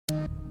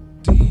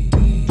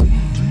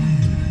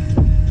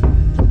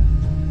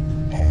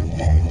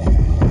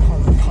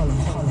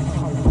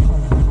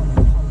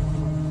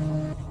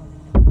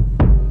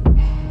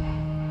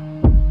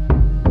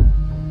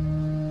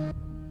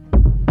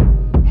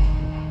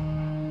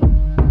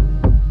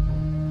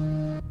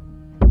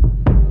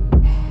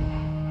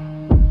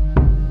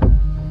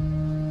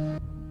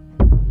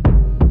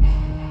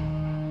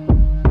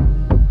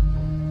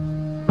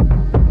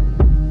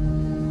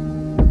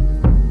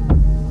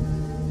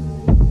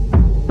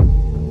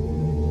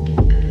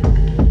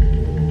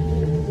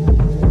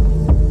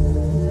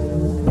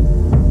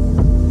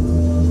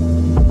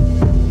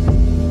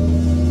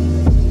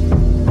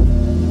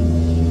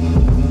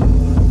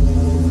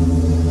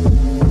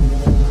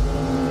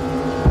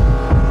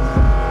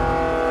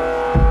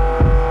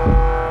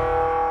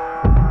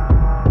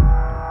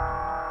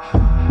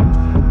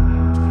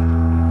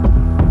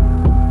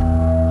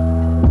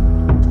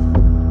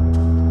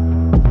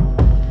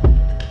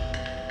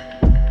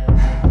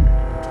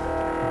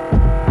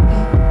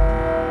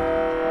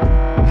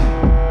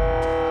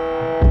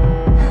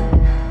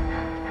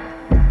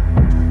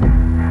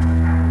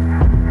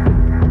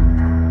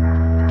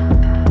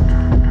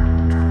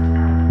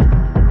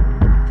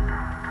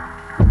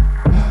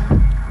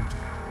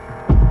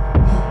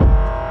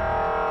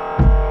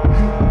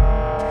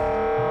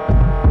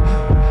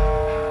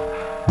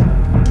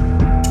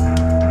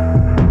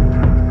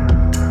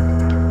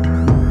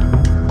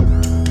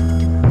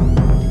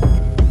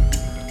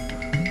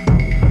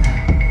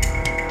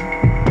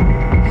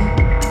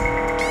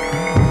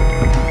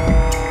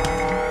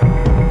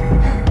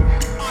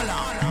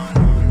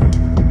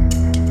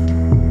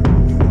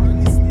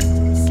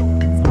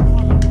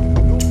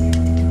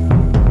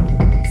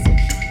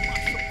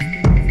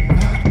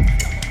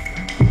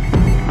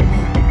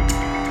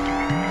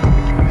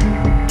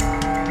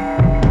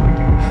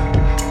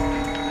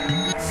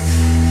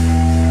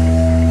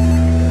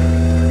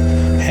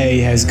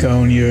how's it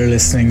going? You're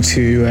listening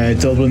to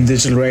Dublin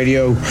Digital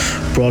Radio,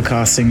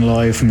 broadcasting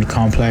live from the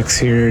complex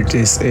here.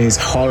 This is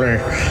Holler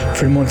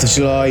for the month of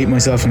July.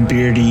 Myself and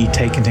Beardy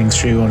taking things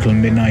through until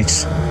midnight.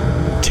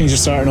 Things are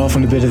starting off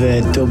on a bit of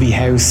a dubby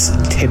house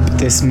tip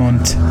this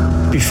month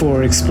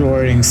before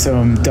exploring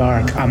some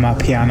dark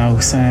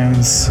amapiano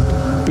sounds.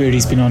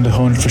 Beardy's been on the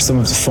hunt for some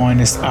of the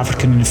finest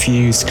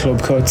African-infused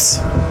club cuts.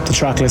 The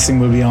track listing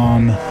will be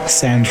on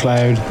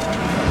SoundCloud.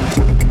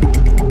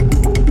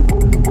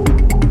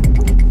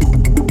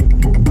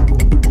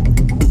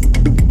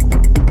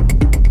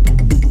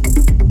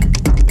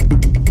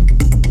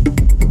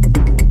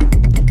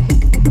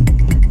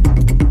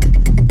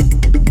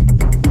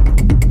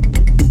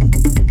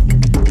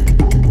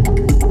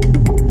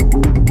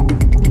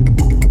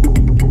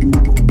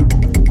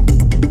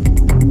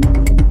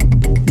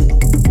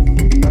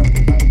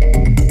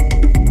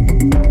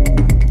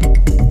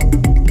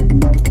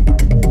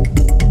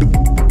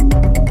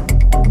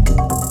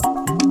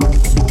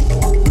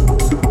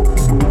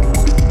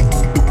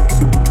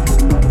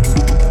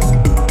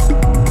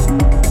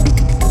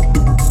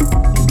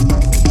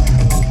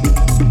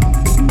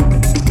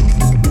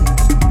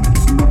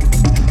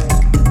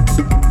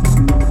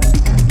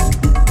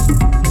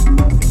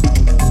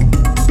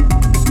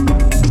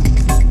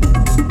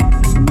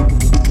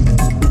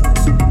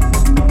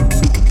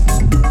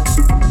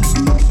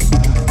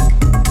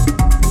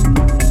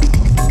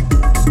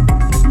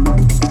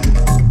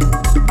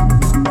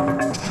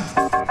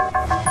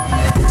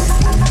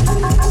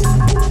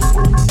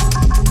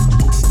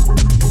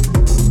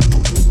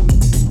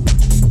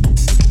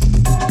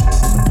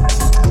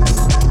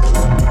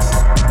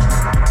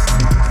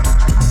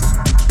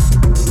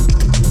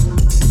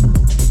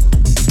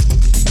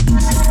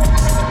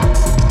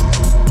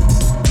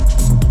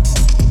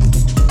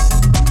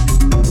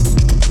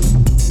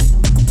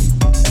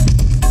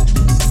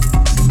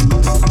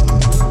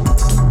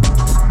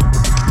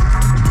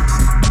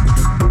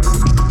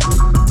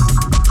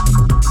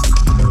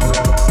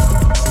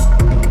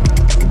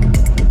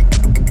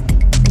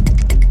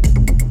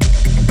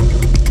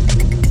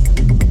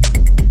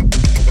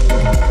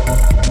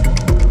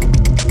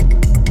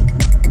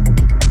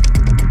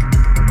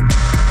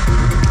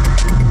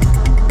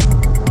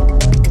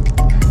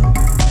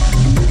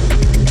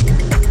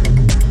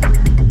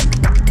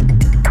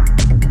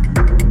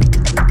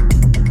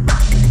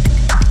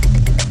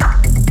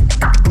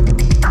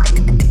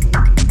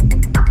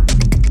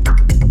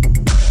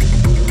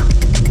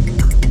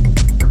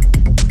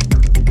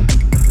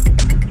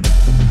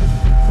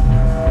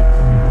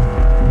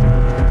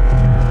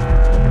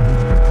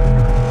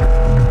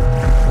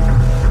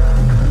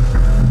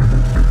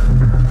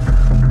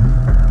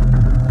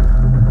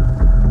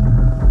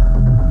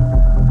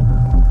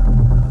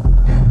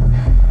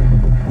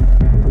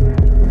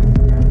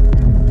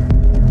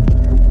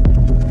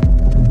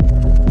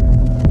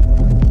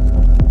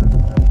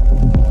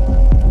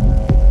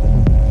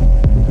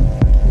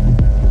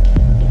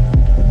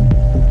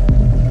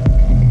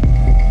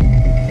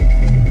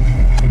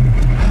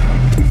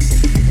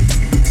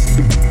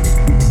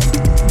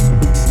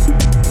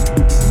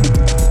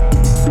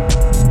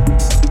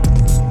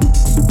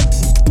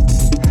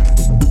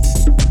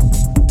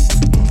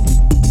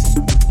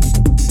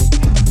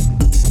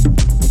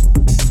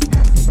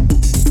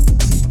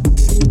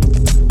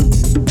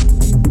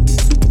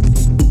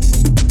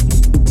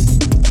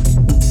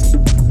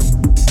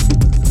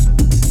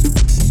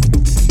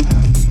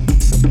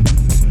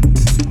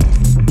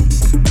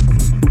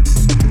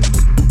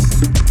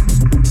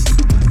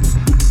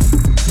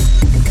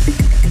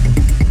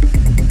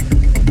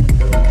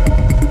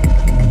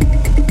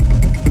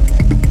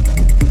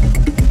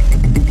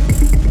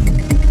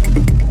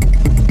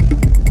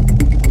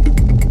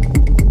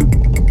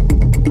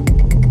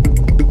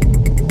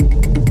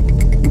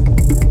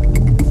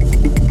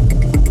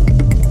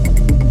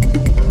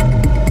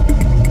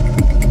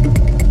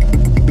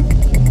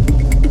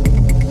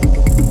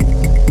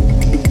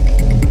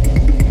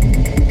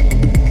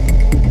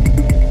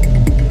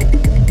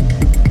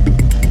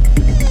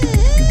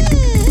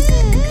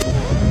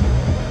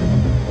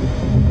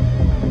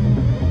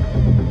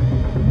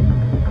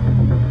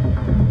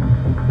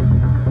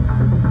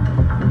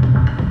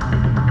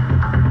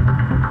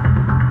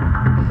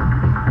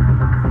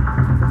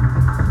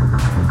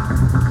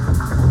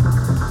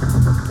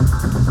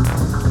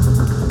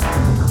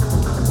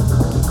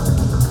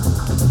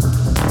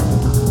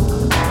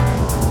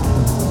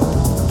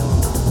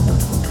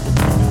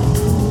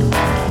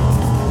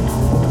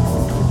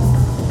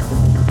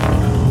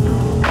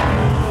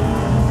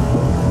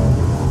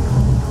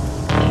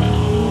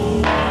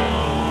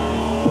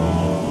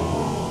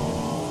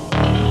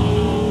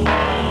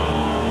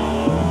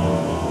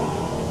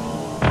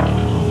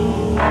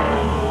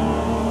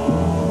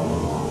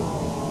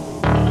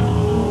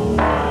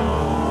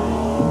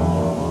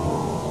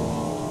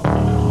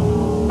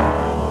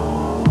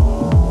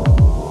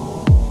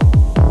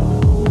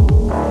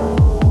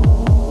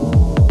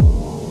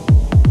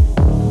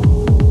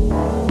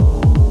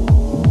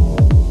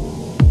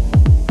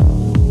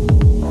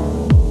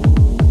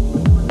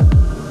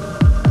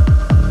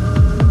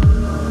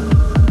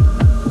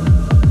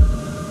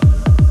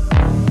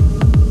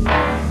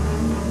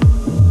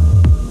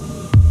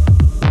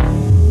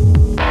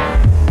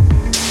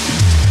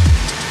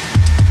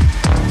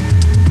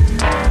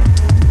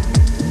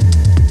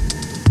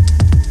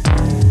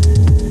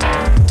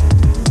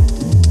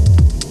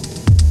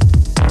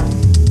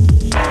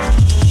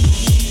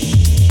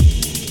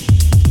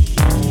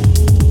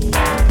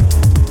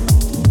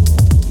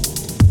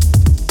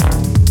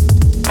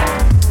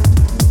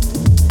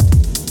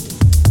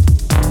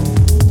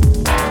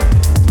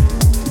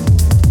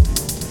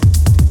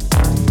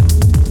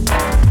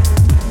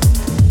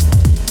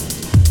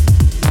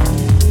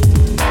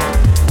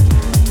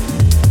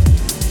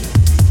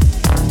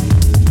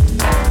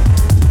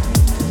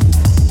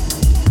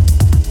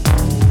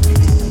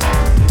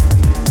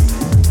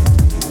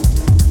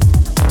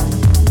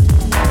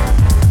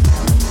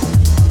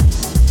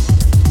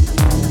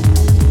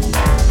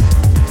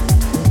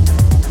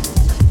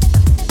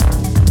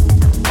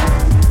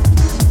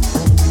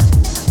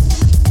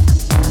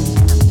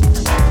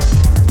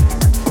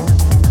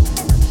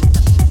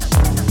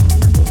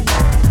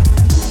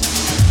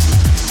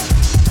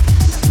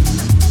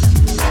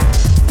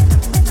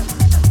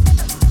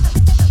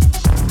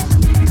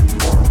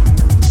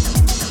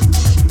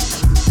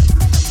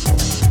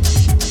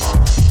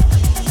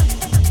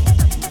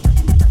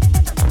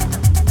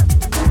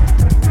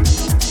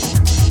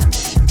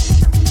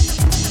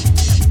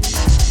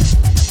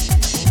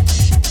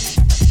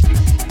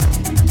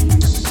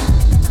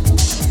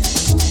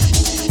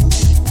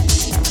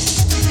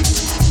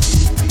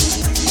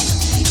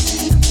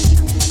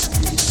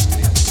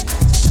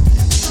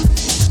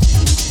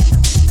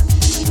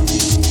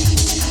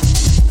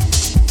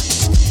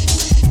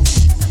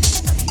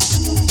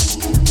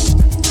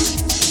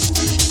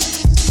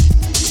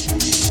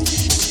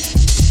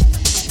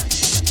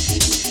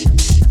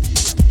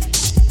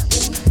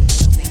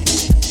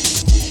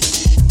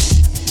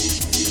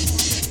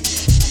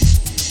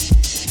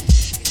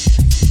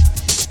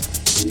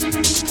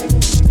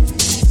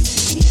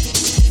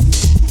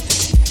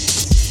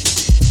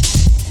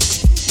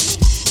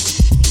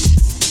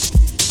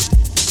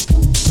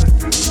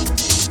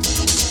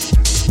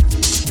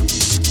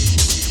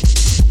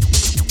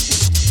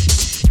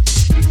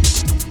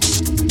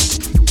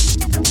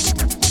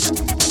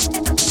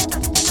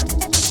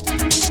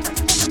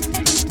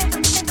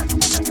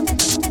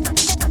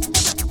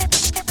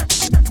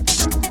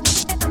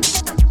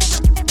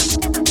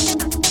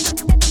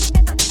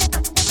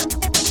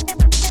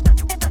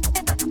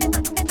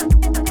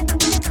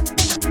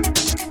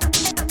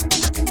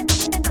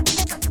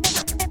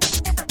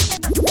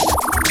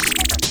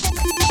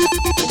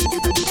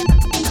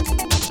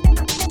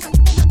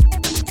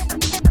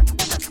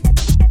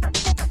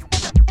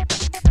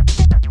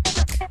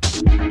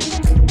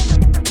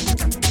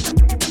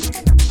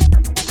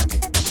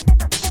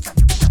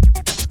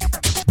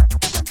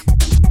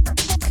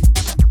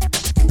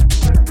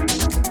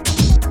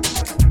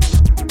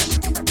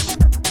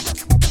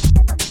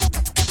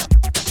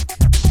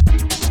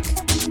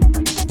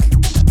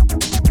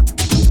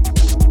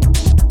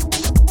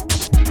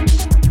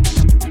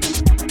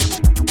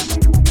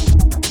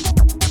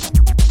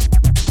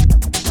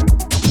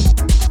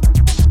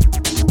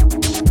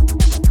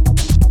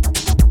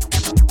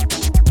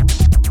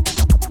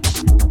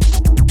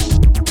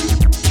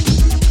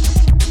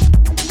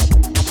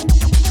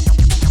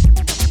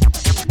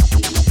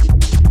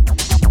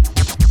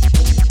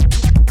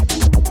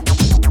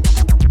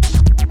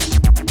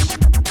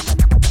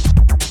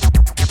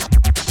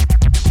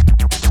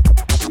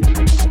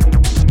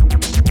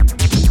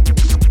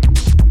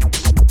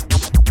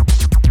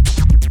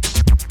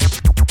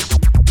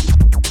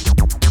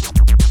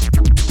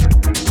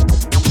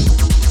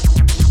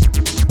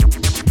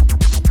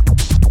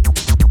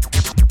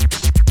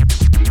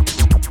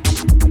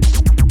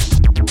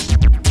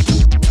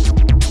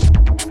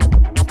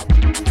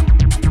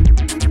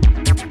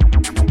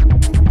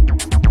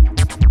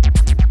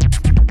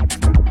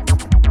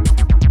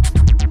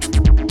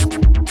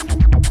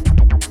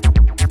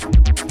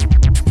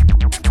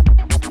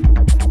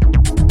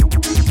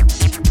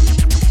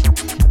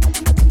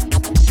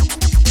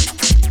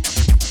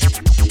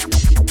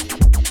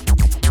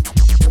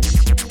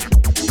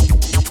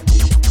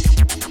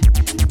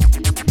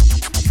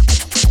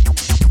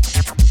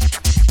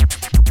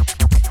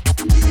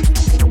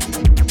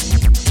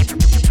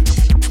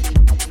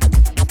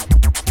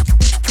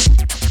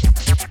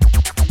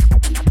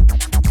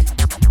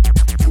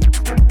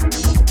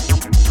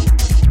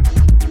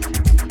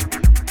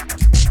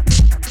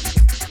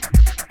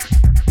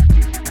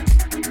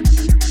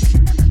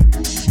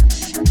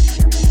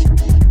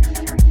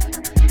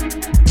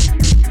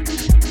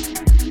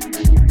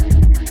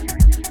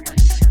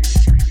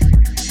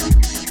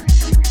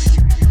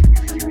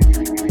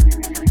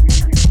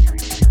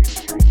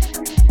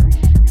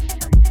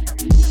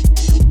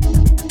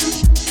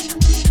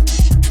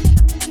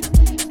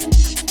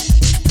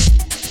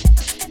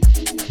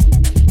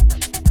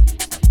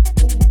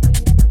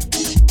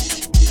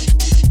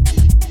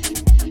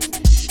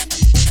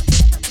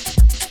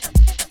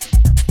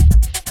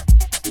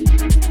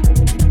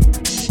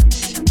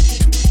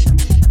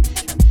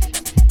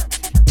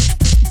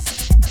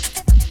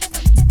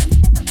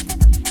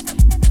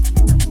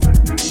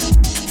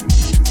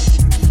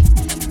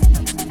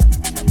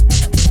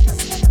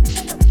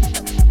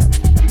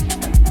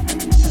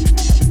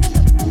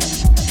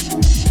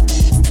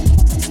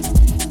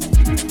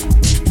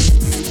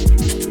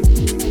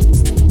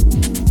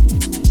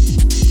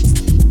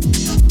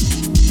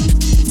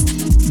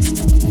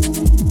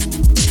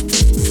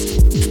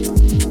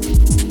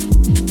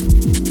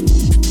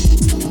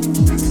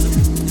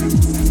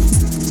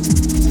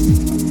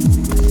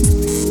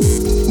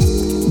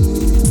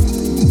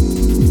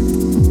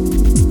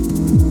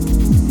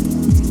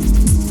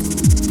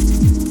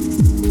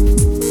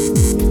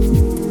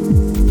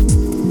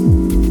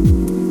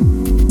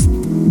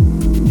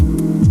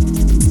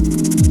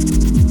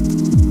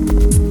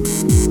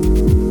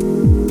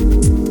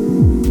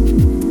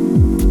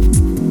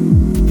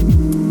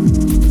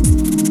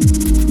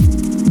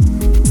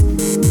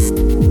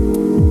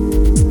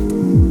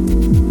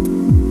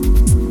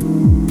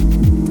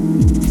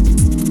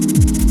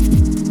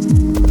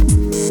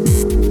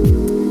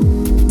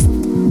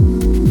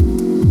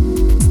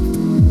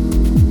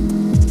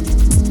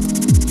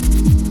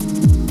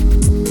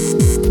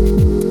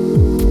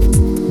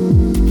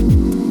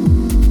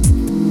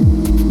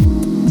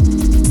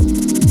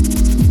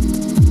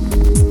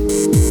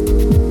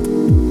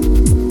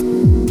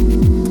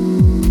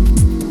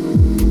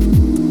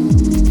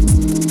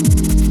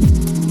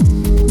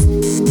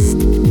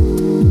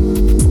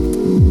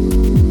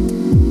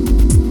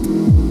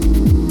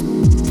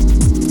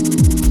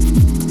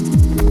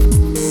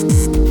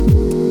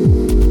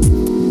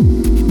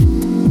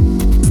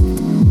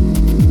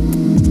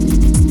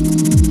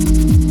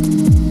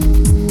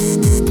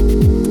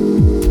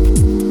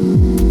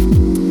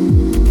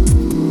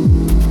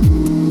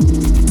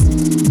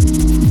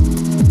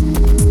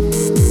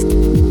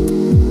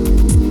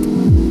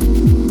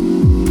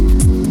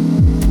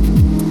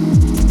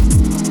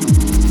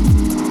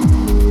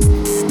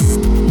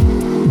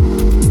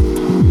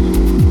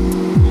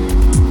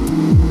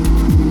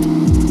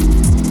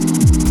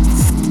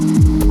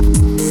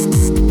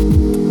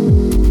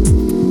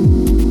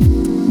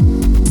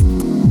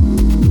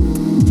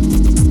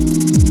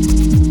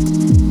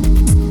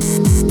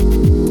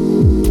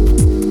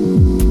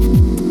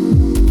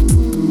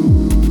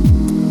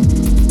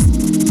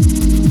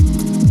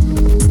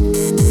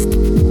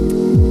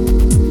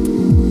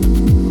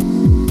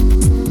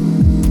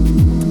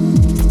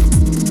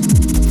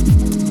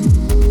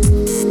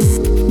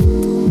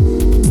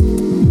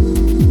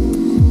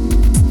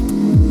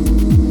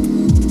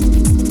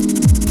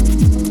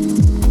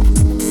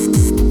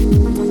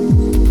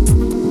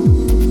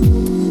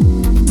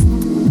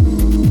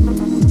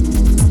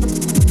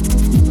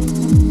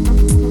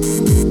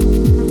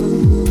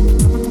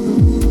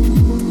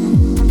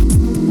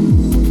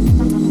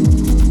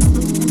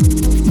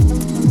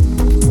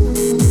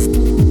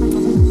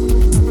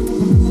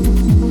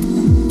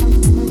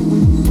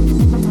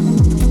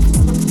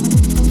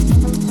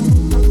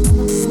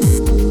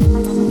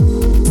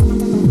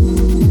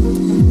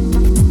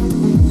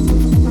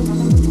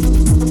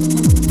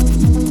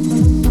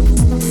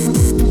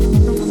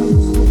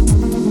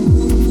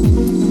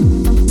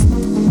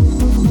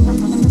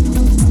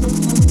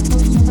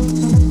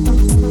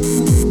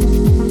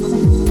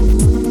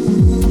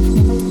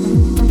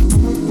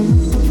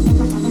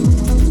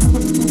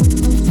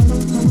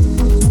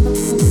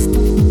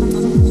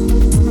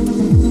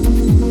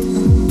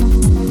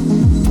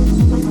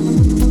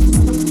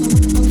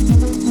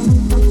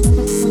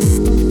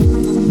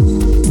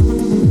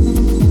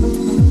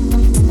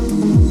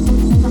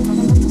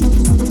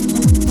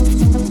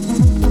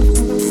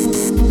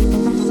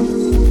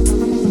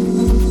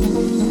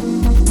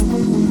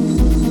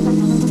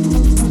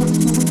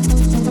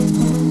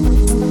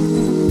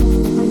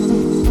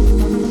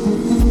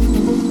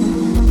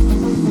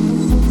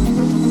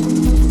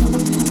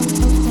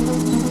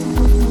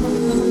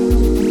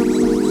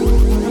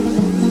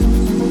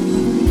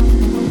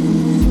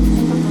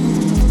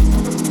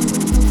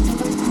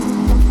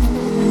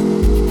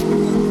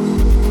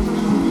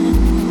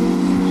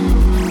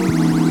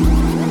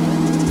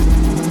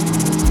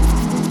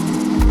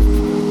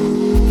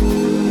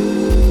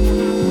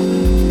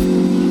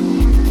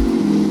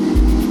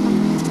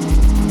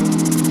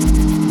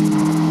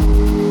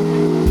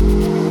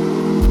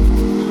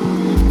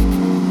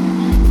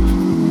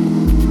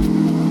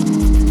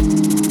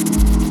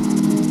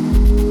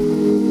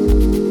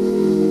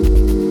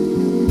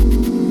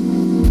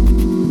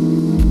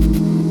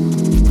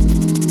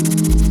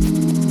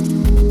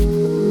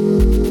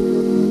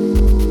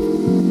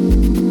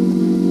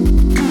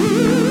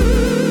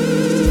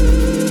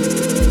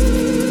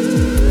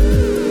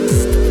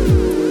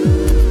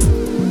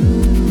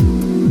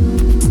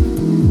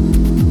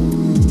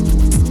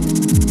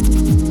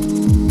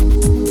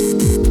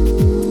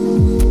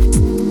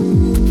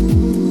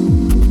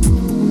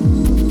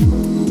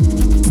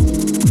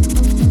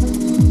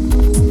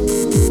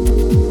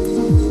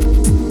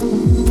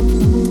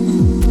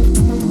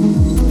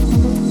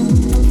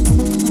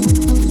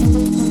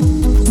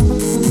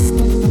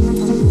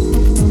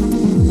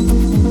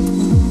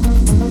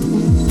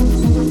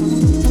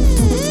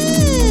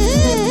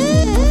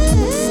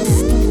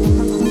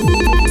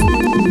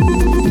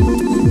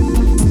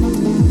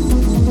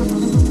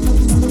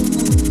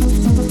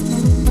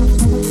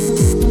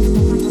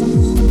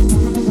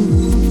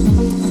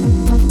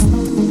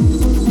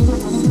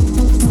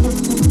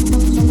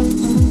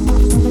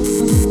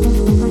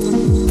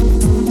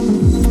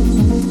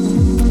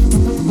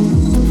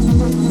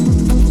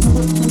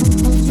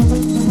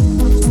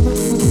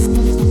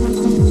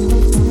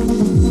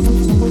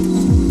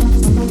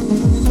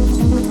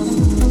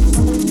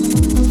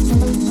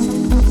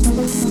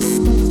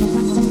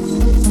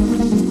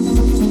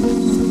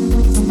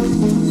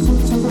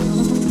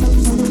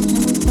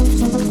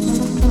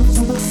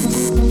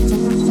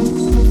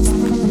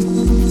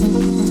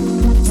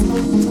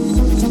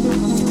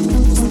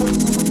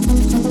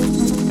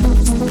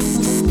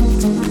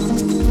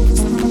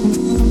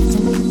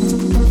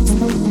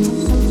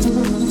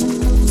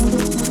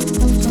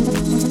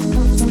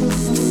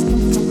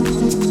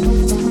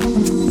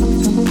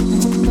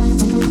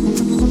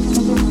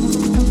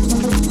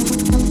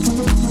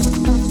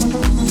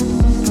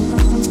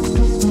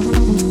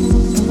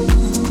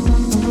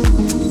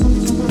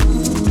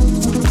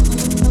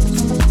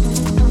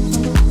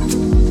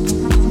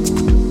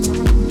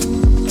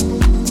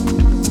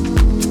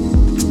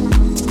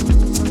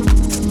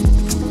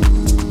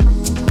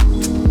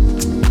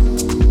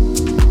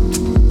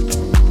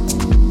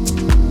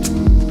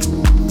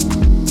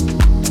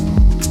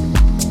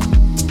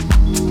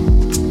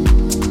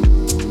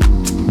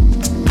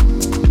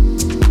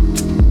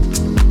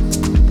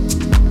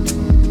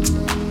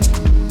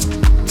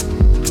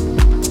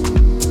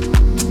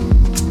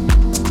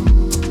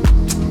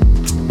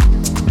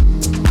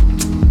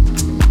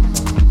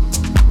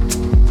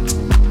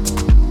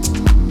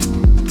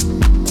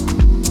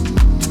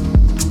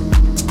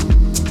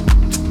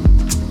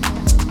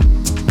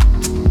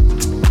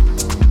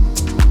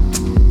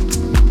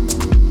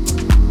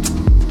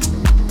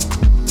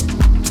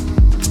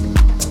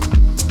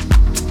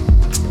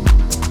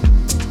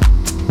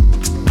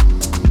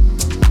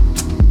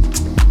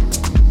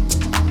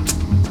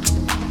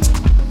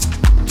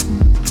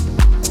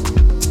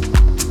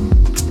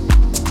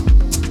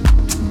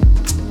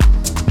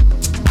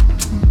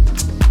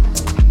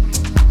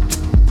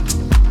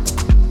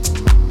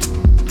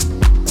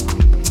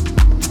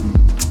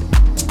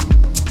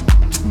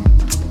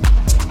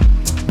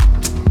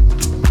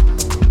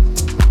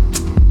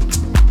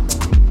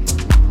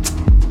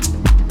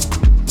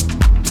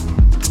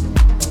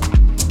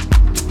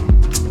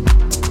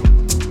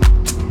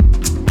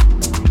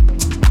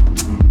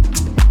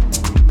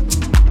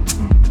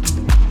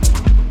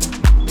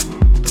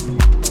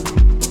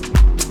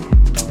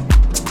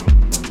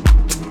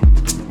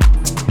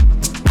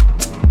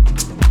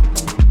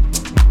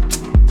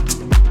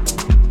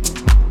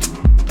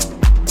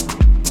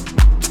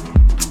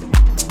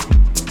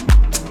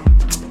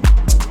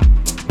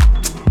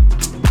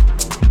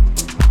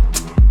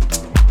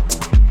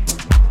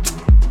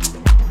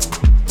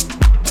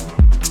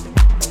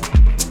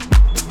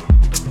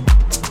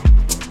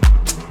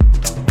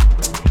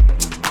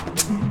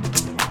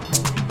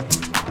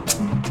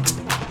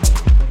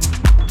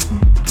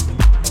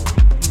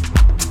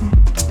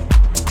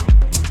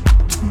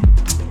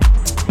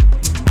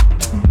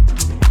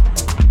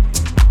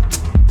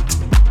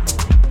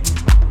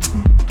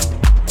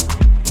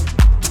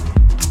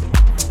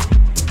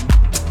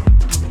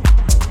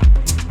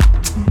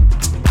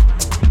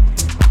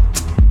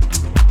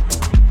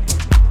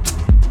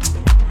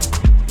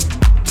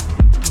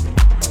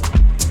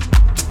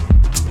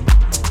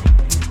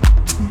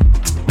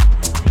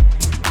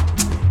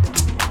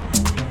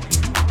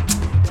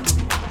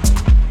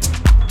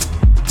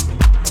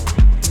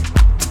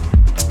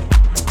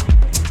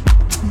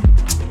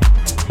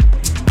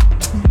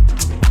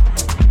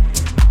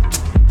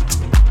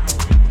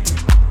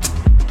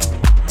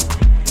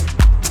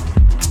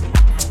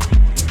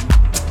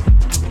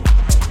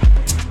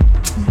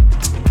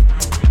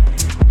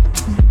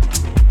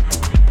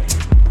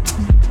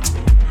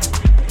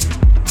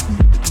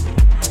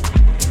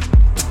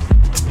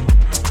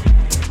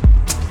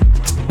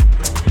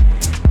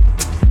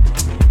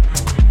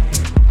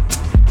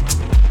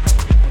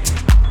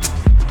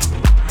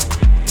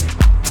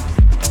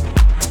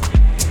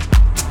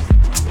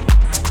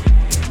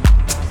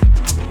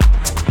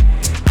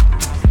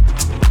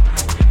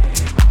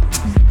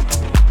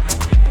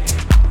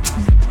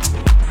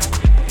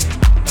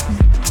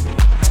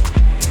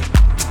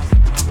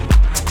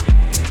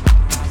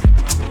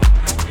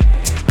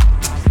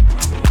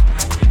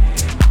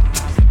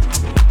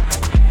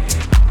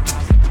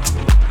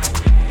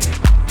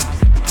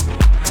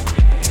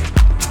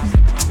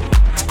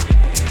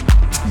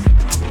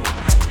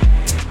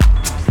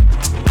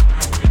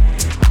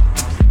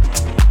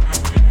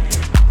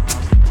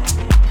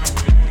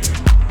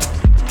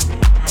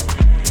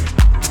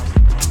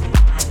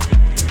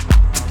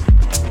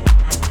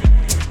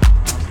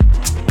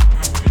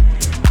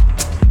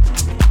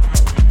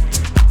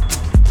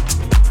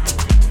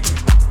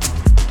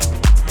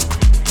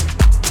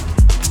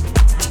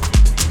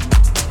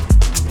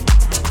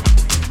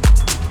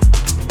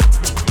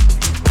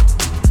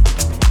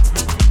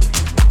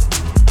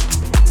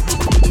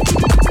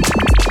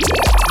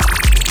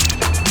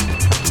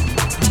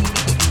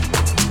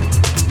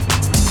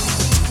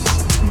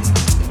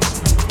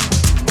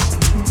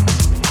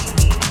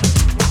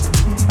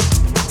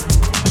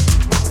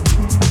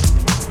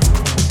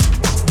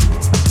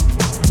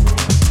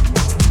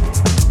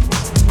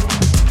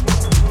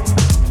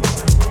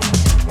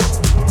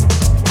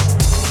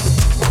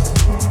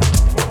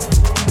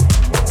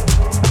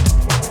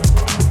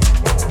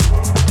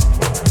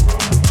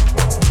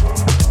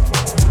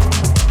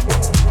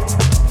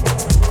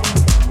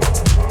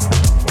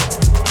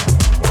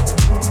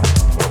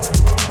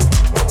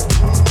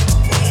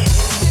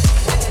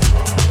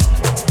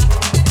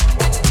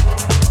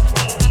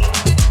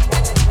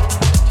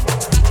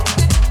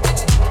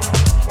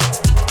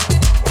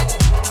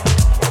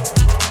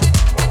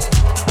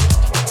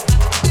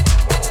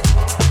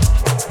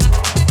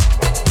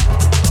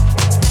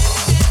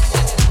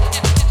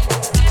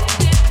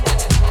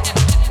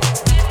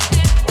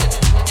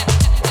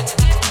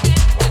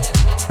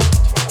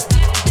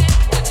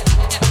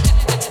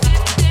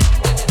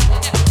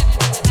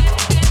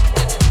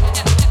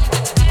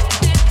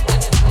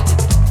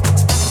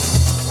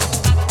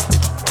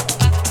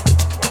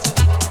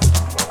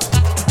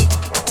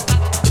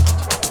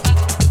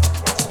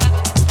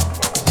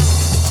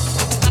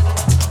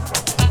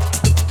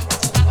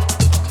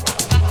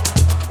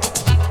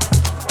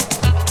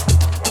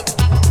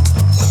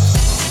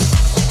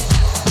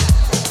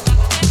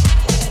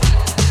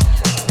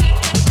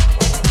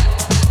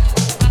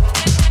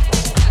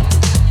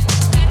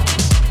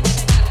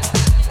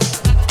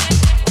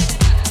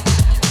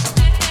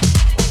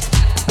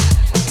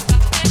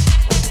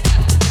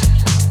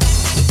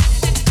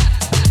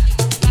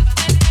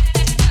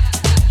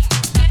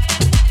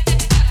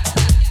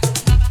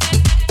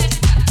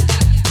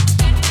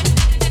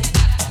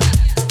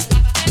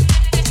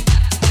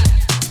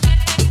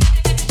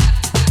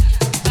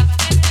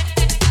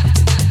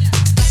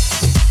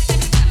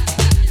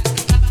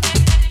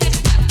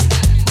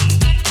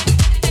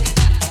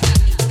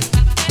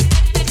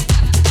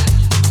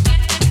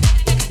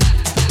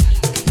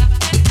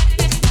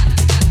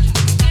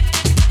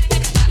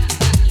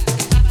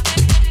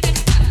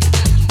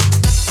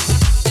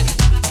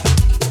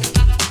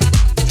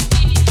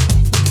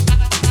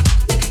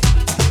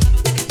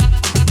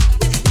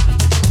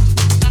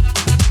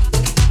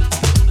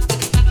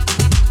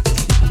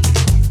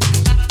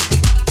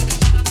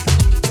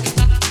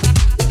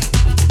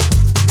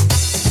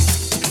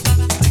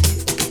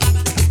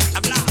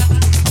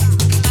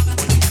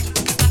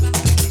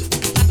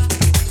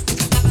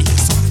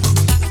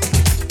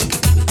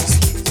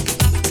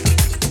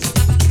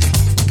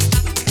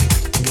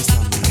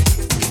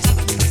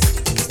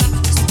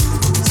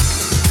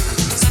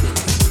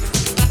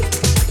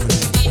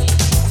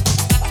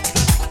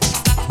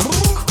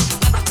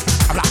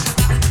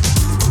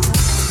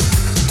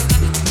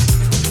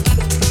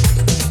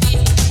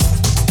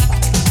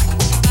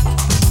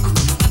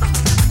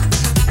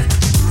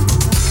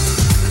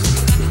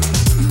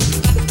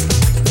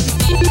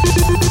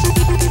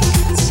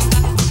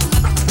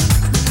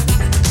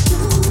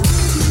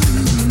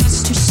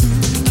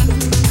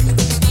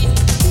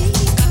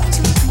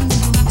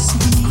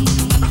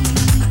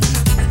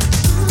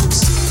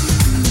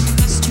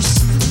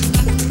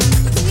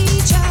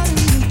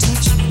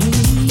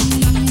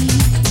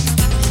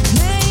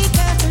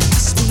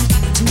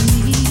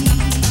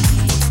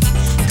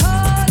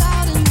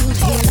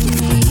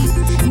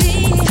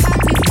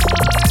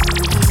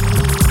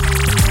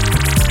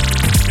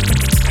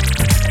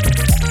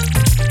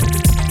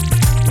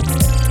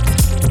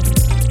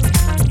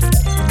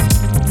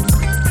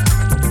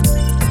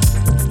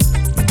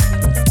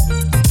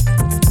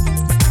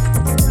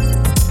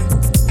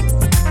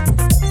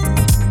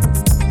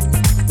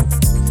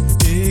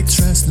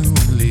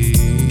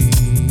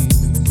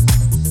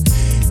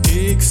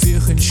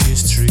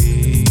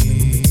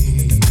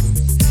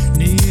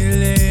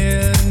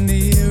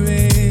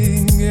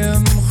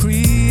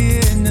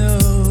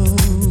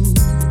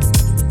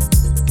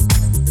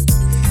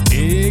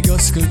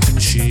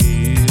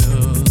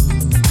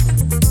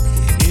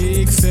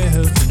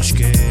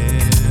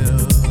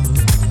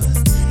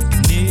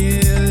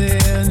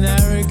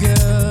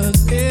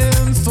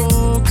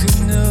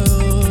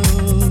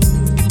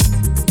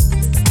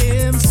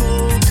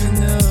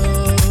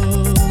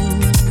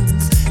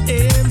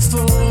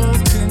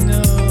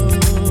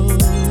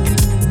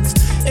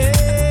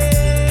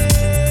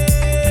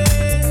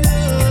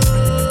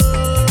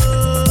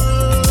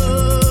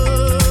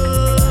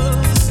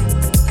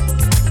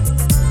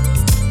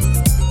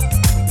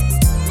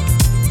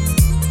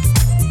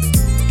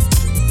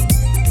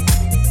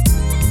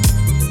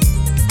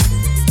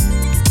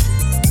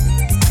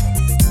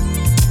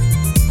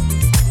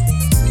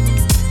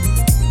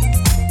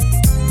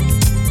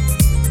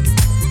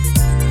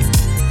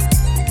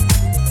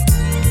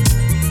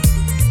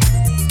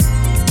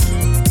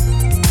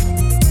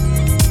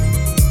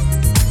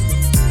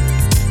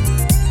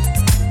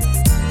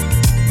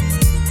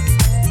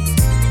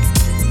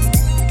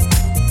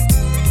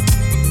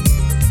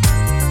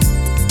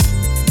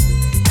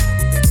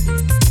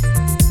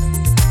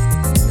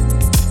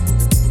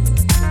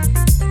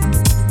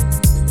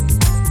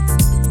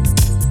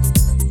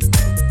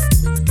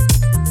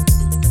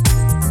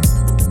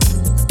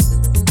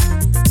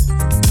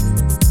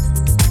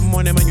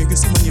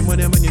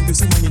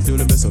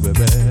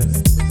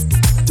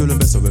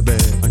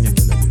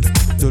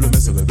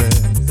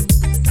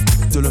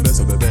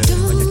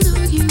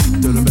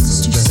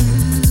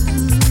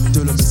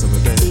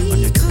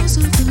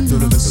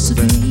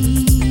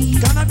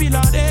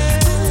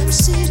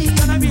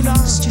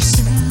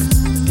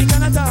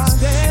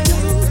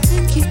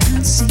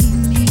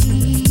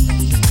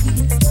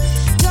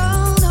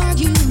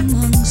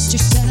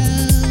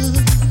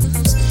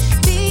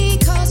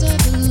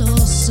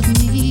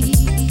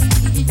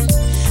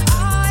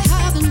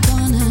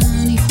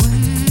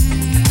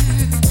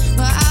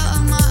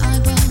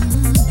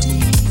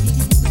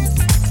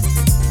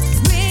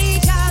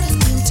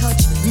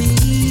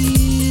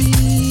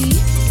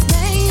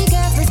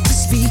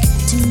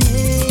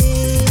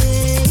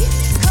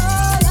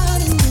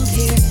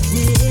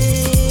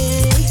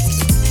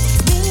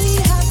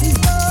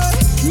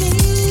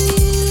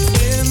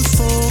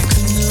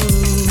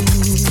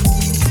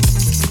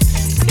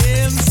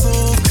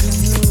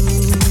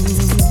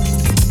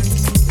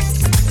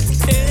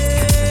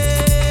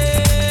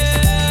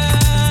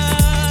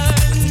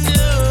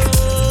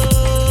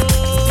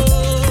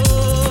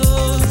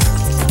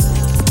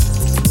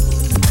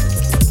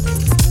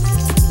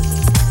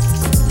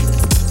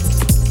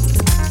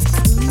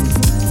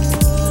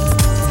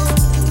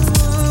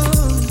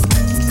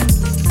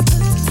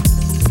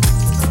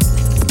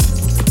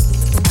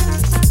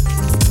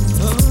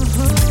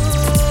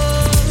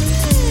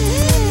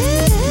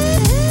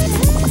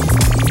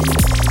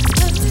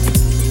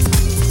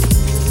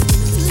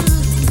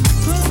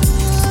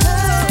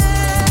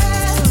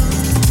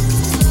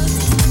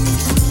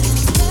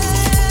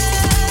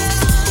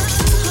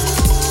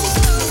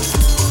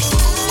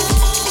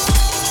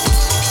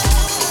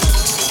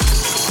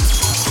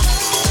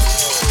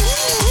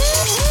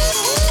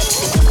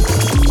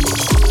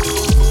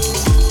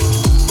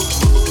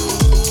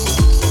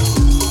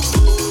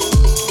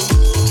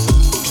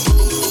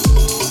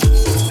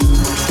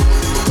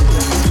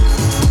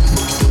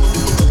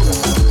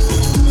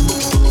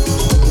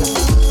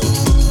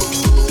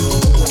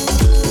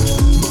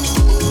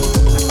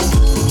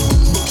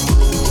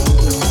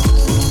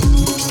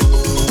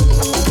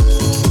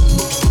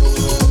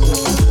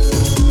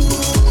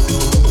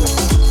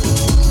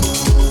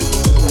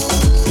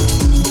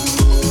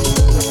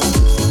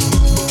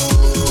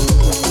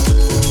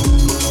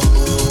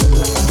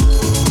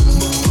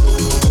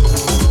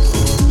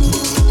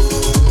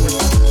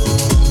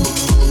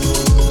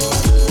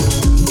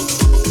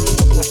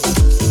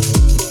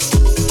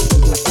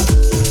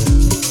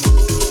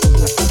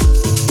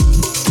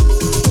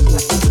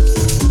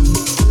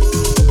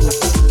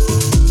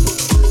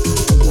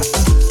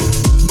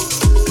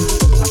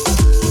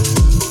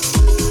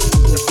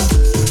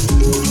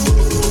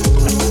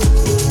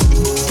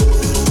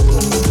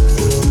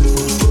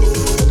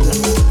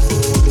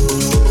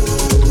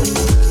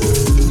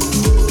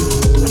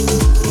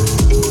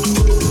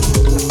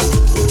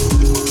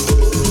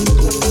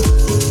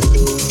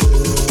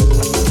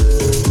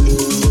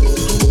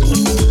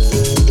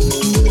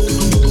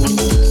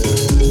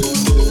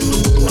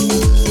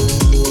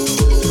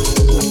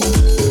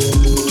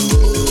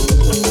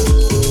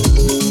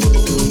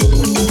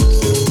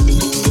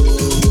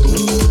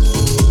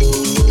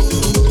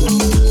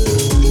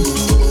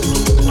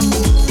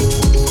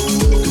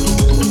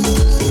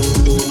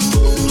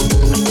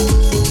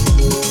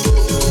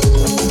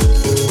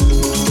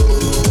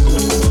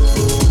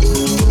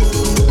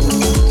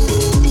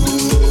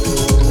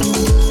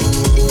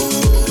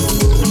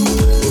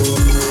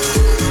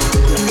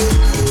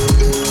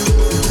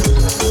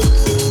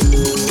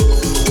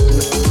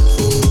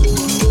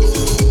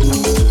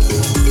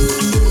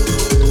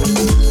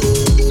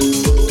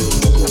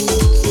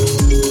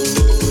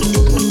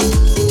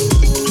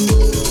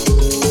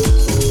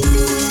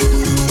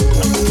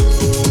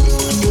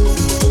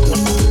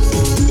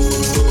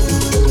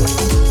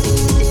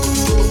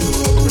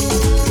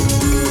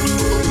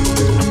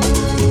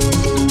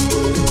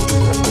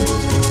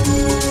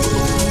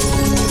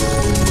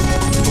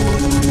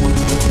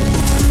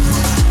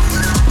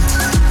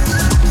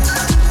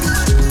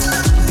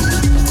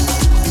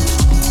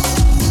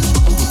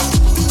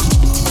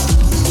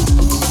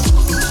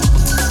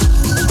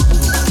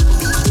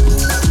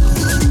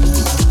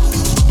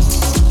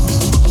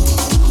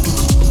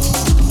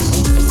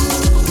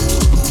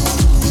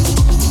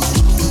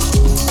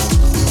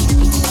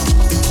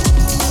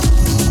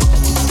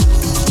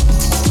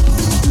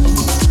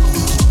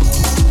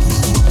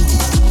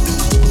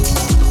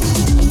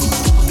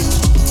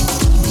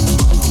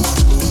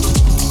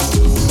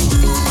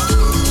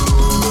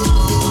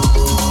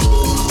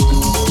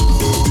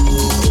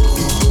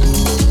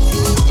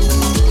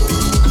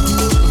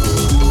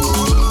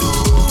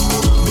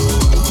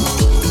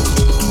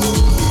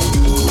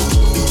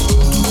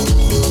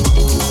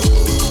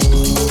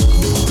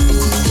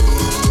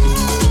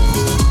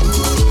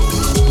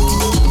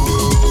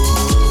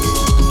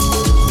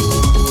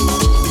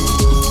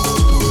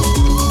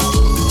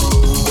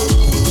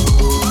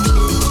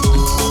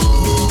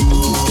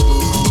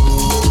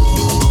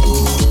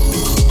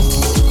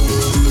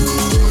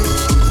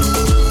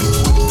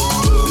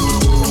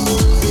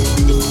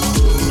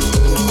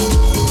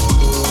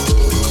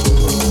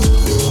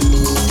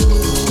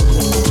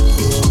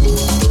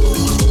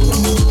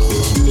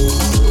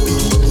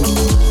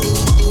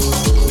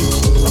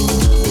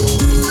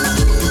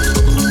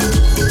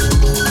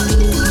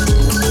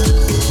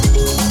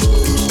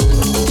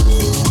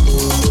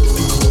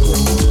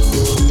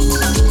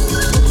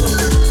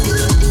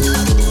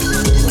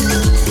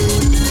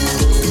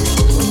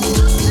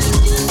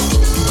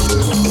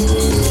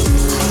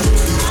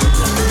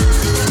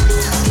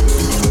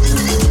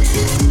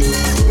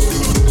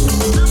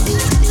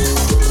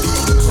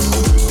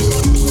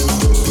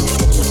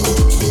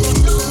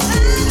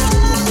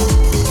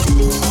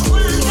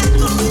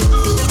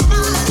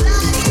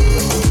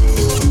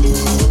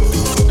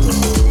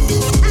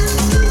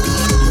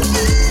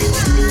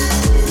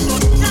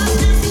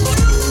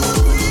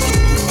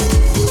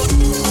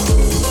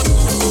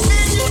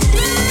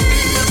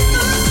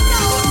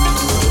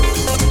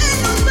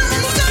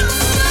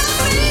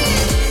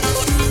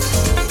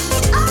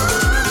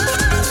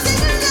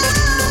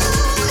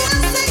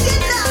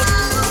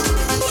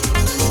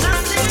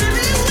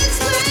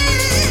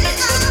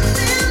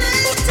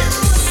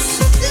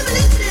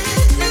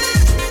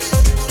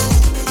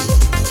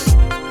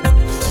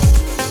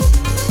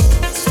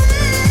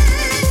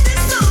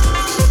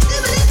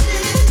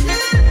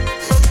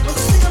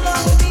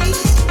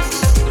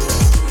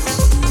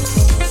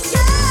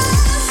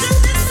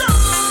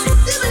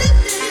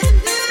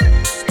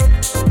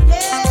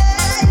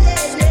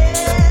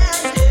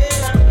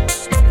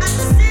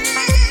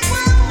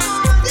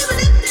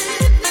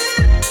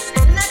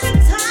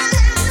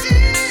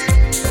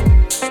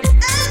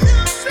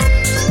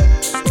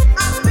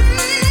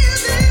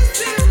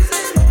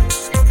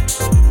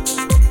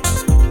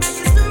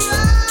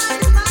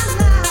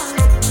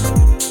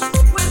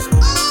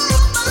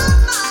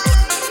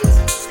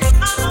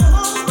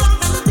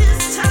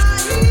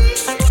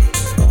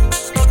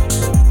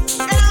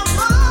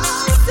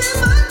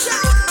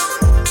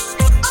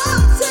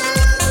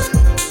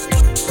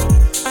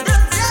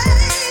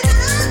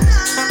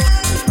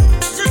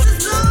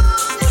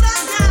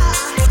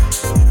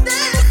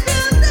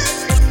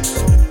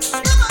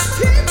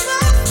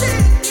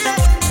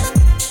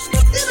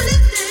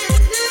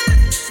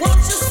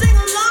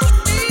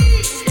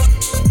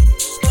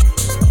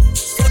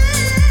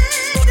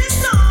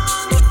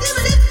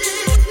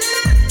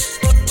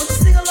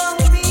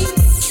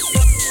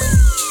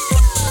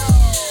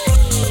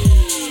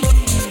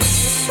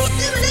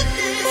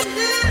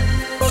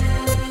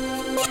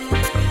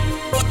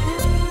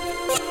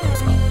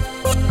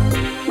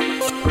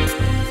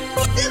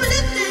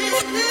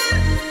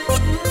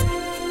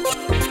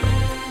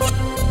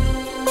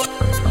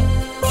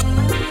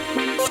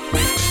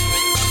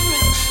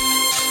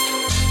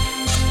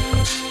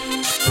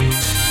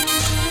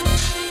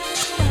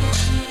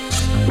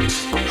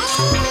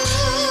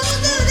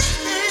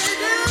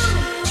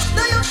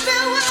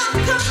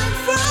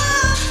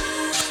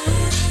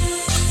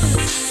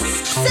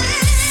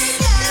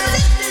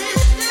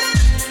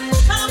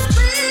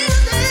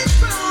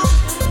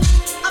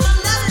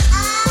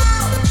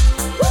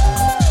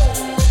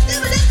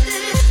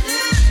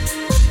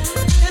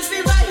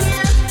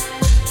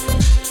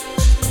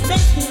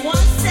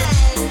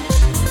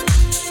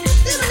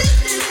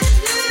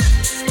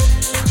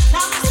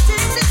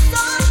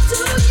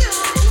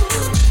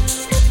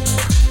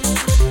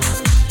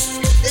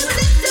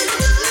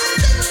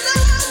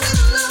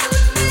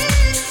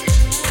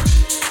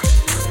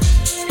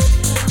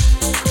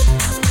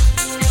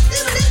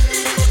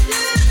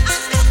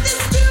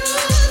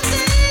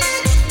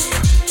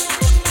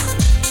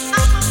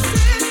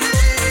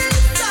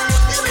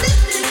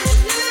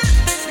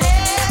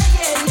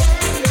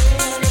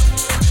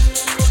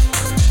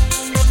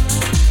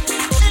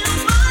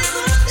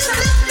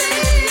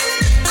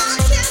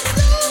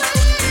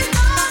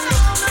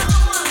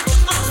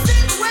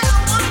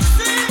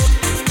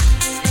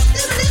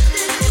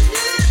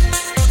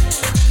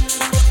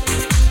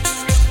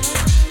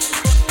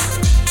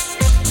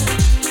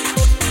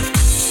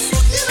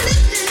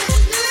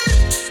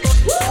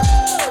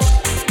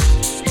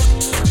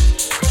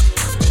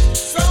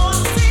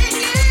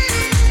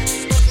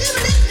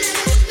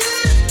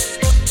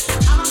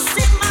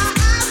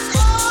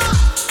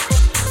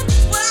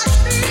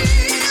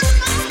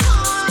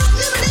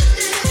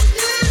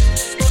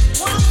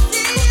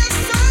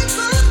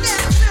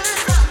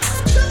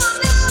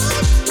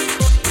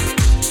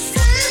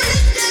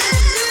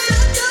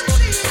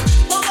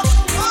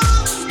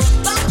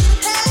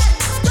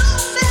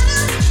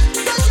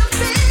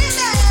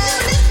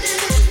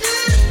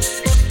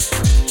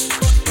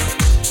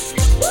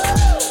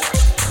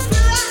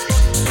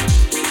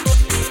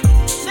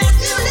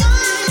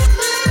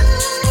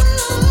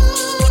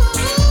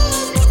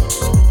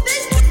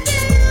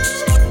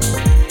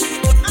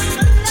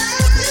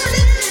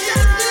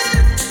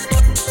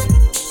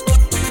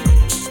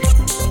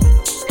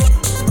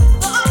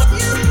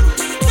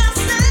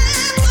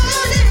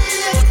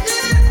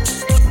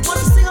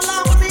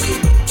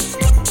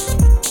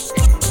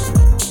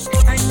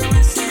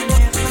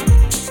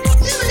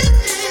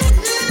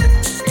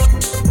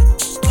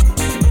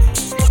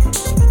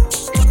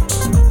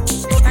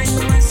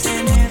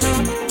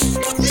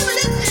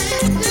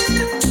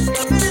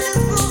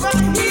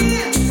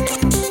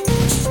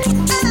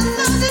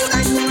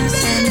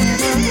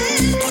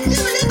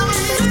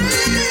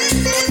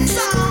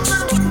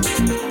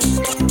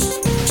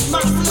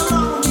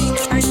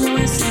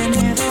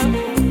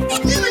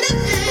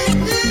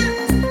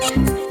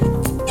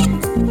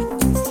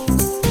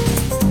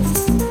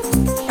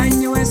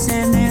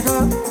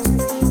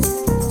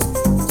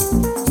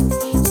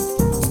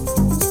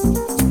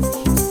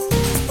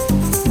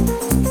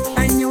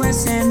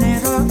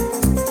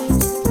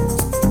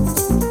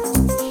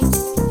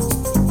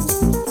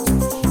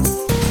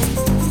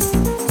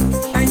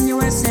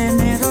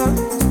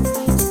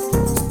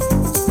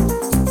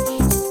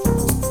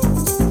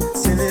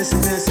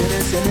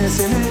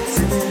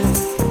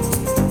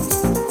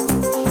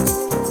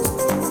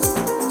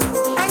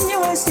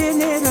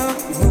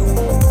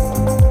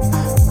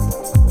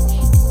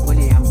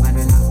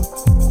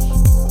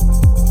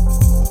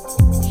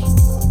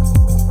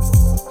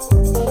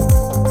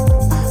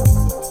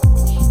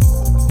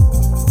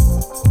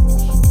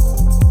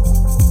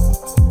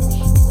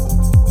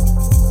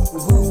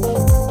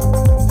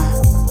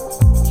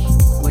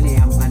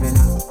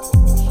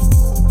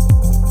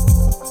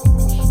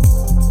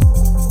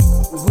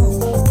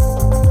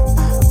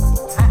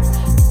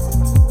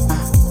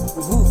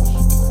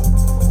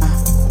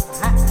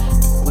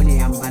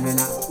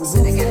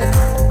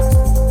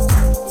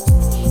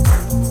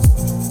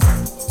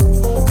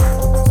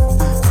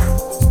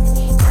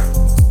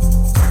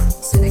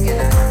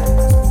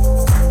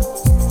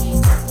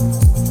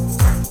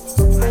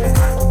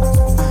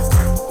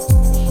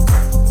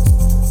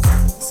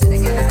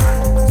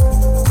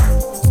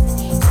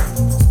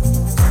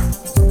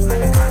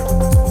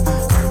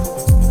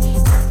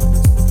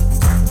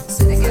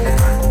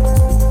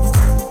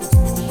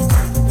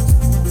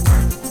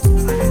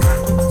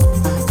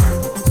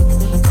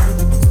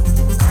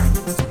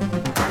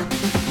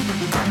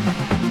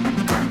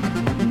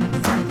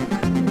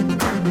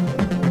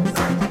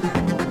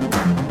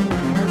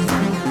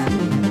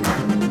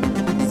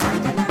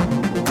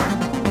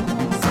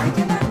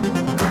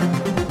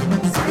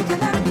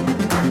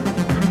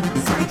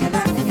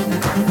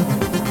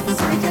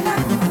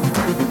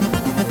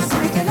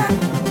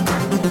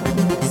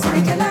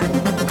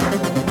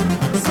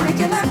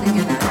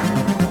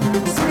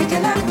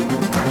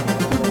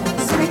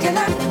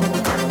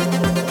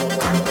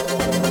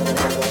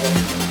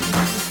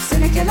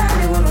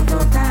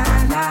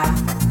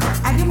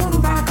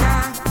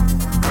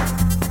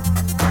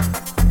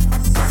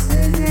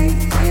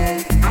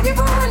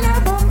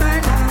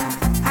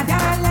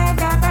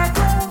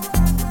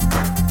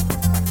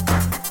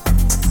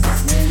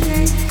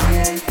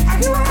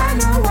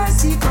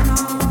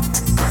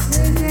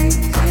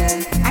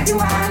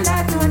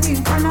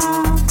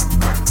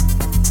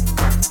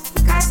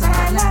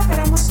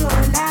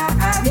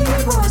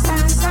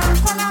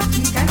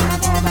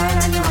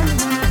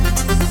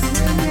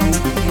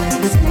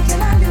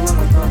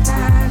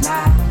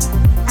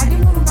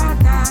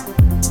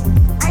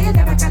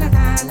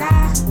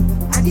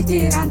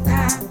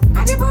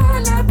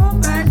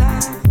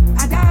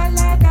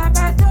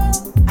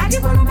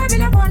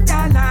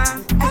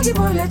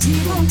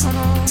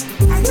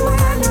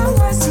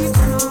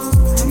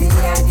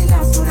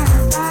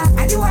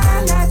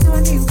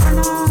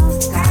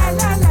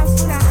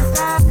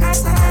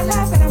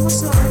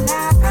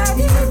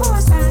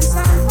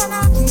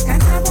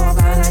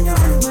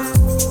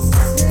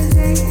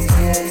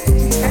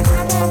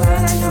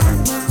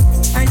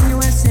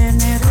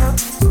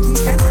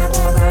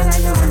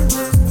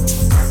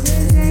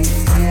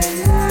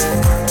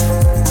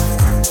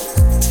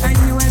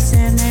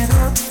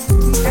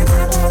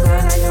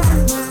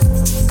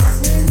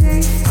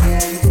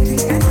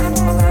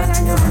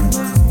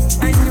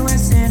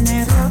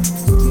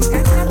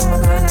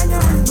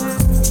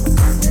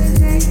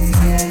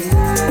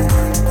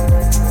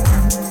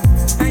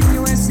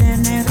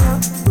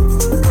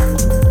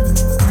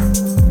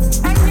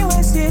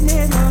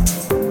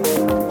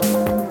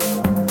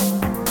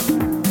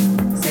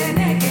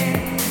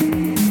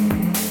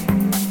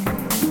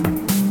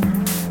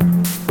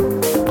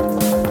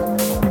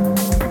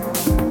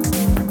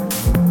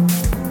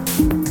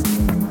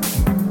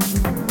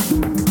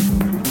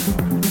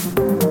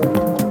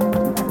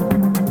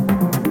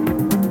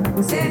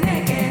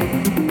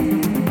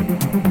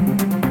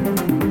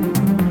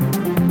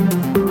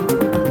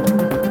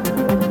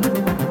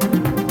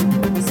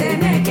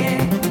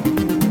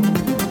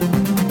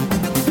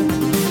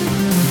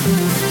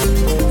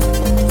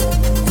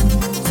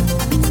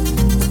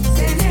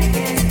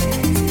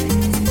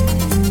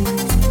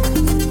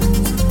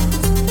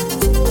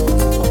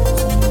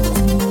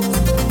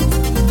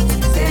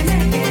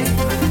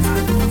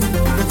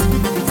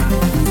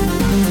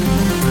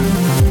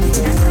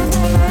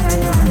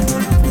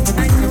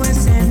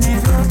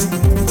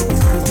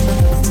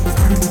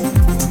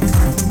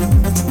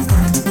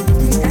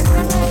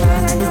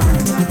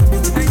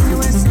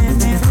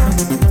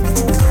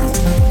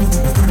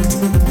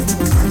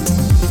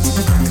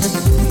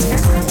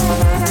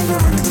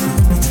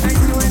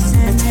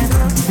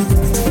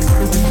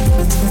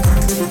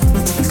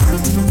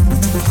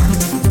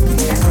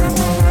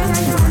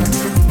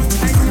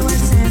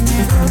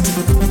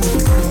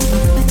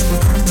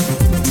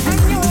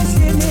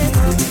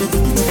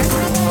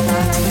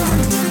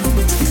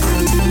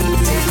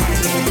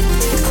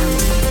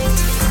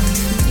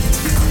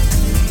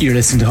 You're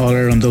listening to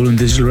Holler on Dublin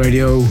Digital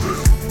Radio.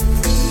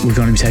 We're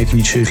going to be taking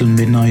you through till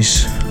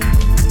midnight.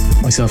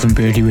 Myself and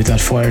Beardy with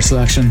that fire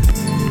selection.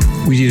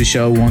 We do the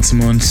show once a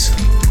month,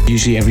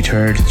 usually every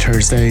third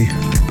Thursday.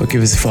 But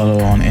give us a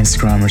follow on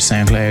Instagram or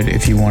SoundCloud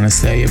if you want to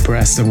stay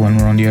abreast of when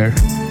we're on the air.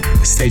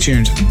 Stay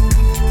tuned.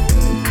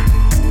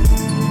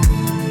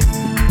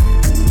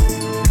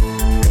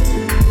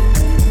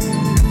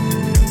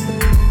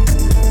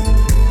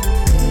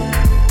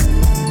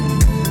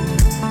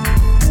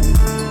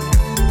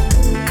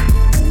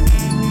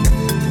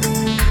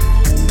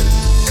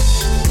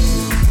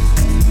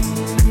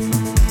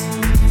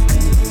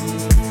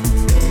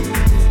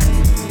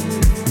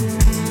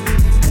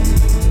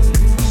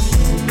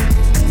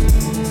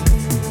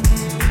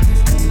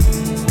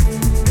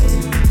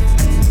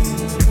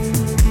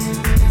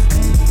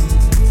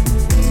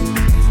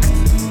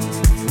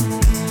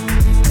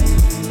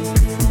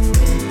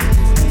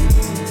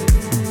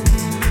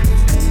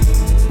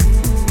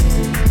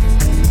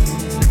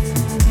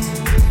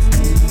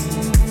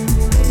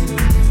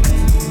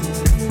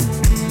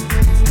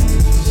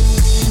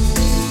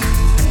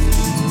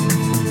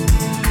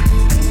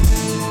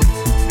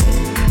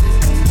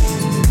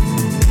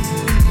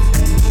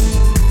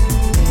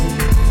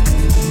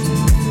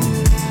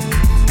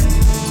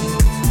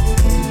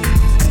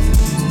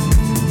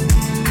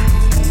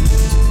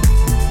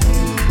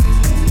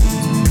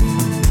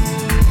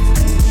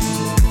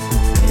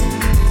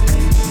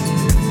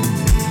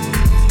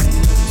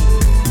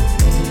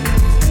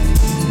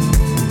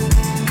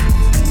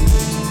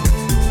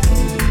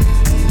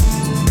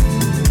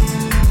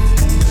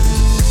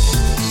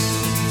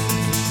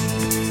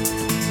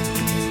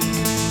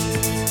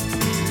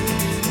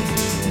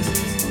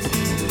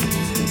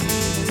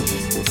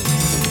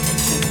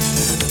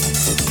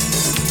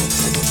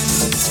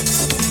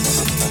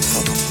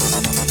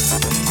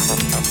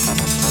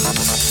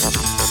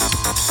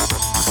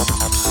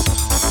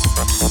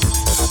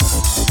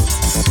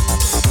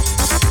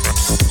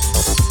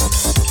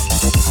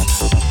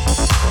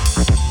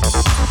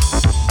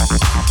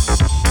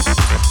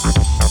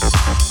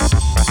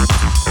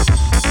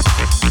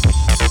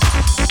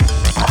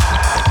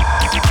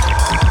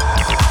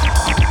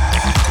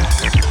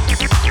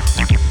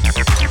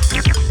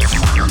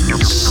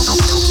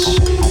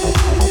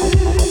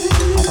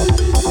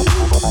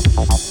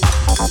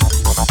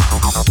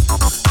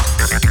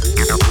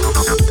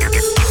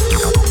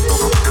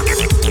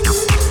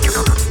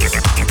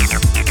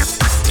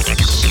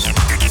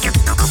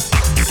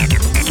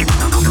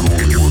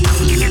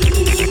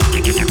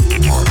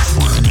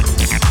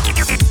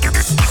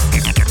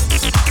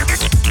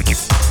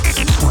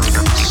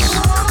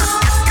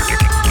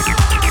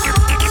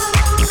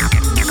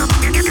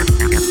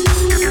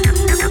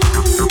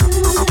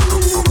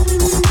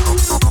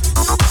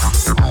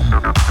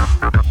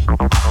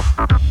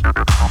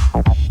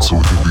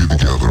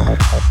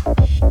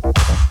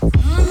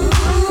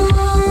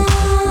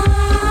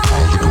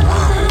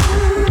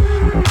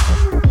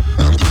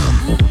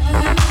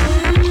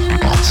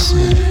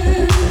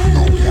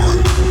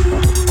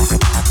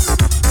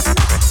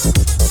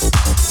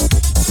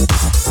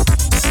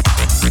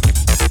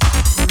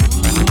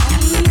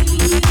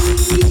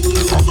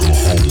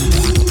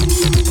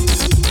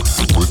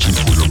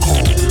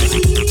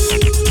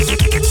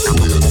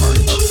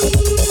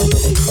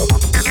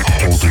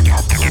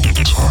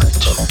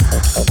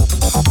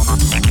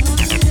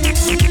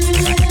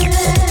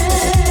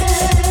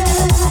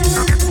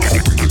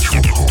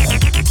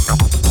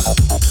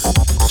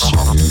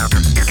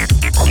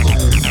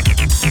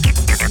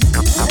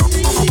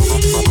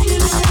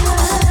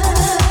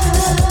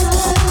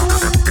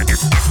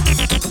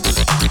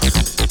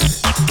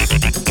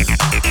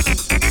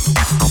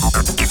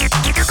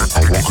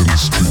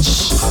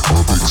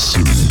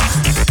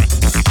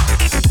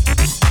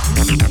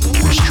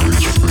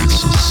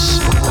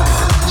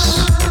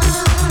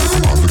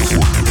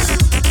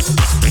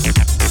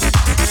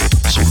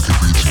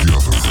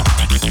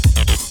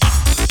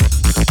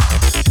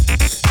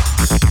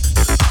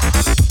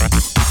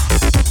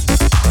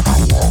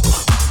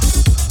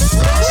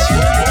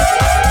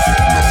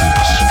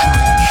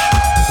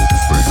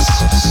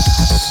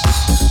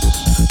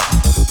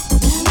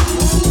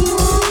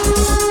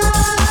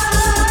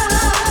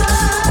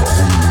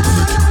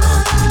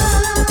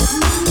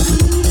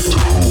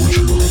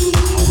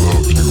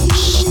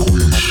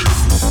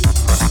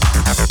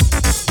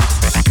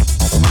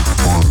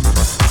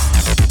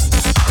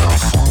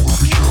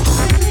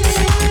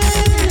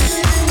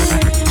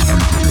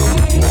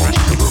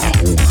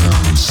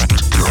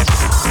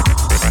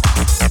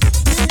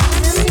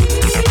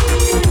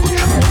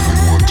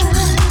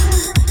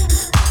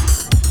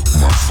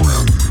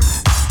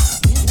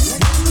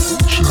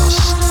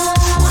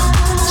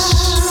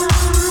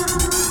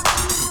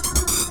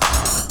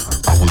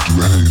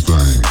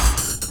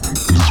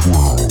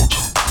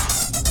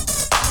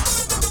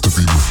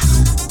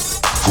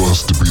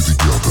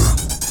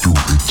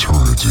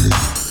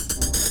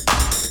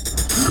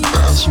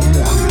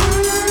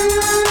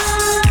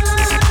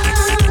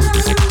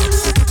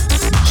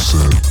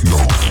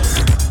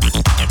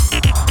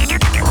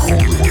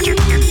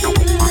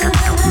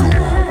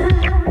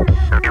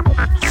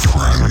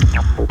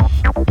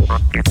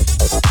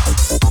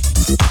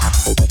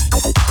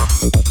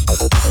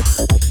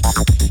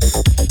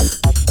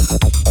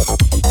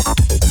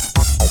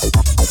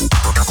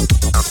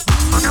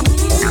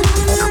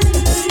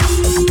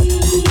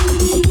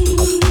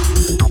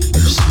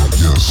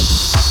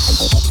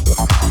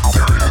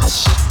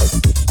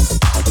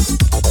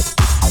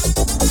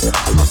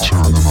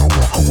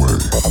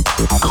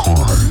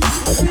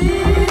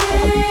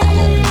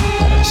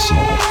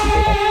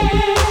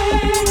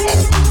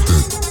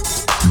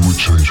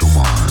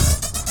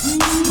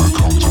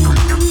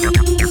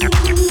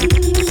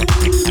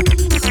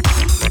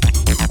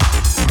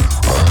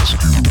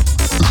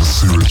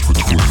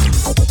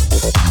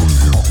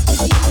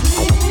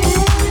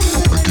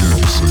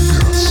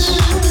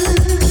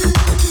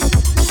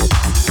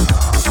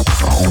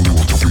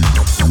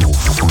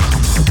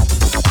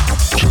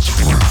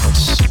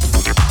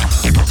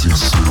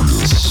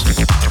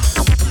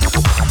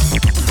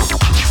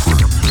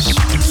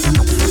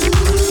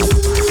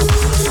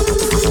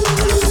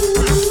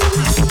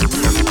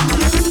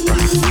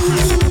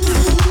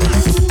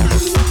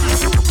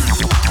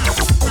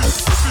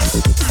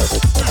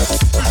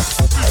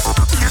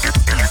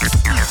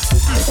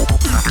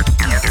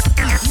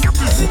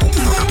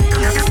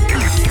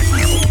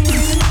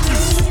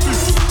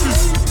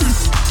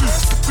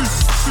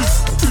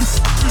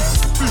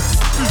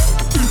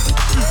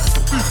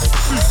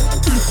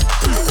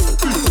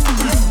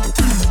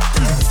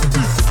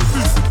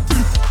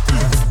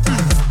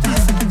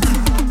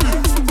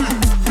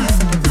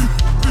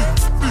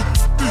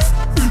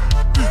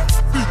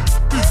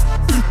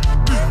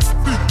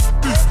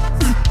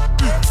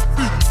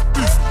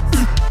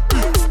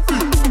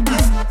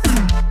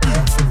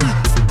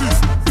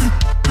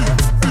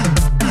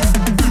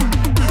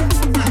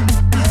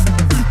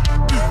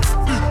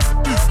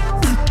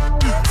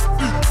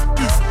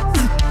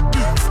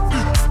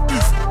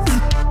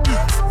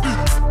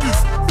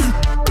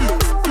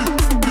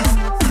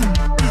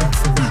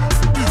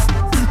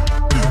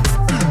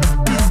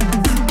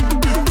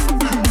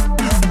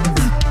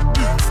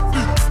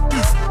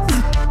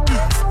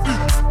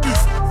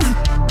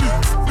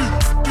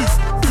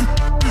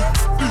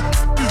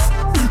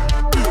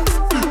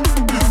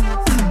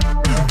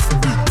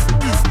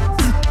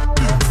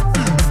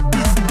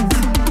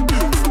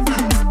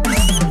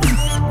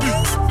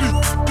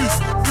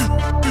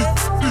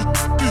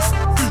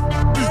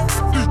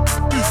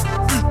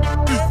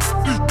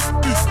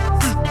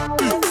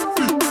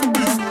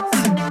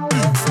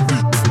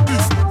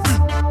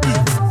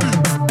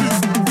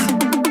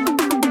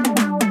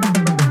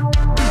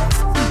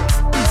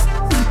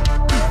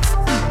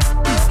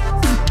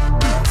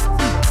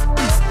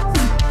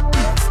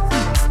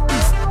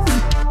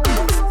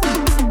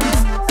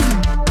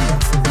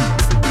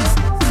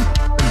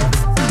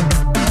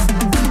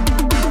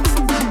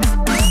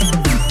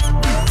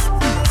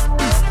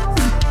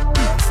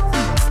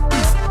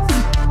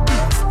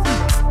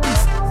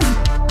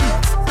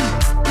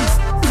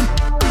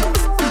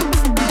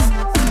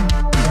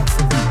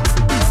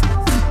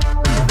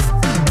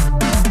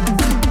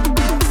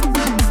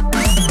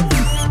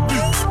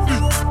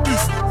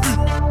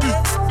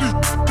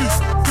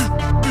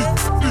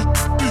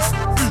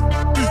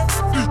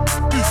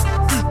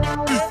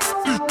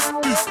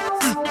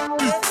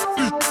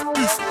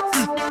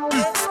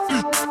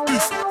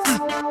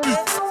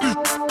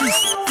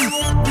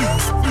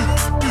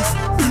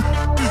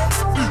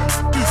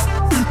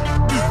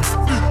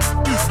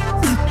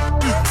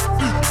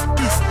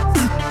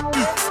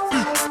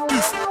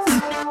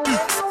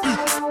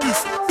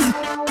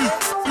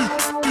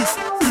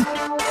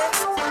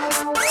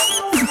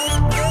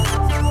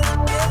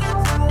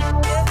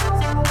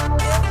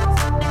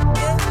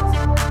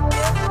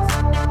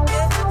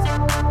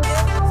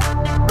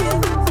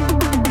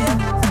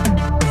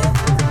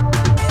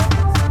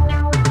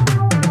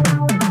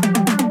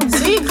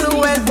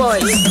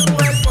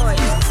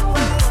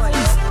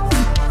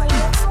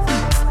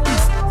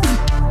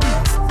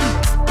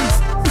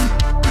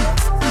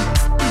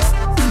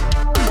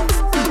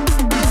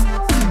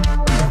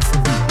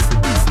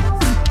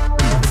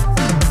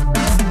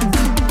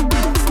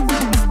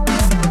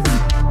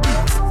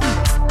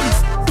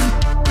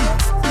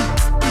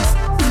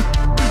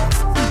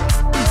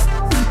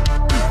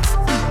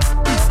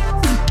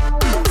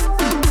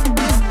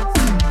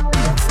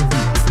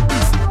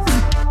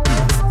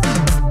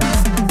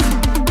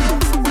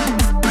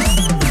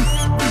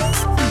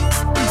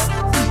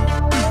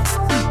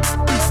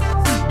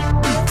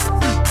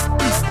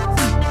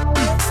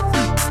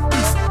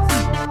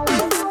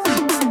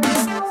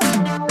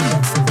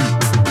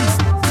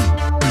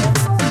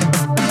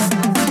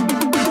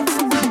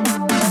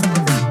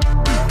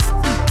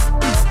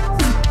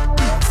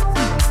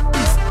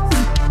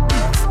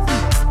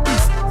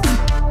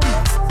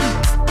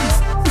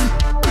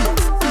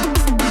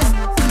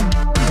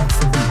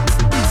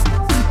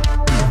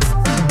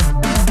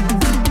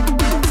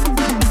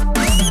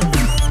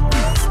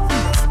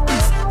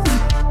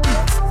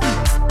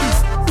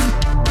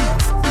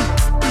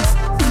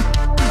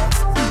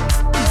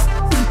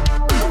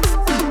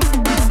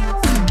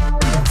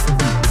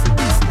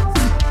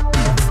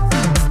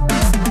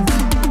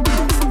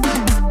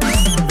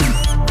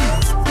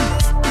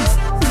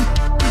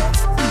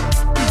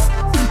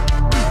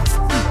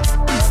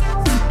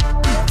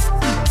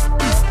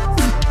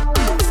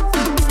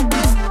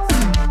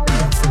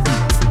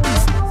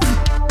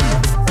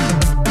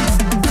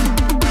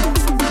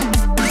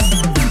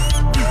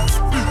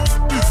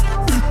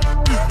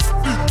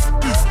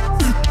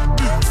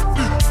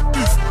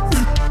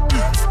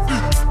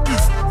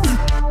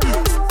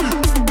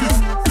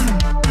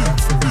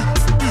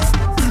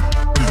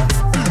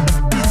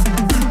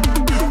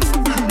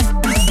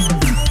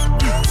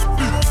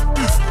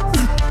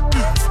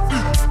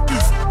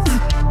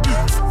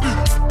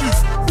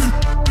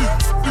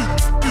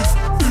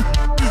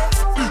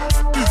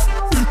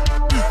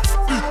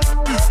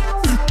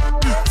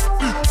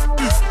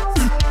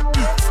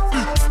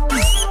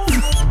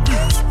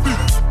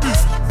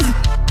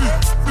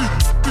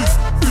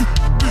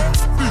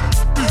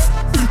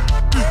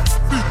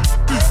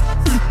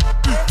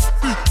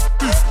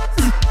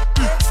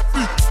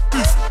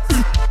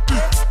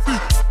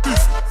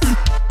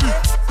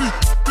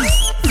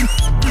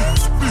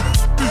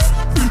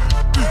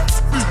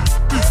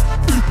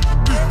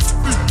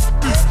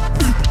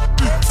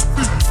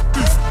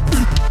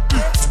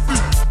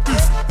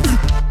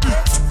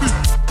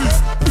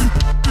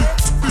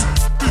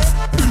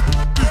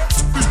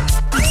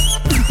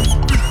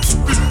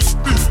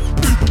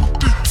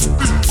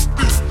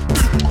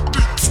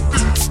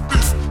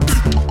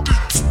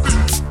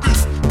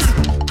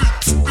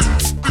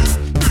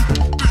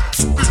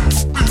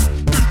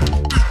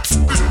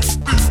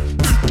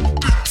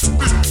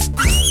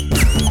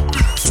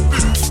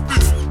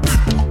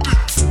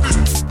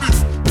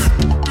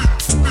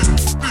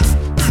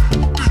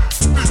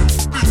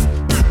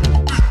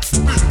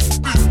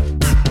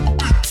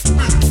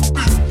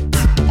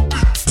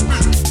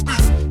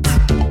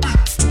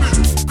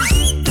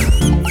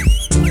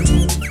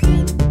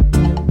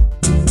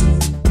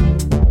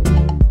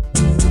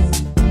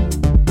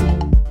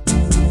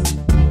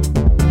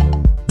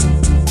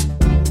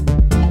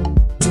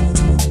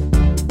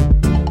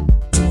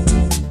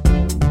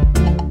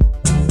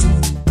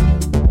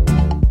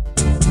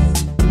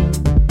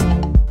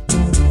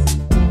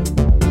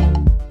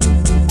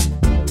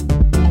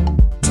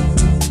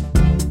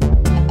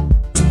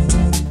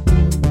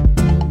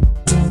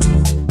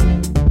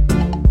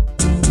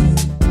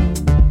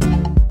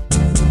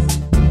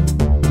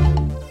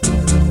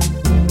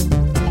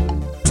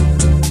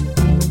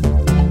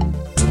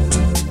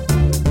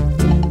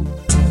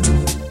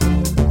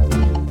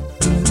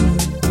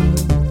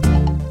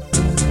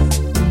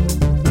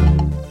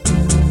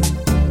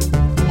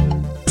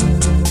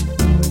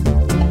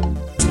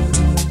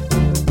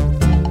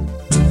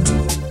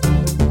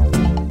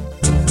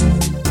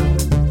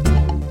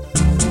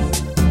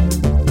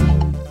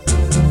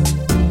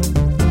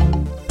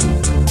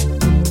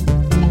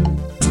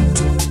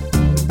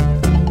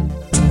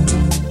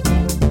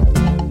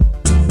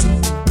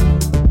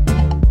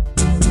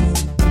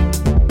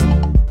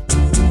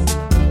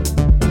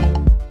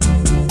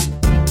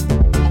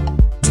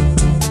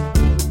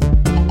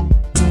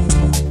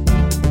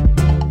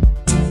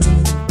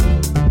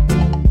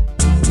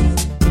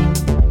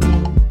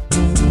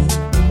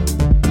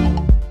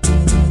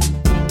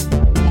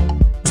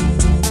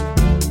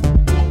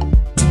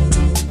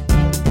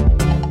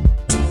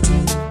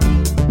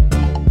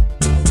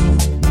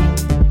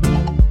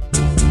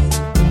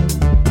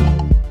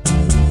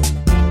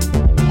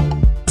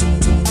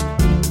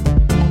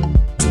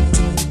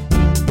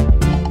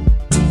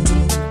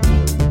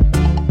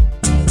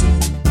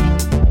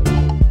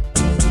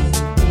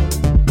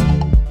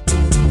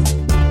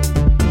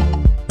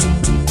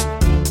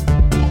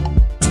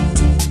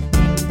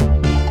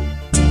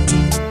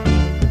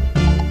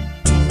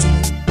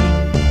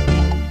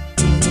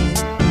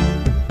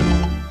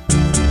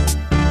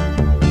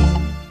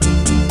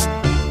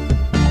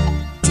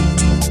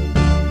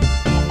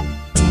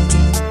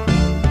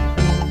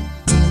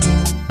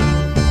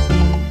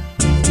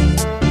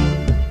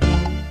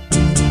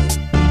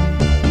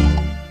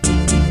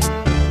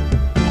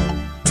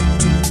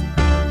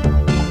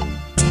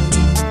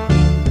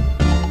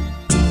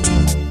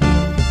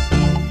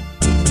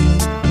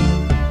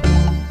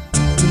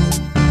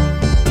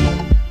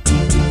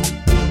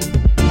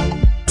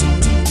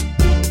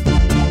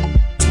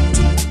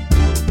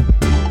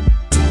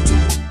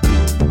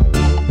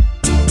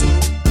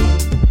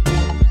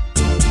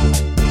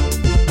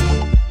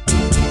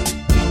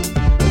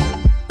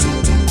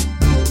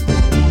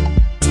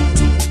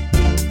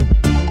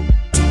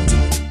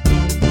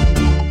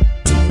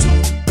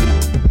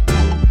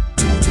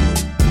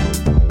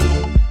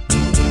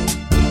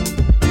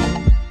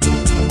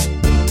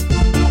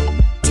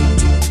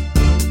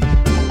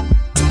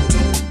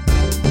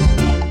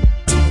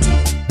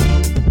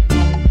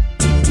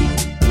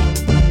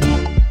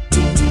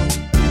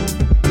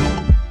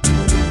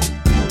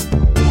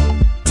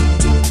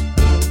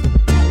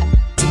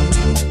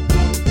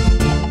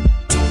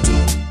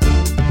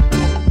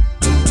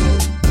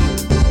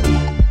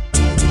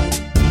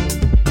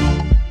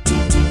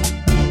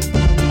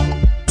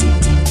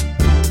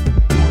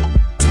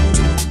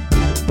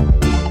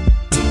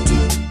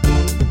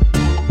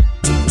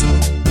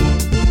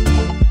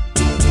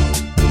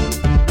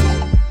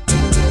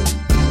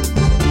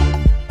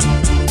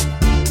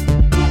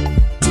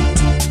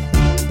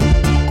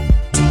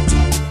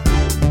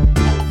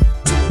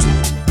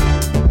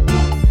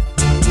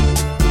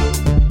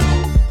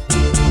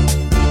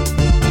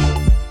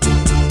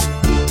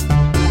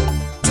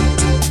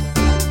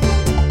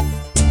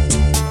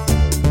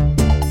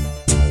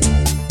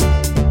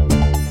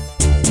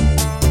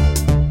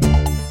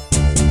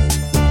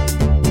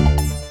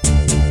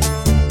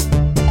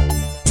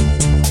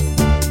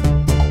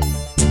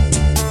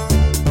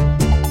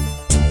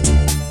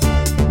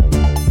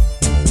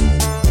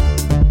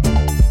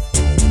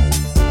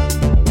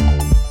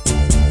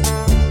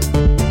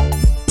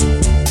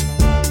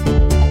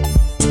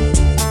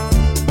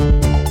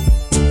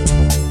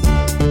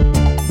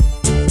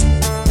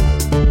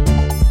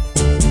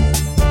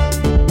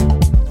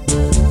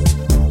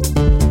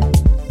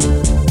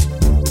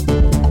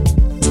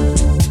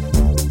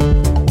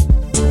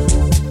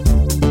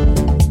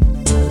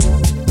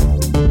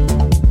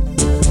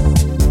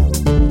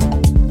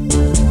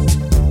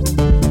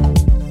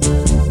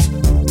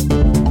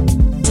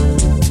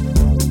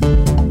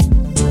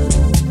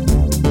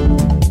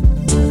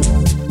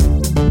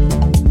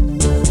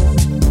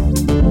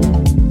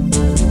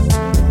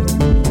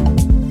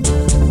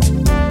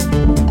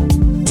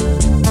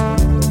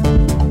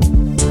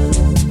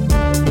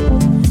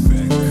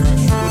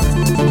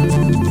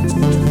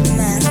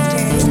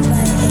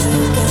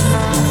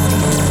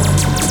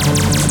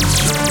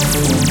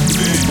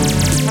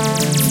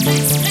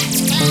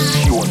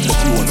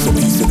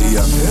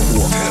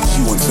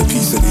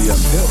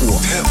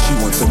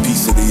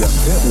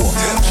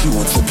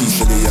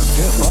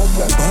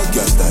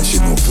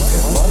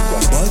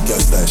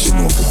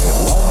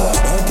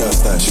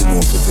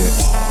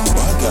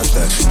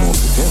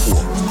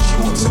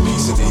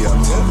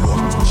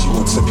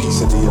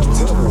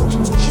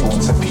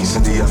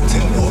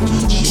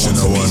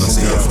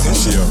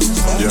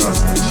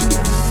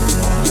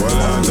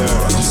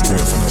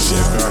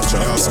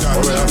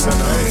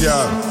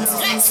 girl.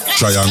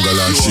 Triangle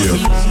and shape.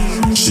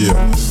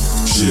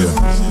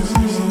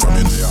 From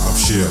in there have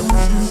shape.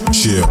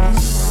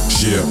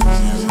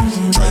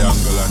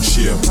 Triangle and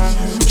shape.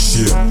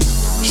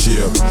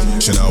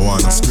 She not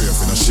wanna scrape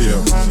in a shape.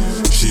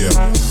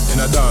 In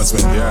a dance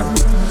man, yeah.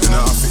 In a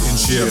outfit in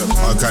shape.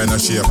 All kind of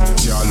shape.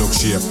 She all look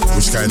shape.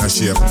 Which kind of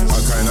shape?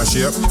 All kind of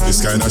shape. This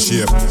kind of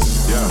shape.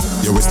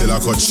 Yeah, we still a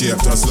cut shape.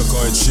 Just look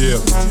how it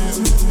shape.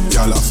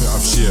 Girl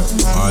have shape.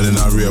 All in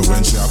a rave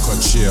when she a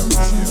cut shape.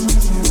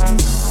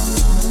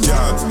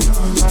 Girl,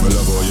 me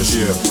love how you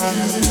shape.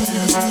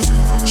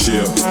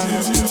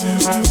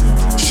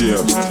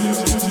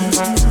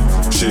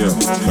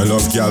 Me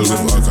love girl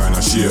with all kind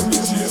of shape.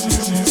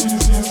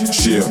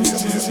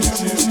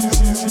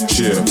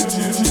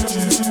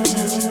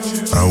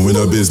 And we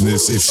no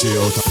business if she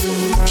out.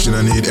 She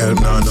no need help,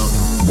 nah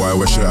nothing. Boy,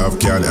 what she have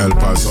can't help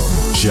her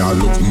something. She a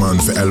look man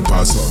for help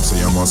her something. So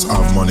you must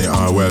have money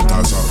or wealth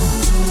or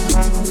something.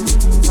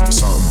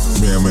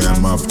 Me and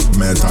my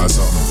melt or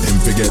something. Him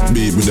forget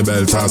beat with the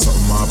belt or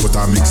something. I put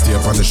her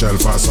mixtape on the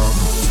shelf or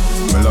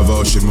something. Me love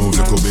how she move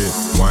little bit.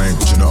 Wine,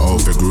 she know how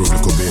to groove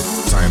little bit.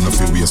 Time no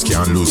feel waste,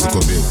 can't lose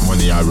little bit.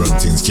 Money I run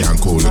things, can't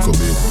cool little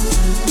bit.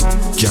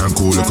 Can't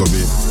cool little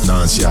bit.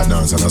 Dance, yeah,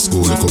 dance and a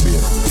school little bit.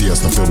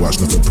 Pierce no feel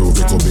watch, no feel prove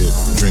little bit.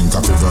 Drink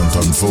coffee, run,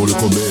 turn full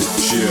little bit.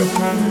 Shape.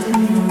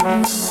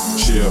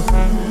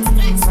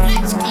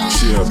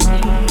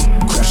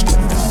 Crash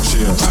them down.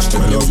 Crash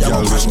them, yeah, we a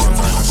go crash them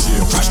down.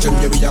 Crash them,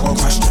 yeah, we a go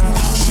crash them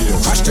down.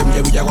 Crash them,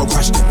 yeah, we a go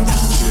crash them down.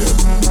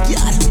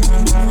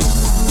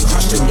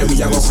 Crash them, yeah, we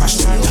a go crash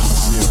them down.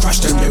 Crash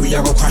them, yeah, we a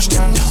go crash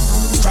them down.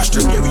 Crash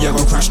them, yeah, we a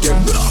go crash them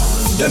down.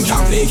 Them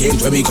can't play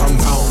games when we come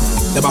round.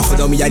 Them off of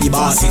them, we are the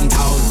boss in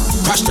town.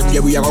 Crash them,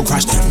 yeah, we a go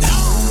crash them down.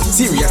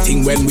 Serious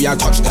thing when we are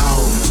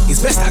touchdown. It's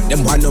best that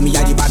them one know me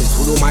are the baddest.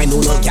 Who don't mind no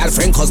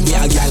girlfriend cause me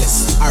are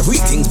jealous. I read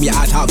things me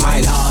are top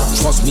my lord.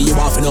 Trust me, you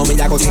often know me,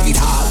 I go take it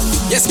all.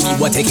 Yes, me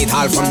will take it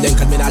all from them.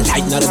 Cause me not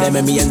like none of them.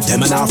 And me and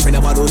them and our friend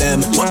about do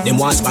them. But them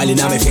want smiling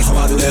on me face, how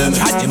I do them.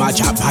 Had them a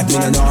chat bad, me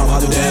don't know how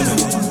I do them.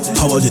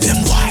 How I do them,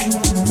 why?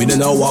 Me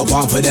don't know what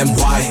want for them,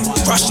 why?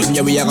 Crash them,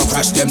 yeah, we are gonna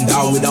crash them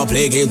down. We don't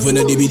play games with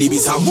no DB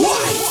some,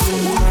 why?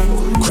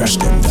 Crash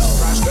them down.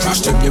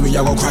 Crash them, yeah, we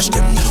are gonna crash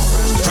them down.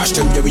 Crash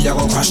them, yeah, we a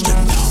go crash them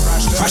down.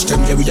 Crash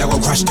them, yeah, we a go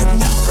crash them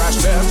down. Crash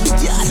them,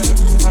 yeah.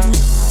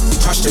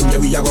 Crash them, yeah,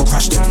 we a go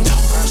crash them down.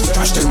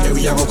 Crash them, yeah,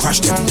 we a go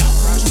crash them down.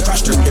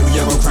 Crash them, yeah, we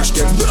a go crash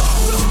them down.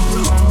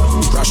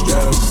 Crash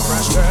them,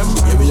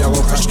 yeah, we a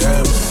go crash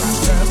them.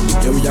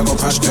 Yeah, we a go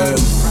crash them.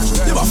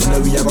 Them off and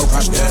we a go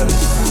crash them.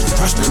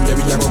 Crash them, yeah,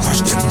 we a go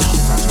crash them down.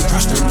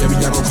 Crash them, yeah, we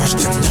a go crash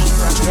them down.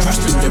 Crash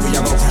them, yeah, we a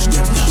go crash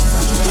them down.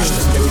 Crash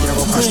them, yeah, we a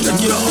go crash them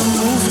down.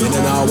 In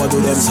an hour do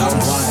them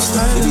sound one.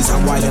 They be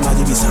some wild, them a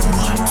they be some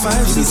one.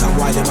 They be some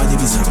wild, them a they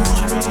be some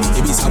one.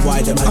 They be some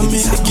wild, them a they be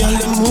some one.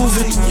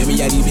 Yeah, me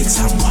a the big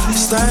some one.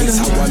 Big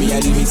some one, me a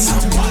the big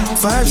some one.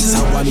 Big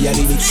some one, me a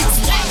the big some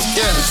one.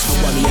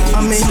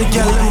 I made the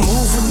gal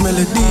move with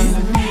melody,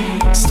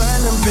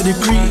 style and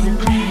pedigree,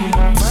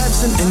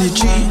 vibes and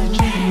energy.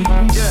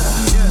 Yeah,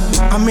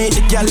 I made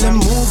the gal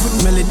move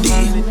with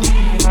melody,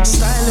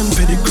 style and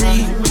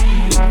pedigree,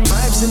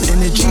 vibes and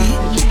energy.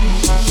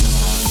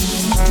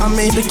 I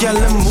made the gal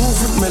move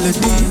with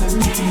melody,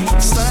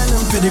 style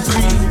and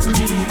pedigree,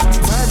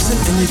 vibes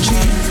and energy.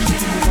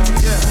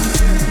 Yeah,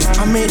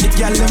 I made the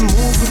gal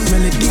move with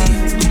melody,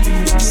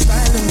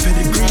 style and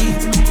pedigree,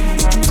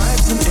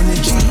 vibes and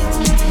energy.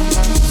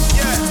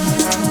 Yeah,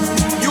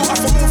 you have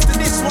to move to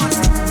this one.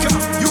 Come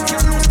on, you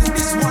can't lose to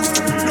this one.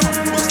 No,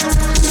 must not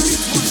go to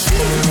this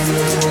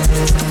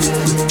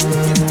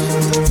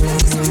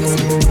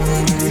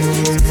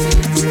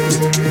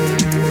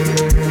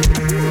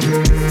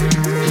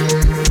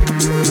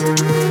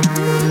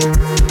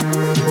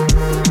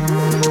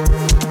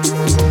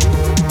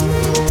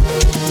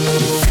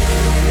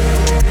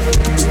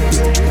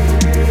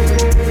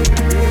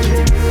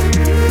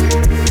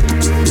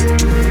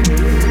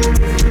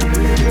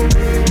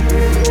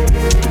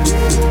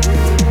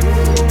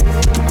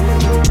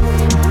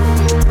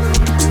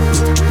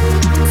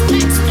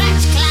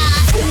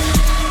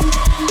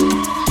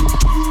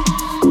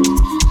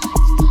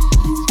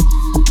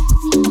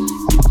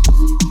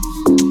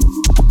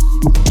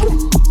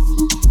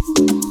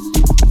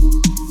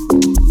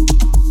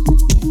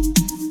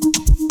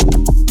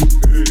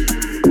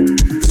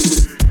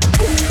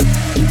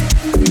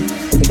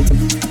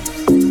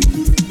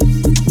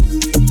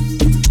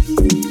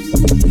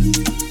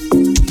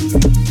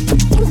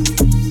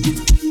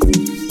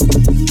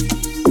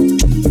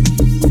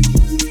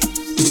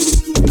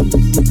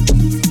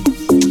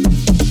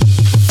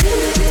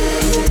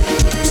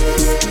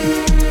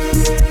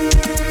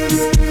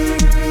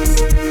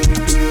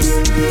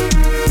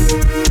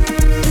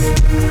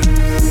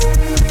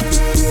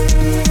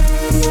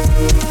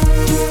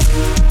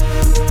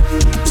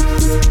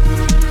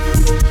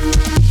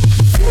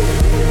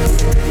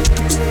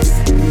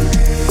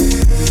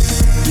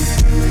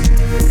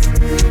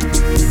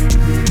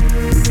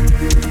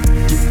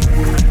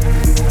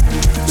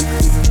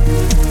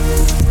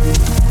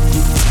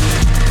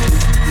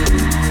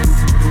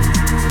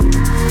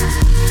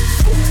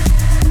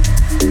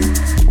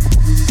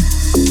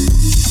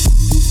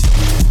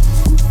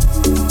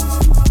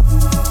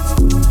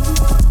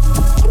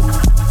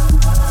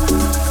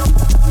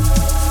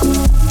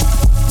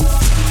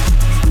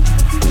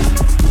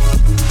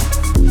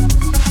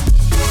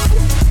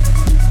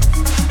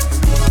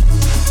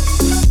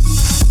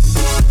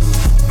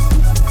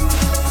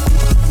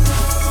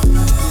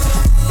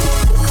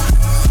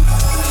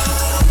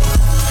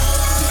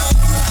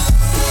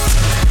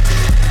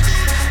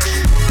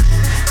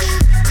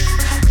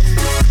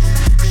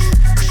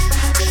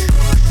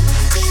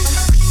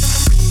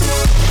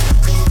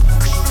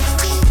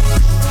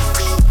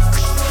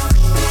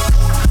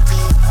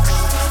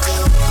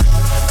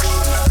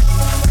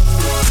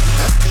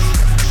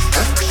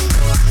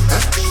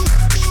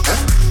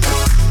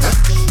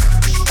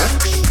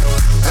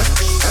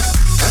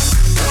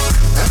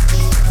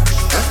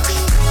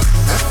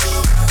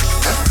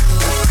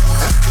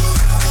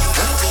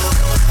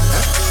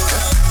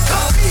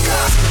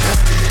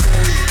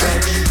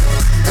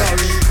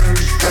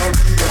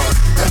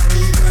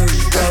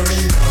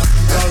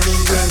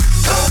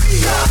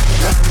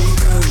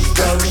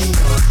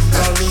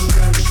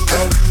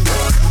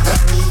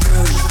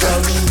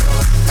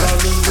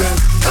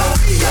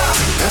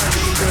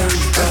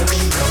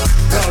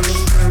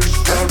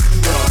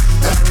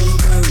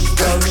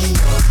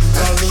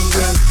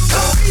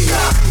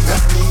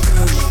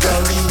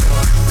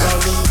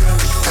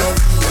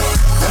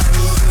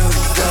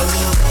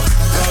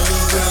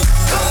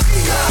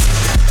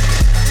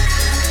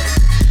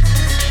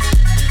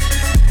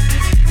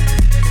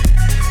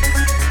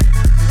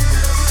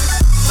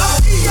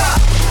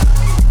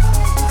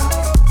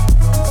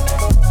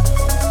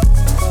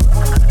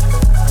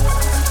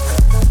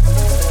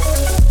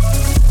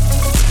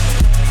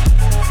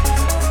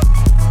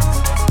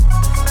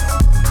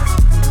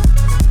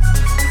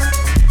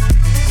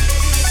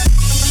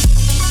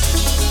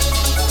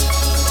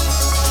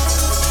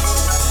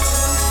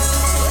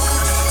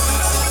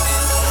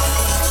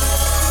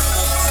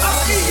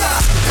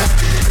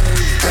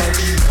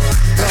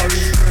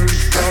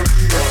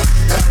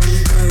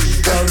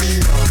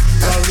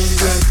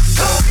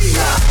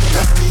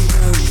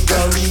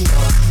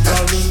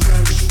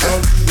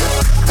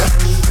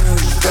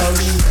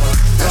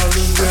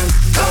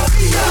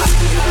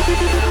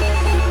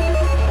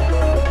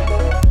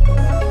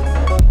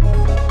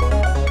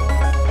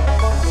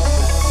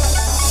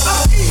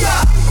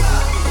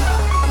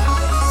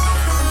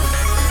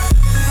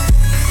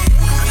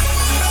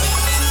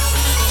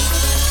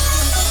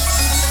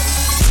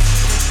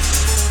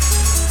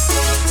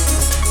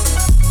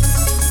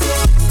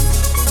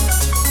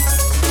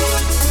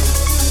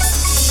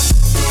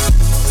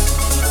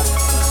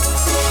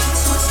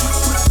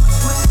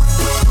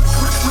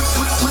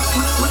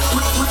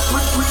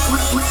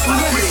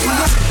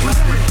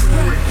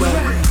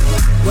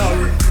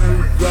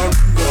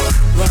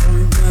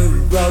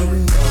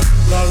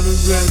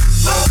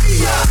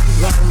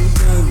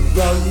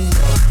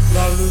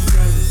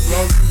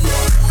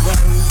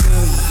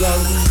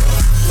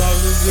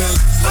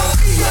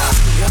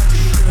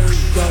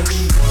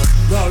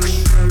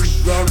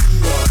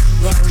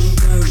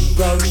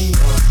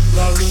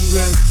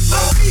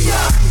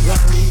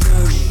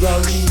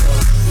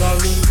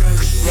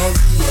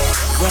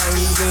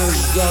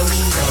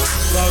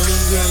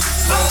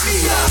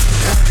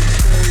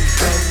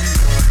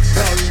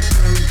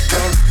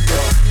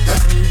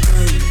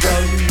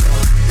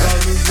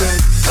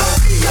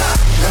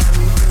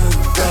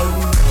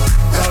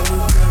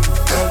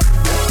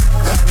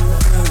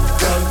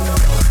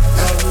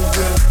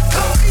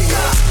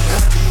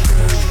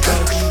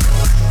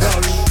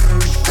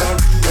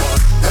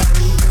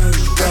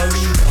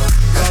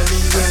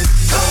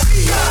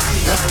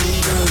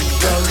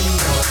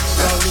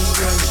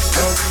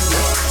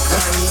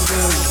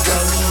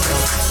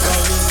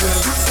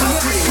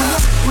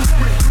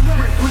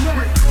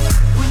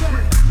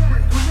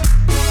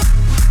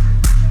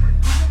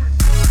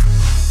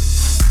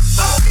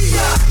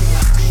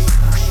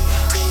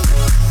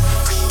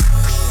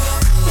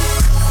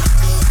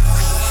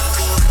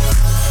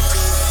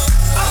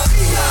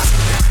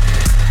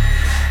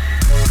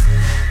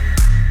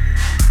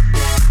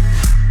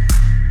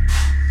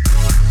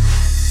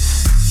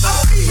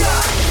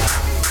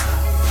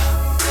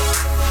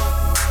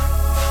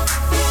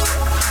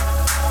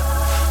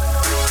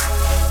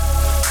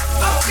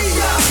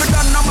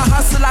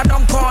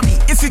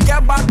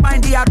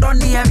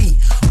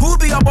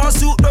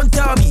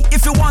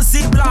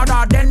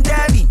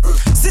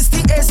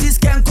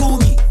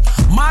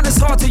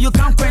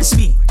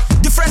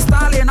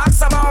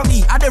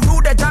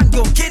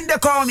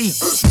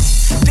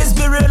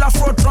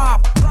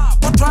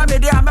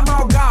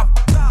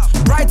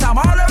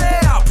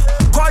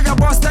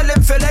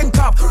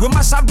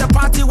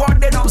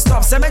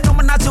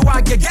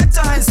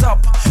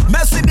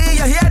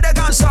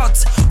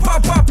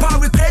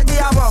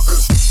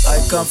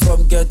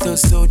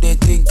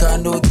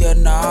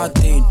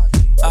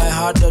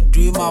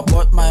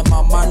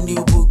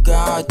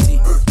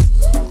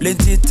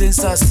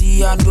I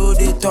see, I know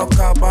they talk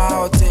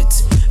about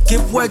it.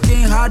 Keep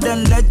working hard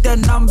and let the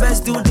numbers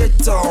do the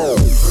talk.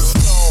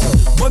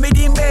 Bommy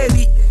dim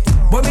baby,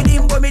 bommy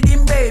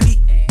dim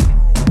baby.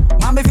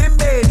 Mommy fin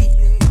baby,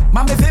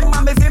 mommy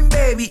fin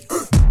baby.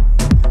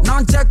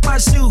 Now check my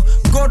shoe,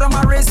 go to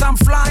my race, I'm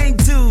flying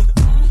too.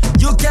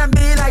 You can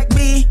be like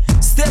me,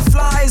 stay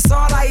fly is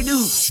all I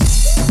do.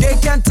 They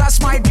can't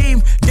touch my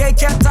dream, they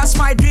can't touch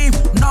my dream.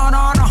 No,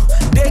 no, no,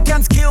 they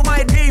can't kill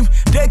my dream,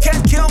 they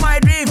can't kill my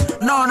dream.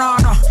 No, no,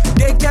 no,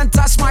 they can't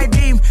touch my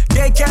dream,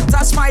 they can't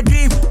touch my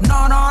dream.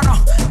 No, no, no,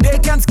 they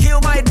can't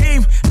kill my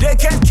dream, they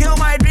can't kill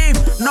my dream.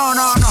 No,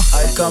 no, no.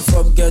 I come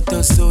from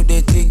ghetto, so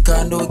they think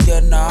I don't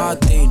get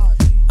nothing.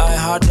 I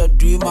had a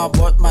dream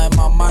about my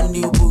mama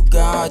new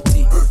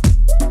Bugatti.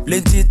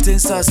 Plenty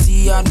things I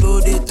see, I know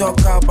they talk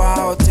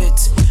about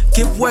it.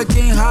 Keep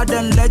working hard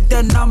and let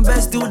the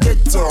numbers do the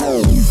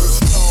talk.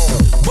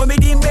 Bommy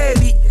dim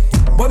baby,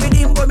 bommy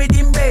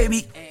dim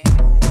baby.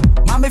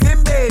 Mommy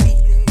fin baby,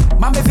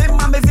 mommy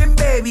fin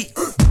baby.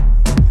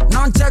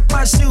 Now check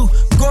my shoe,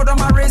 go to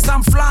my race,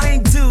 I'm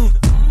flying too.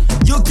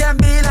 You can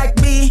be like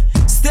me,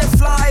 stay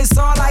fly is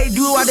all I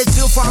do. I dey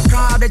chill for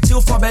Accra, I dey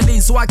chill for Berlin,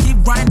 so I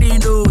keep grinding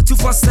though.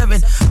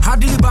 247, how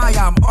do you buy?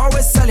 I'm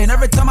always selling.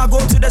 Every time I go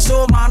to the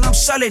show, man, I'm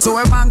shelling. So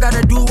a man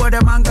gotta do what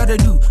a man gotta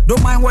do.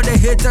 Don't mind what the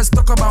haters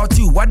talk about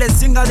you. What they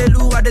sing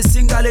hallelujah, what they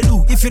sing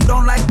hallelujah. If you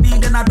don't like me,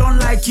 then I don't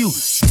like you.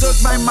 Told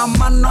my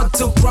mama not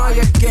to cry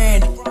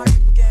again.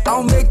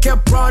 I'll make her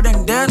proud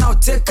and then I'll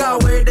take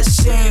away the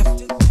shame.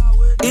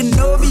 It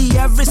no be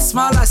every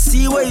smile I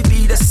see will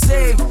be the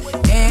same.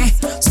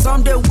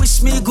 Some they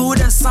wish me good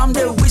and some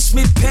they wish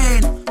me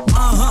pain.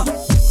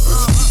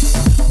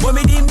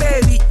 Bommy dim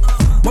baby,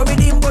 bommy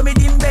dim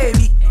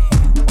baby.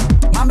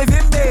 Mommy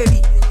fin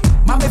baby,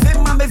 mommy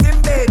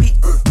fin baby.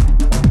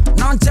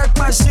 Now check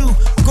my shoe,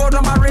 go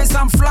to my race,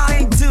 I'm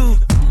flying too.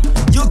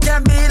 You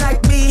can be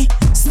like me,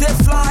 stay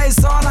fly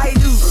is all I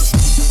do.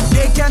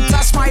 They can't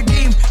touch my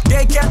dream,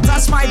 they can't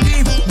touch my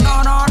dream.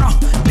 No, no, no,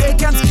 they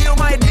can't kill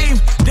my dream,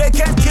 they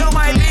can't kill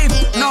my dream.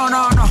 No,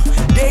 no, no,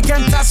 they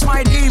can't touch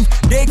my dream,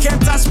 they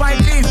can't touch my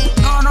dream.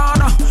 No, no,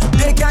 no,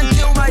 they can't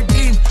kill my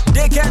dream,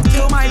 they can't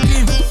kill my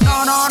dream.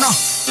 No, no, no.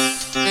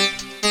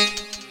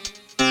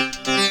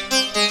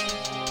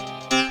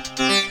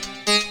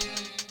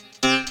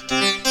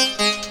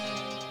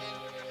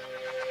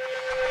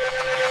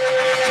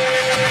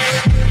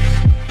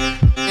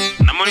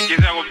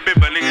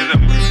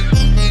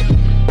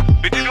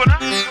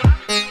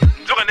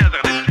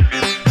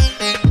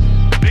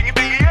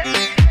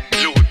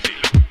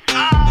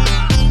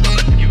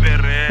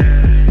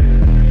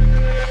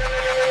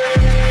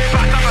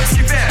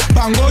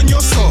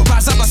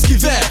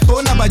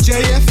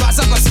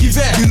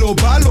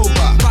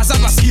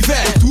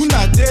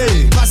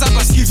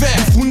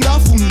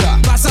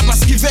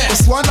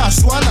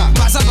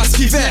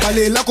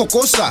 La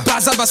cocosa,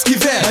 Baza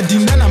Baskiver,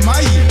 Madinda na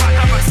mai.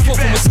 Fought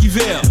from a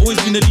skiver, always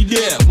been a leader.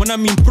 When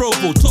I'm in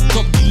Provo, top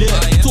dealer.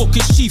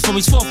 Talking shit from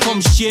his far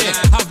from share.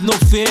 Have no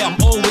fear, I'm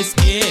always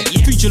here.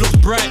 Future looks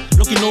bright,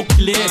 looking all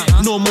clear.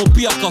 No more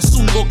piaka,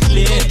 soon go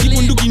clear. Keep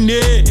on looking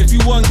there, if you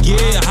want gear,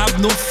 I have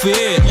no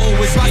fear.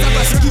 Always Baza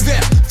Baskiver,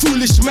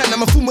 Foolish man,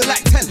 I'm a fool with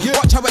like 10.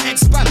 Watch how I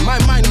expand, my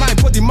mind, my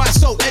body, my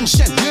soul, and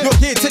shen. You're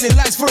here telling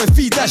lies for a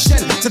feed that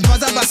shen. Said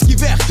Bazabaski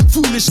ver,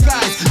 foolish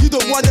guys. You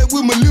don't want that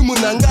woman, lumun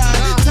and guy.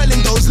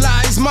 Telling those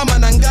lies, mama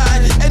and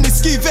guy. Any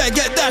ski ver,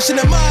 get dash in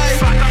the mind.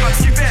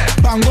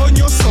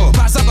 Bangonyo so,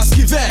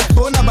 Bazabaski ver.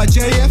 Bona ba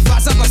JF,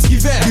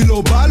 Bazabaski ver.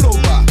 Biloba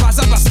loba,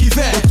 Bazabaski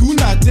ver.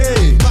 Otuna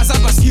day,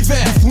 Bazabaski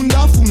ver.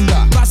 Funda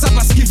funda,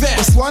 Bazabaski ver.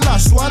 Swana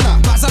swana,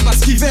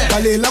 Bazabaski ver.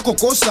 Balela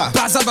kokosa,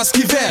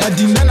 Bazabaski ver.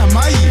 Badinana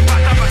mai,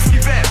 Bazabaski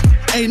ver.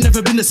 Ain't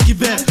never been a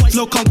skiver.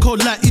 Flow can't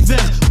cold like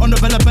Yvette. On the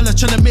Bella Bella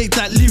tryna make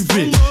that live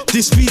it.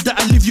 This speed that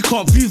I live, you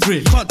can't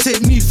vivre it. Can't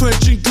take me for a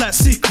drink like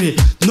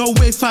Secret. No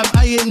way, fam,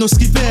 I ain't no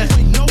skiver.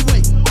 No way.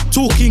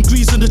 Talking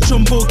grease on the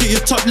trombone, get your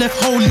top left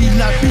holy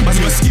like Big.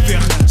 Man's my skiver,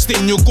 stay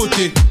in your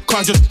côté.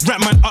 Can't just rap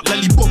man up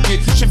like Liboke.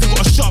 Chef, you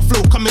got a sharp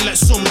flow coming like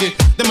Songe.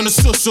 Them on the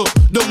so-so,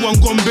 the one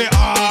gone better.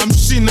 I'm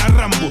seeing a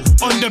Rambo.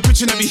 On the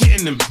pitch and I be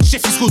hitting them.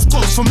 Chef, he scores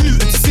goals from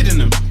Luton to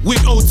Sydenham.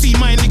 With OT,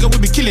 my nigga, we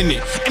be killing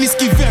it. Any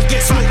skiver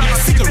gets smoked like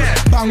cigarette.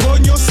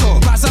 Bangonyo so,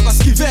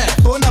 Bazabaski ver.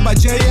 Bona ba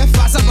JF,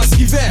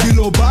 Bazabaski ver.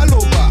 Biloba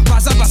loba,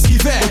 Bazabaski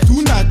ver.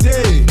 Otuna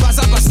day,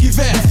 Bazabaski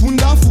ver.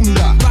 Funda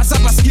funda,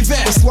 Bazabaski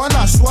ver.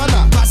 Swana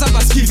swana,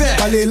 Bazabaski ver.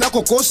 Balela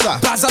kokosa,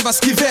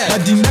 Bazabaski ver.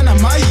 Badinana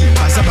mai,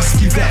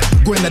 Bazabaski ver.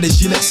 Going at the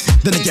gilets,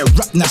 then I get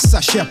rap na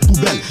sachet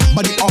poubelle.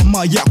 Body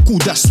armor, yeah, cool,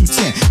 that's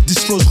soutien.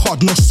 This flow's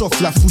hard, not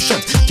soft like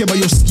Fouchette. Keba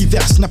yo ski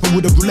ver, snapping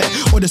with a roulette.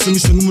 Or the song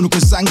is sung muno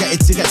kozanga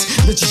etirette.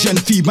 The jeune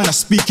fille, man, I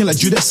speaking like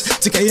Judas.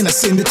 Take a in a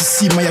scene that to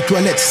see my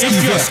toilette. If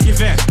you're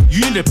skiver,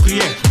 you in the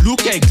prayer.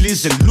 Look at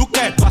glazing, look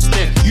at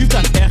pastel. You've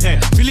done error,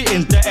 feel it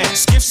in the air.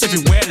 Skiffs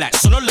everywhere like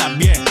solo la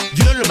bien.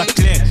 You don't look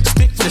clear,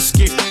 stick for the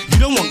skiff. You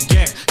don't want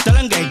gear.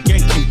 Talanga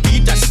again can be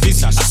that's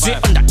visa. I sit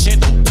on that chair,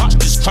 don't touch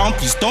this crown,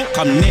 please don't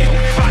come near.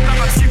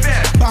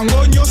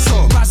 Bangonyo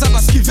so,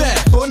 Bazabaski ver.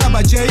 Bona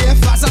ba JF,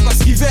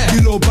 Bazabaski ver.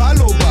 Biloba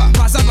loba,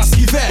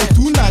 Bazabaski ver.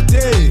 Otuna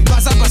day,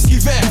 Bazabaski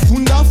ver.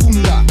 Funda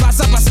funda,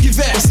 Bazabaski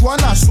ver.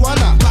 Swana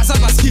swana,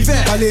 Bazabaski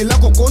ver. Balela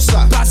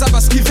kokosa,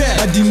 Bazabaski ver.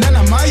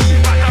 Badinana mai,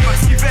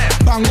 Bazabaski ver.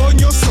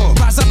 Bangonyo so,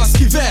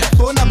 Bazabaski ver.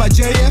 Bona ba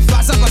JF,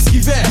 Bazabaski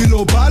ver.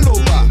 Biloba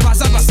loba,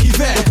 Bazabaski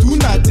ver.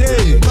 Otuna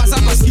day,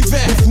 Bazabaski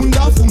ver.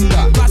 Funda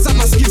funda,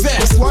 Bazabaski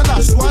ver.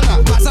 Swana swana,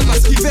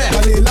 Bazabaski ver.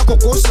 Balela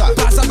kokosa,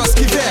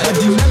 Bazabaski ver.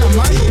 Badinana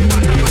mai.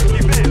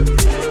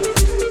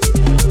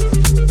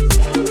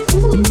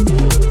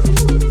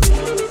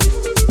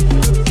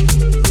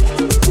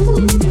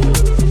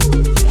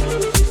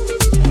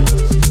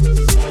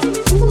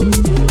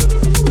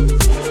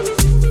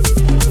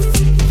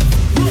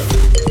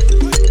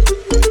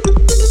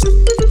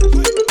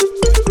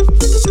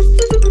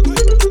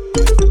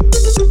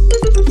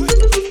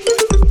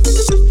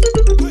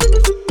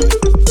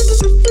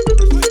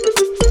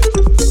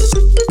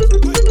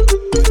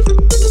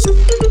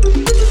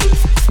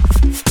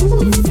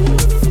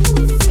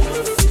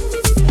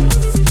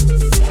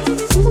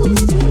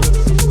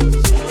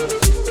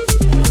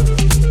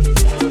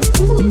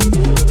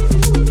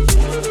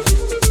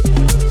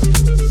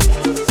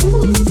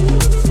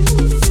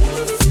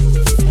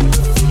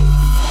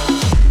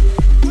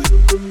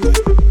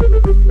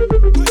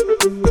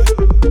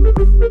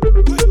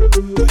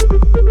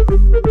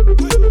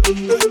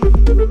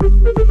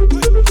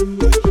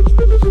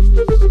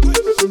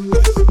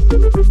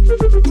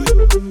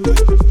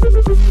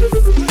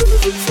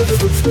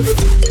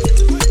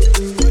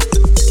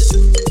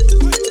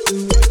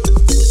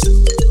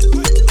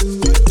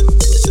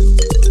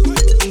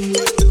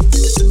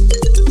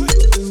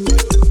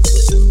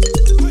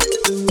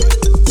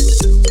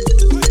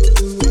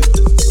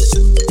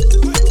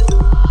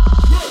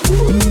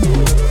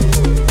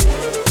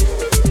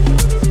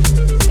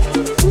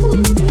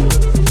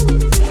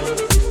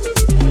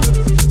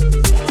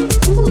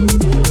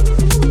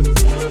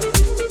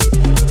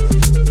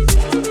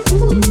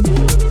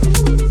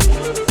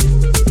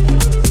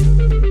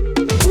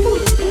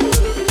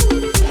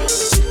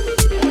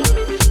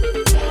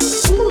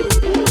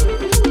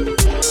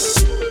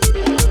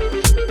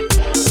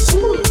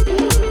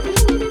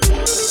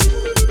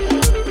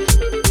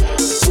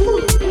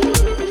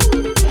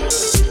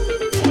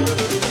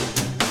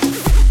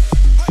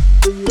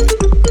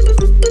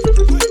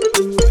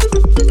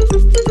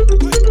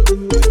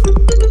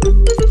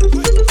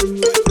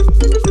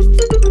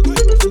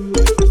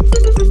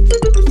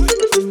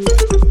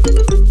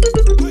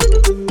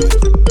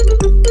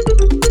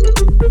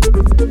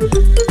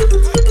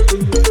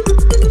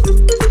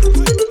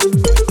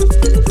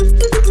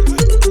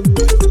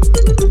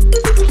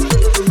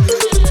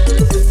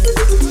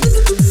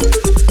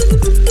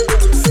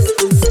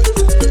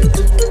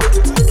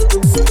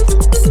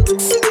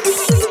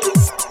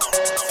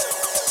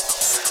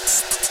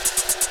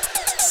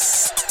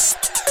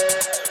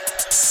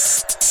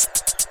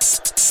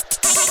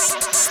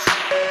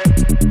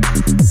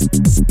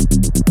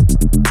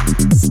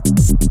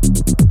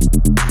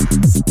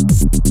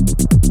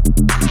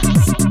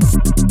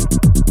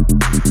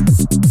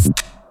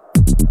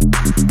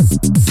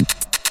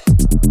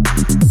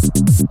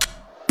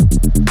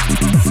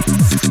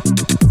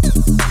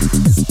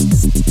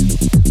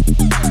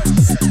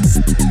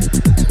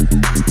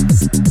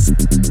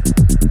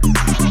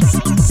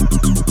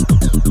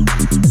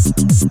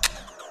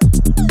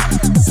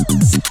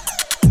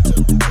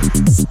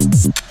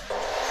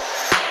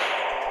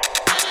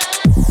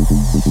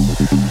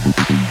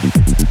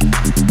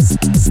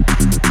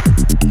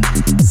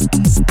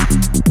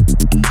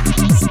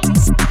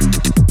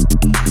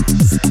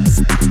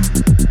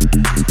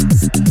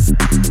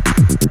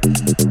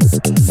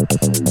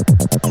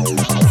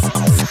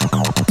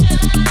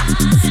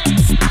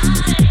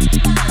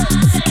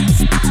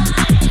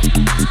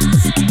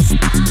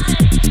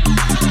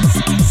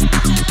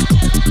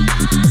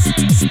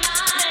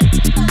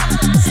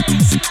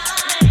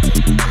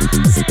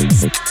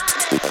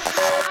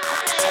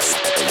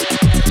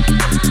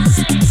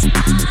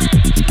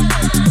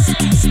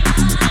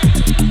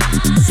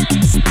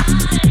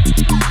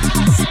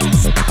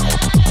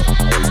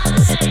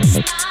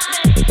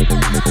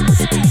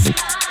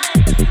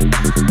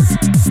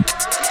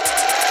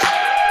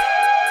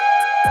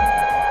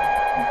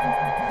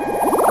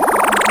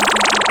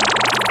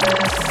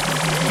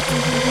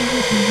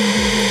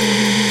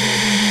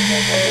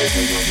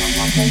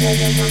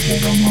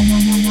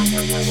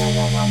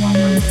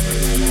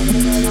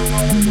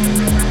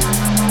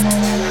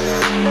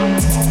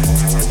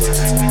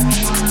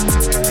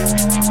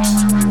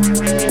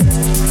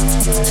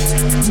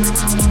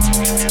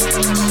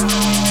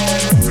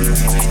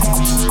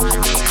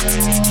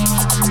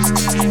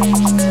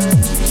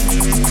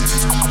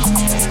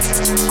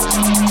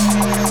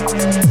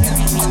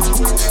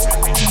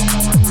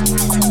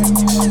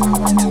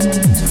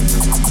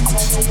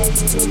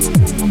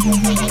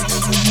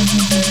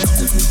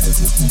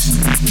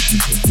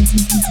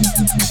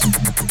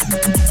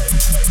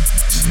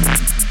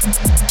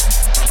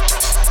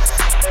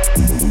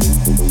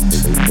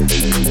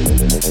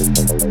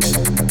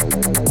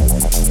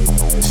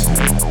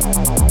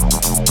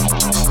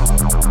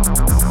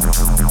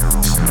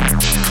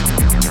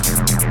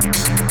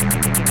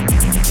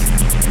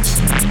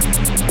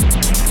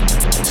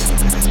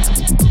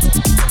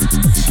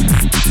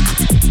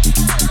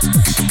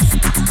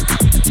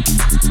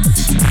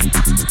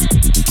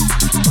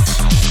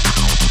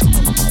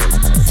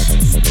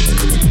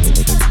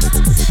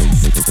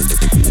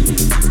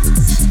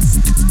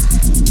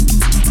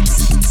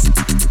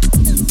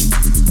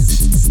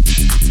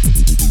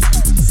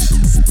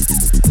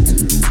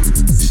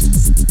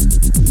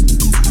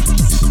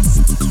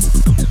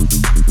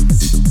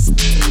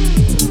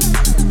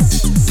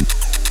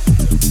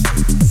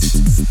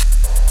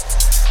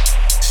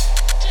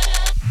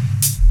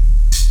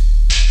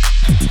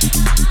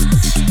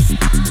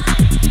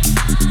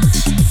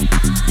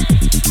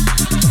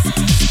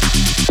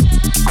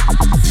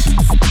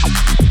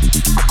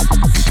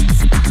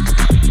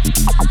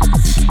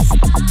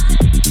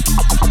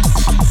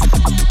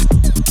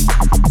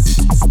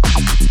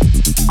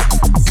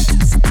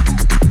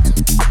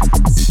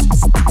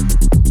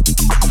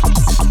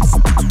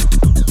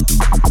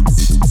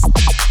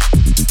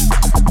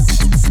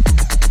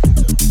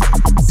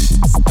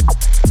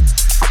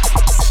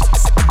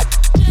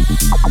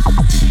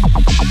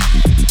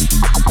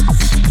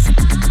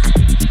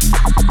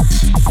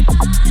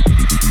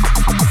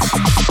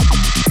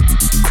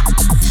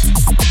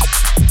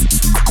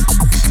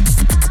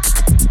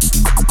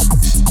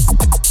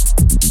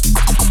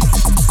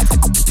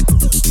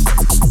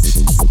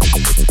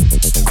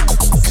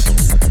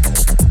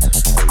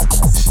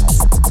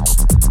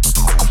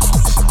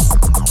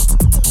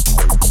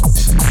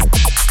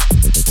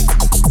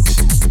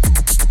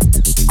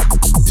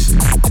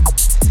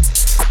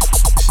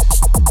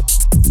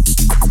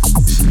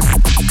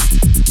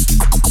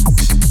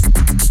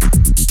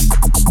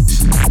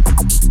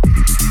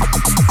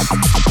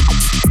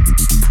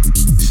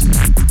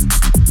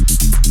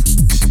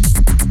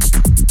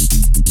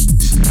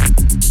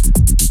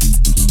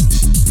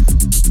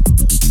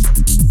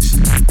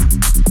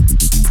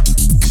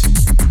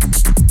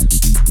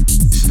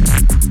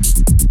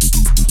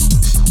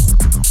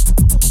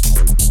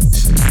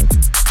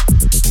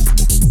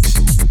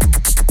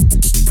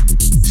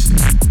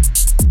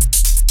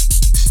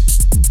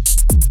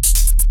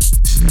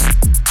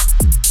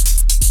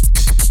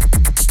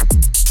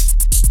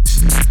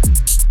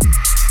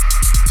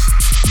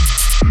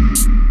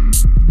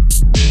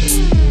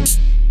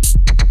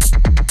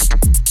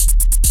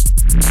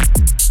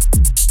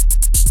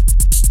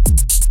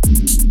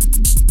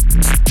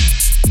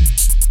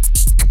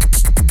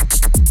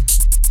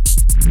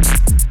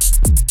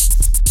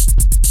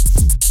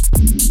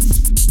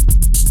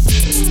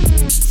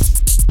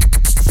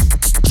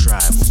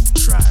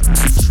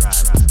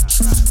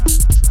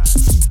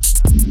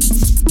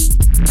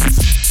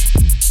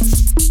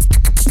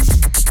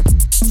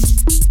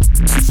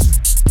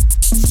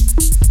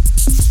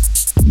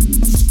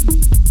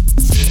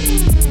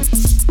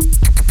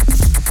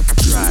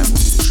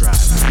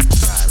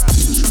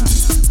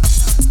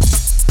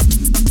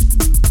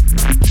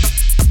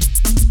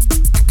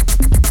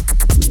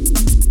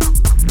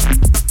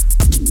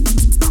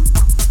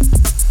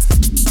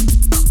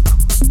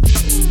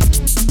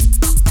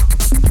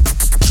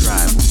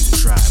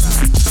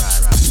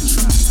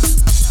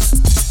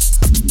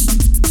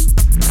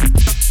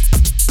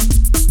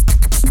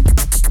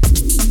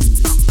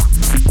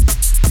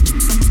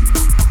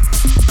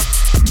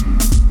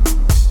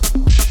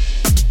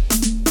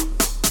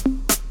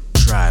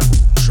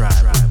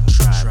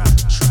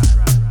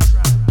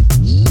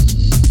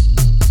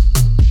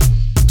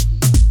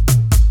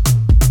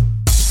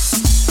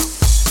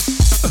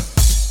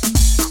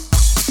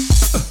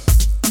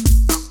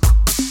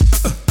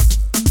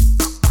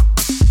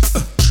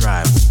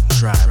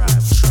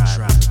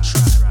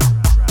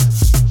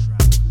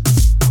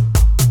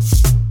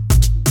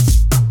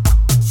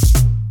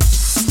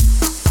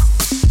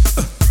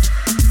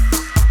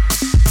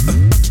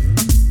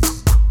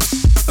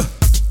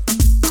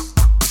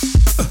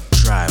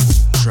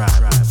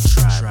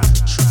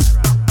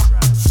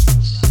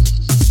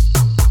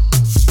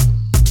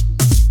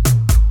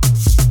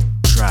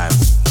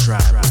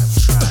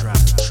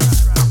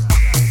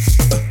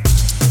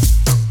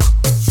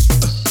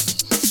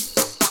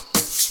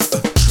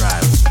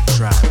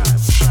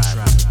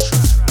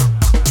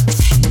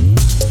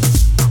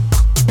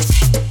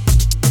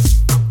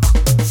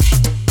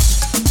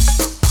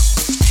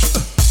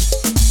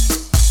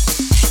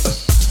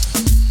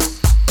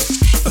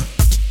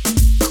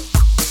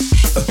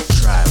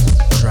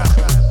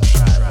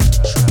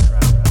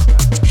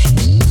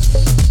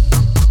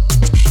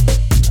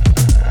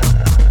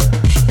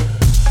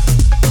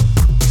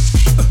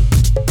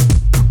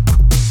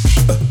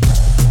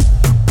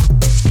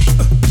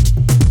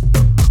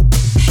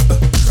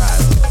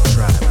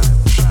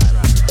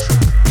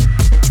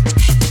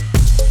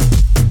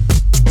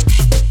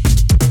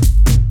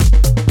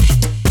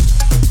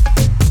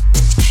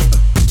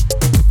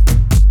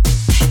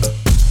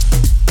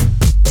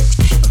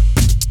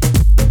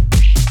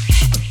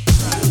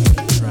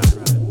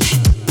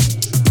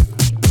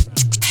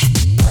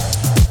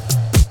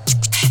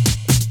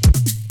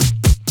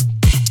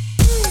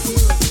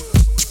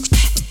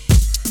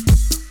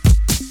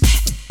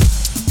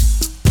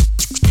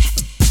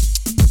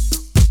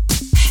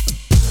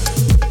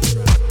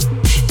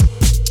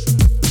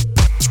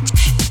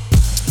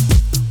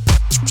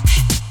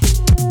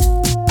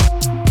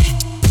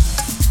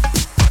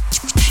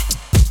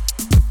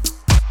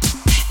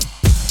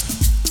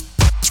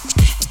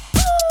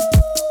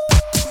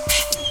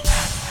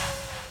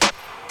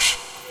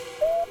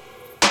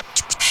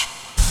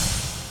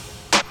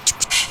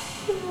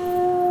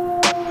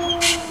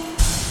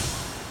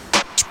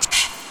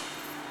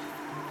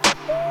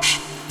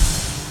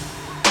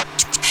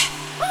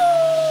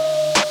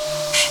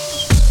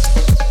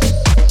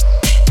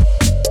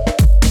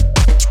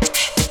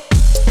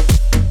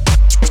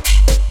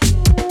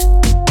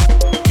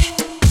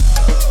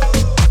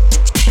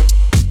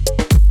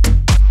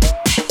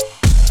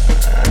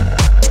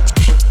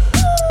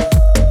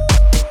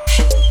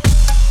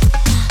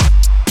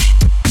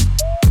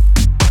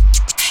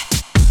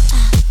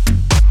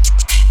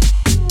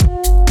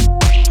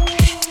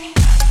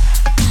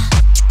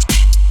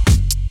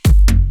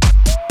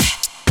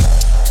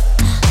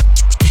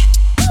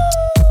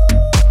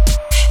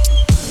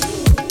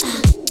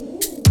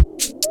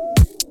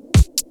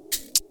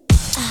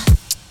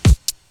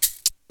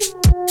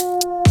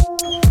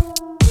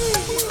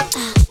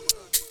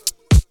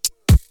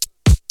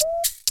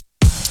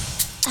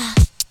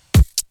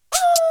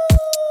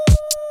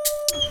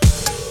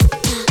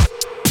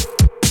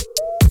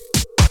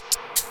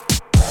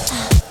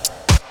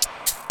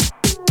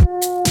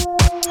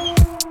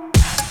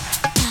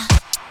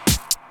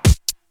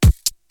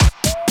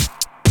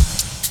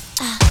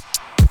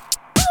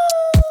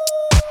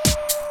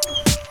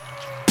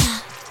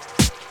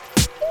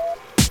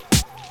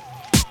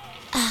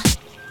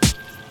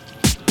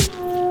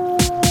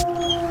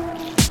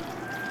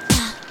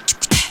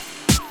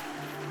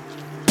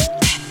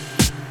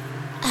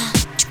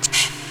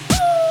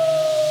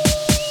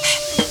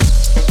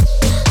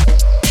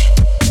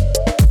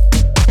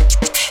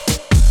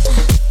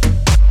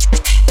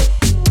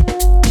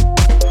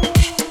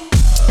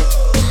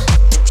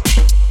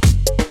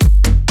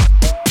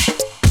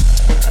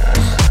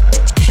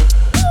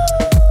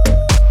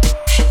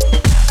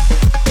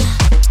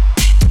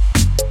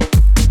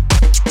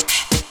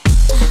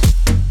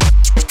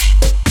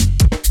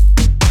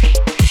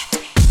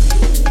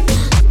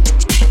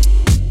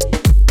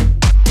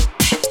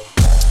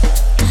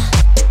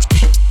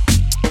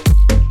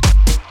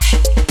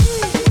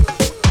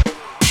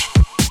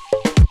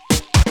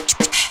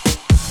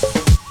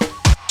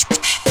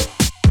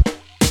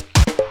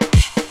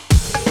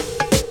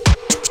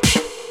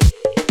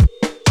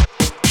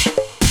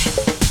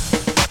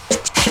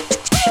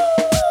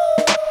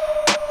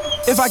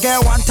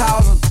 get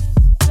 1,000,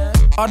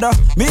 other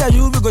me and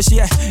you we go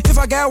share. If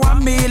I get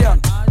 1 million,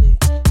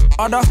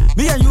 other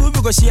me and you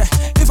we go share.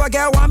 If I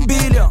get 1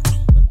 billion,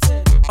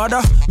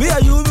 other me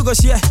and you we go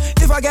share.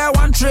 If I get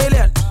 1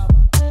 trillion,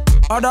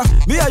 other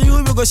me and you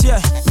we go share.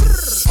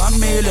 1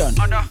 million,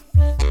 2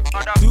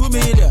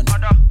 million,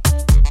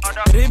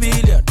 3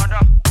 million,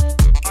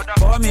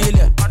 4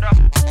 million,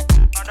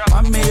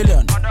 1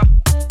 million,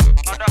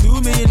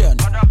 2 million,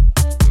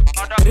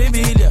 3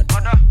 million,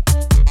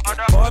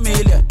 4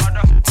 million.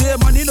 Say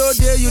money no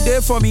day, you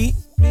there for me.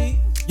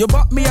 You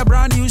bought me a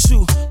brand new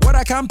shoe. What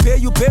I can't pay,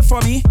 you pay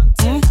for me.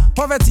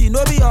 Poverty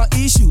no be your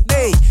issue.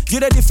 Hey, you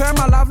dey defend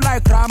my love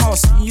like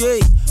Ramos. Yeah,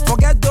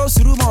 forget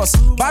those rumors.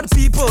 Bad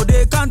people,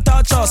 they can't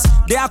touch us.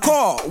 Their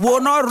call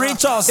will not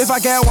reach us. If I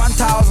get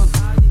 1,000,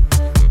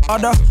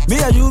 other me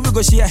and you we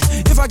go share.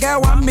 If I get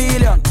 1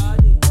 million,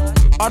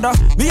 other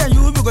me and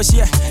you we go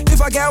share.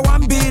 If I get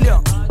 1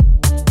 billion,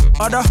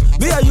 other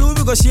me and you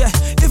we go share.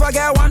 If I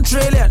get 1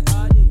 trillion,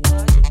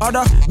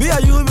 other me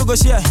and you we go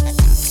share.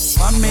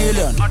 1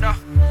 million, 2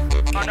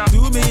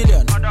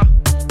 million,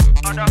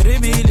 3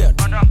 million,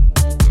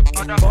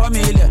 4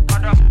 million,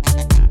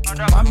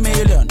 1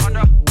 million,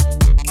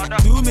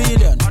 2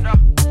 million,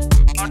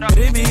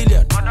 3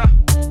 million,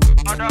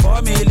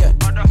 4 million.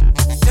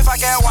 If I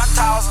get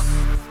 1,000,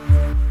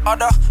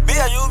 other me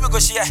and you we go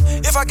share.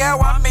 If I get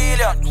 1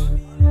 million,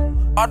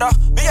 other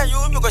me and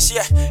you we go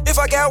share. If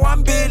I get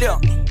 1 billion,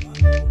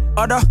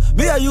 other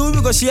me and you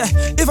we go share.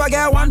 If I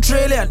get 1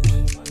 trillion,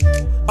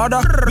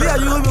 other me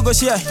and you we go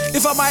share.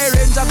 If I buy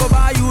range, I go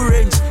buy you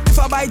range. If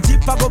I buy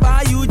Jeep, I go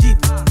buy you Jeep.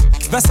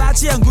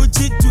 Versace and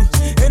Gucci too.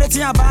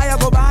 Anything I buy, I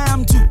go buy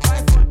them too.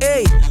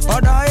 Hey,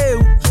 other hey,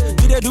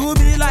 you dey do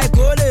me like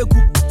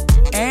Oleku.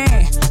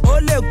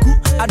 Oleku,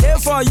 I there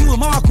for you,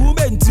 mama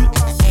kubentu.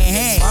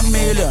 1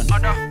 million,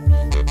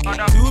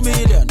 2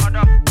 million,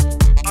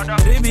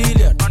 3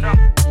 million,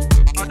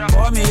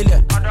 4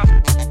 million,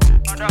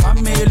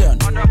 1 million,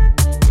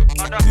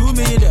 2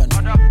 million,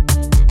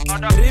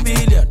 3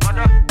 million,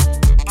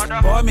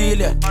 4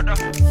 million.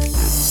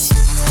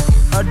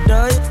 A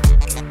day,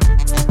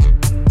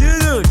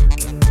 dude,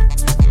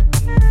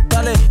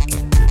 Dale,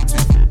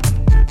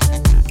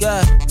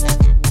 yeah,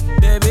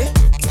 baby,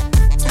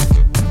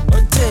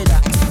 Oteda,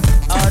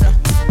 Ada,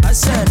 I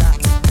said that,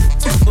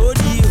 oh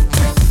you.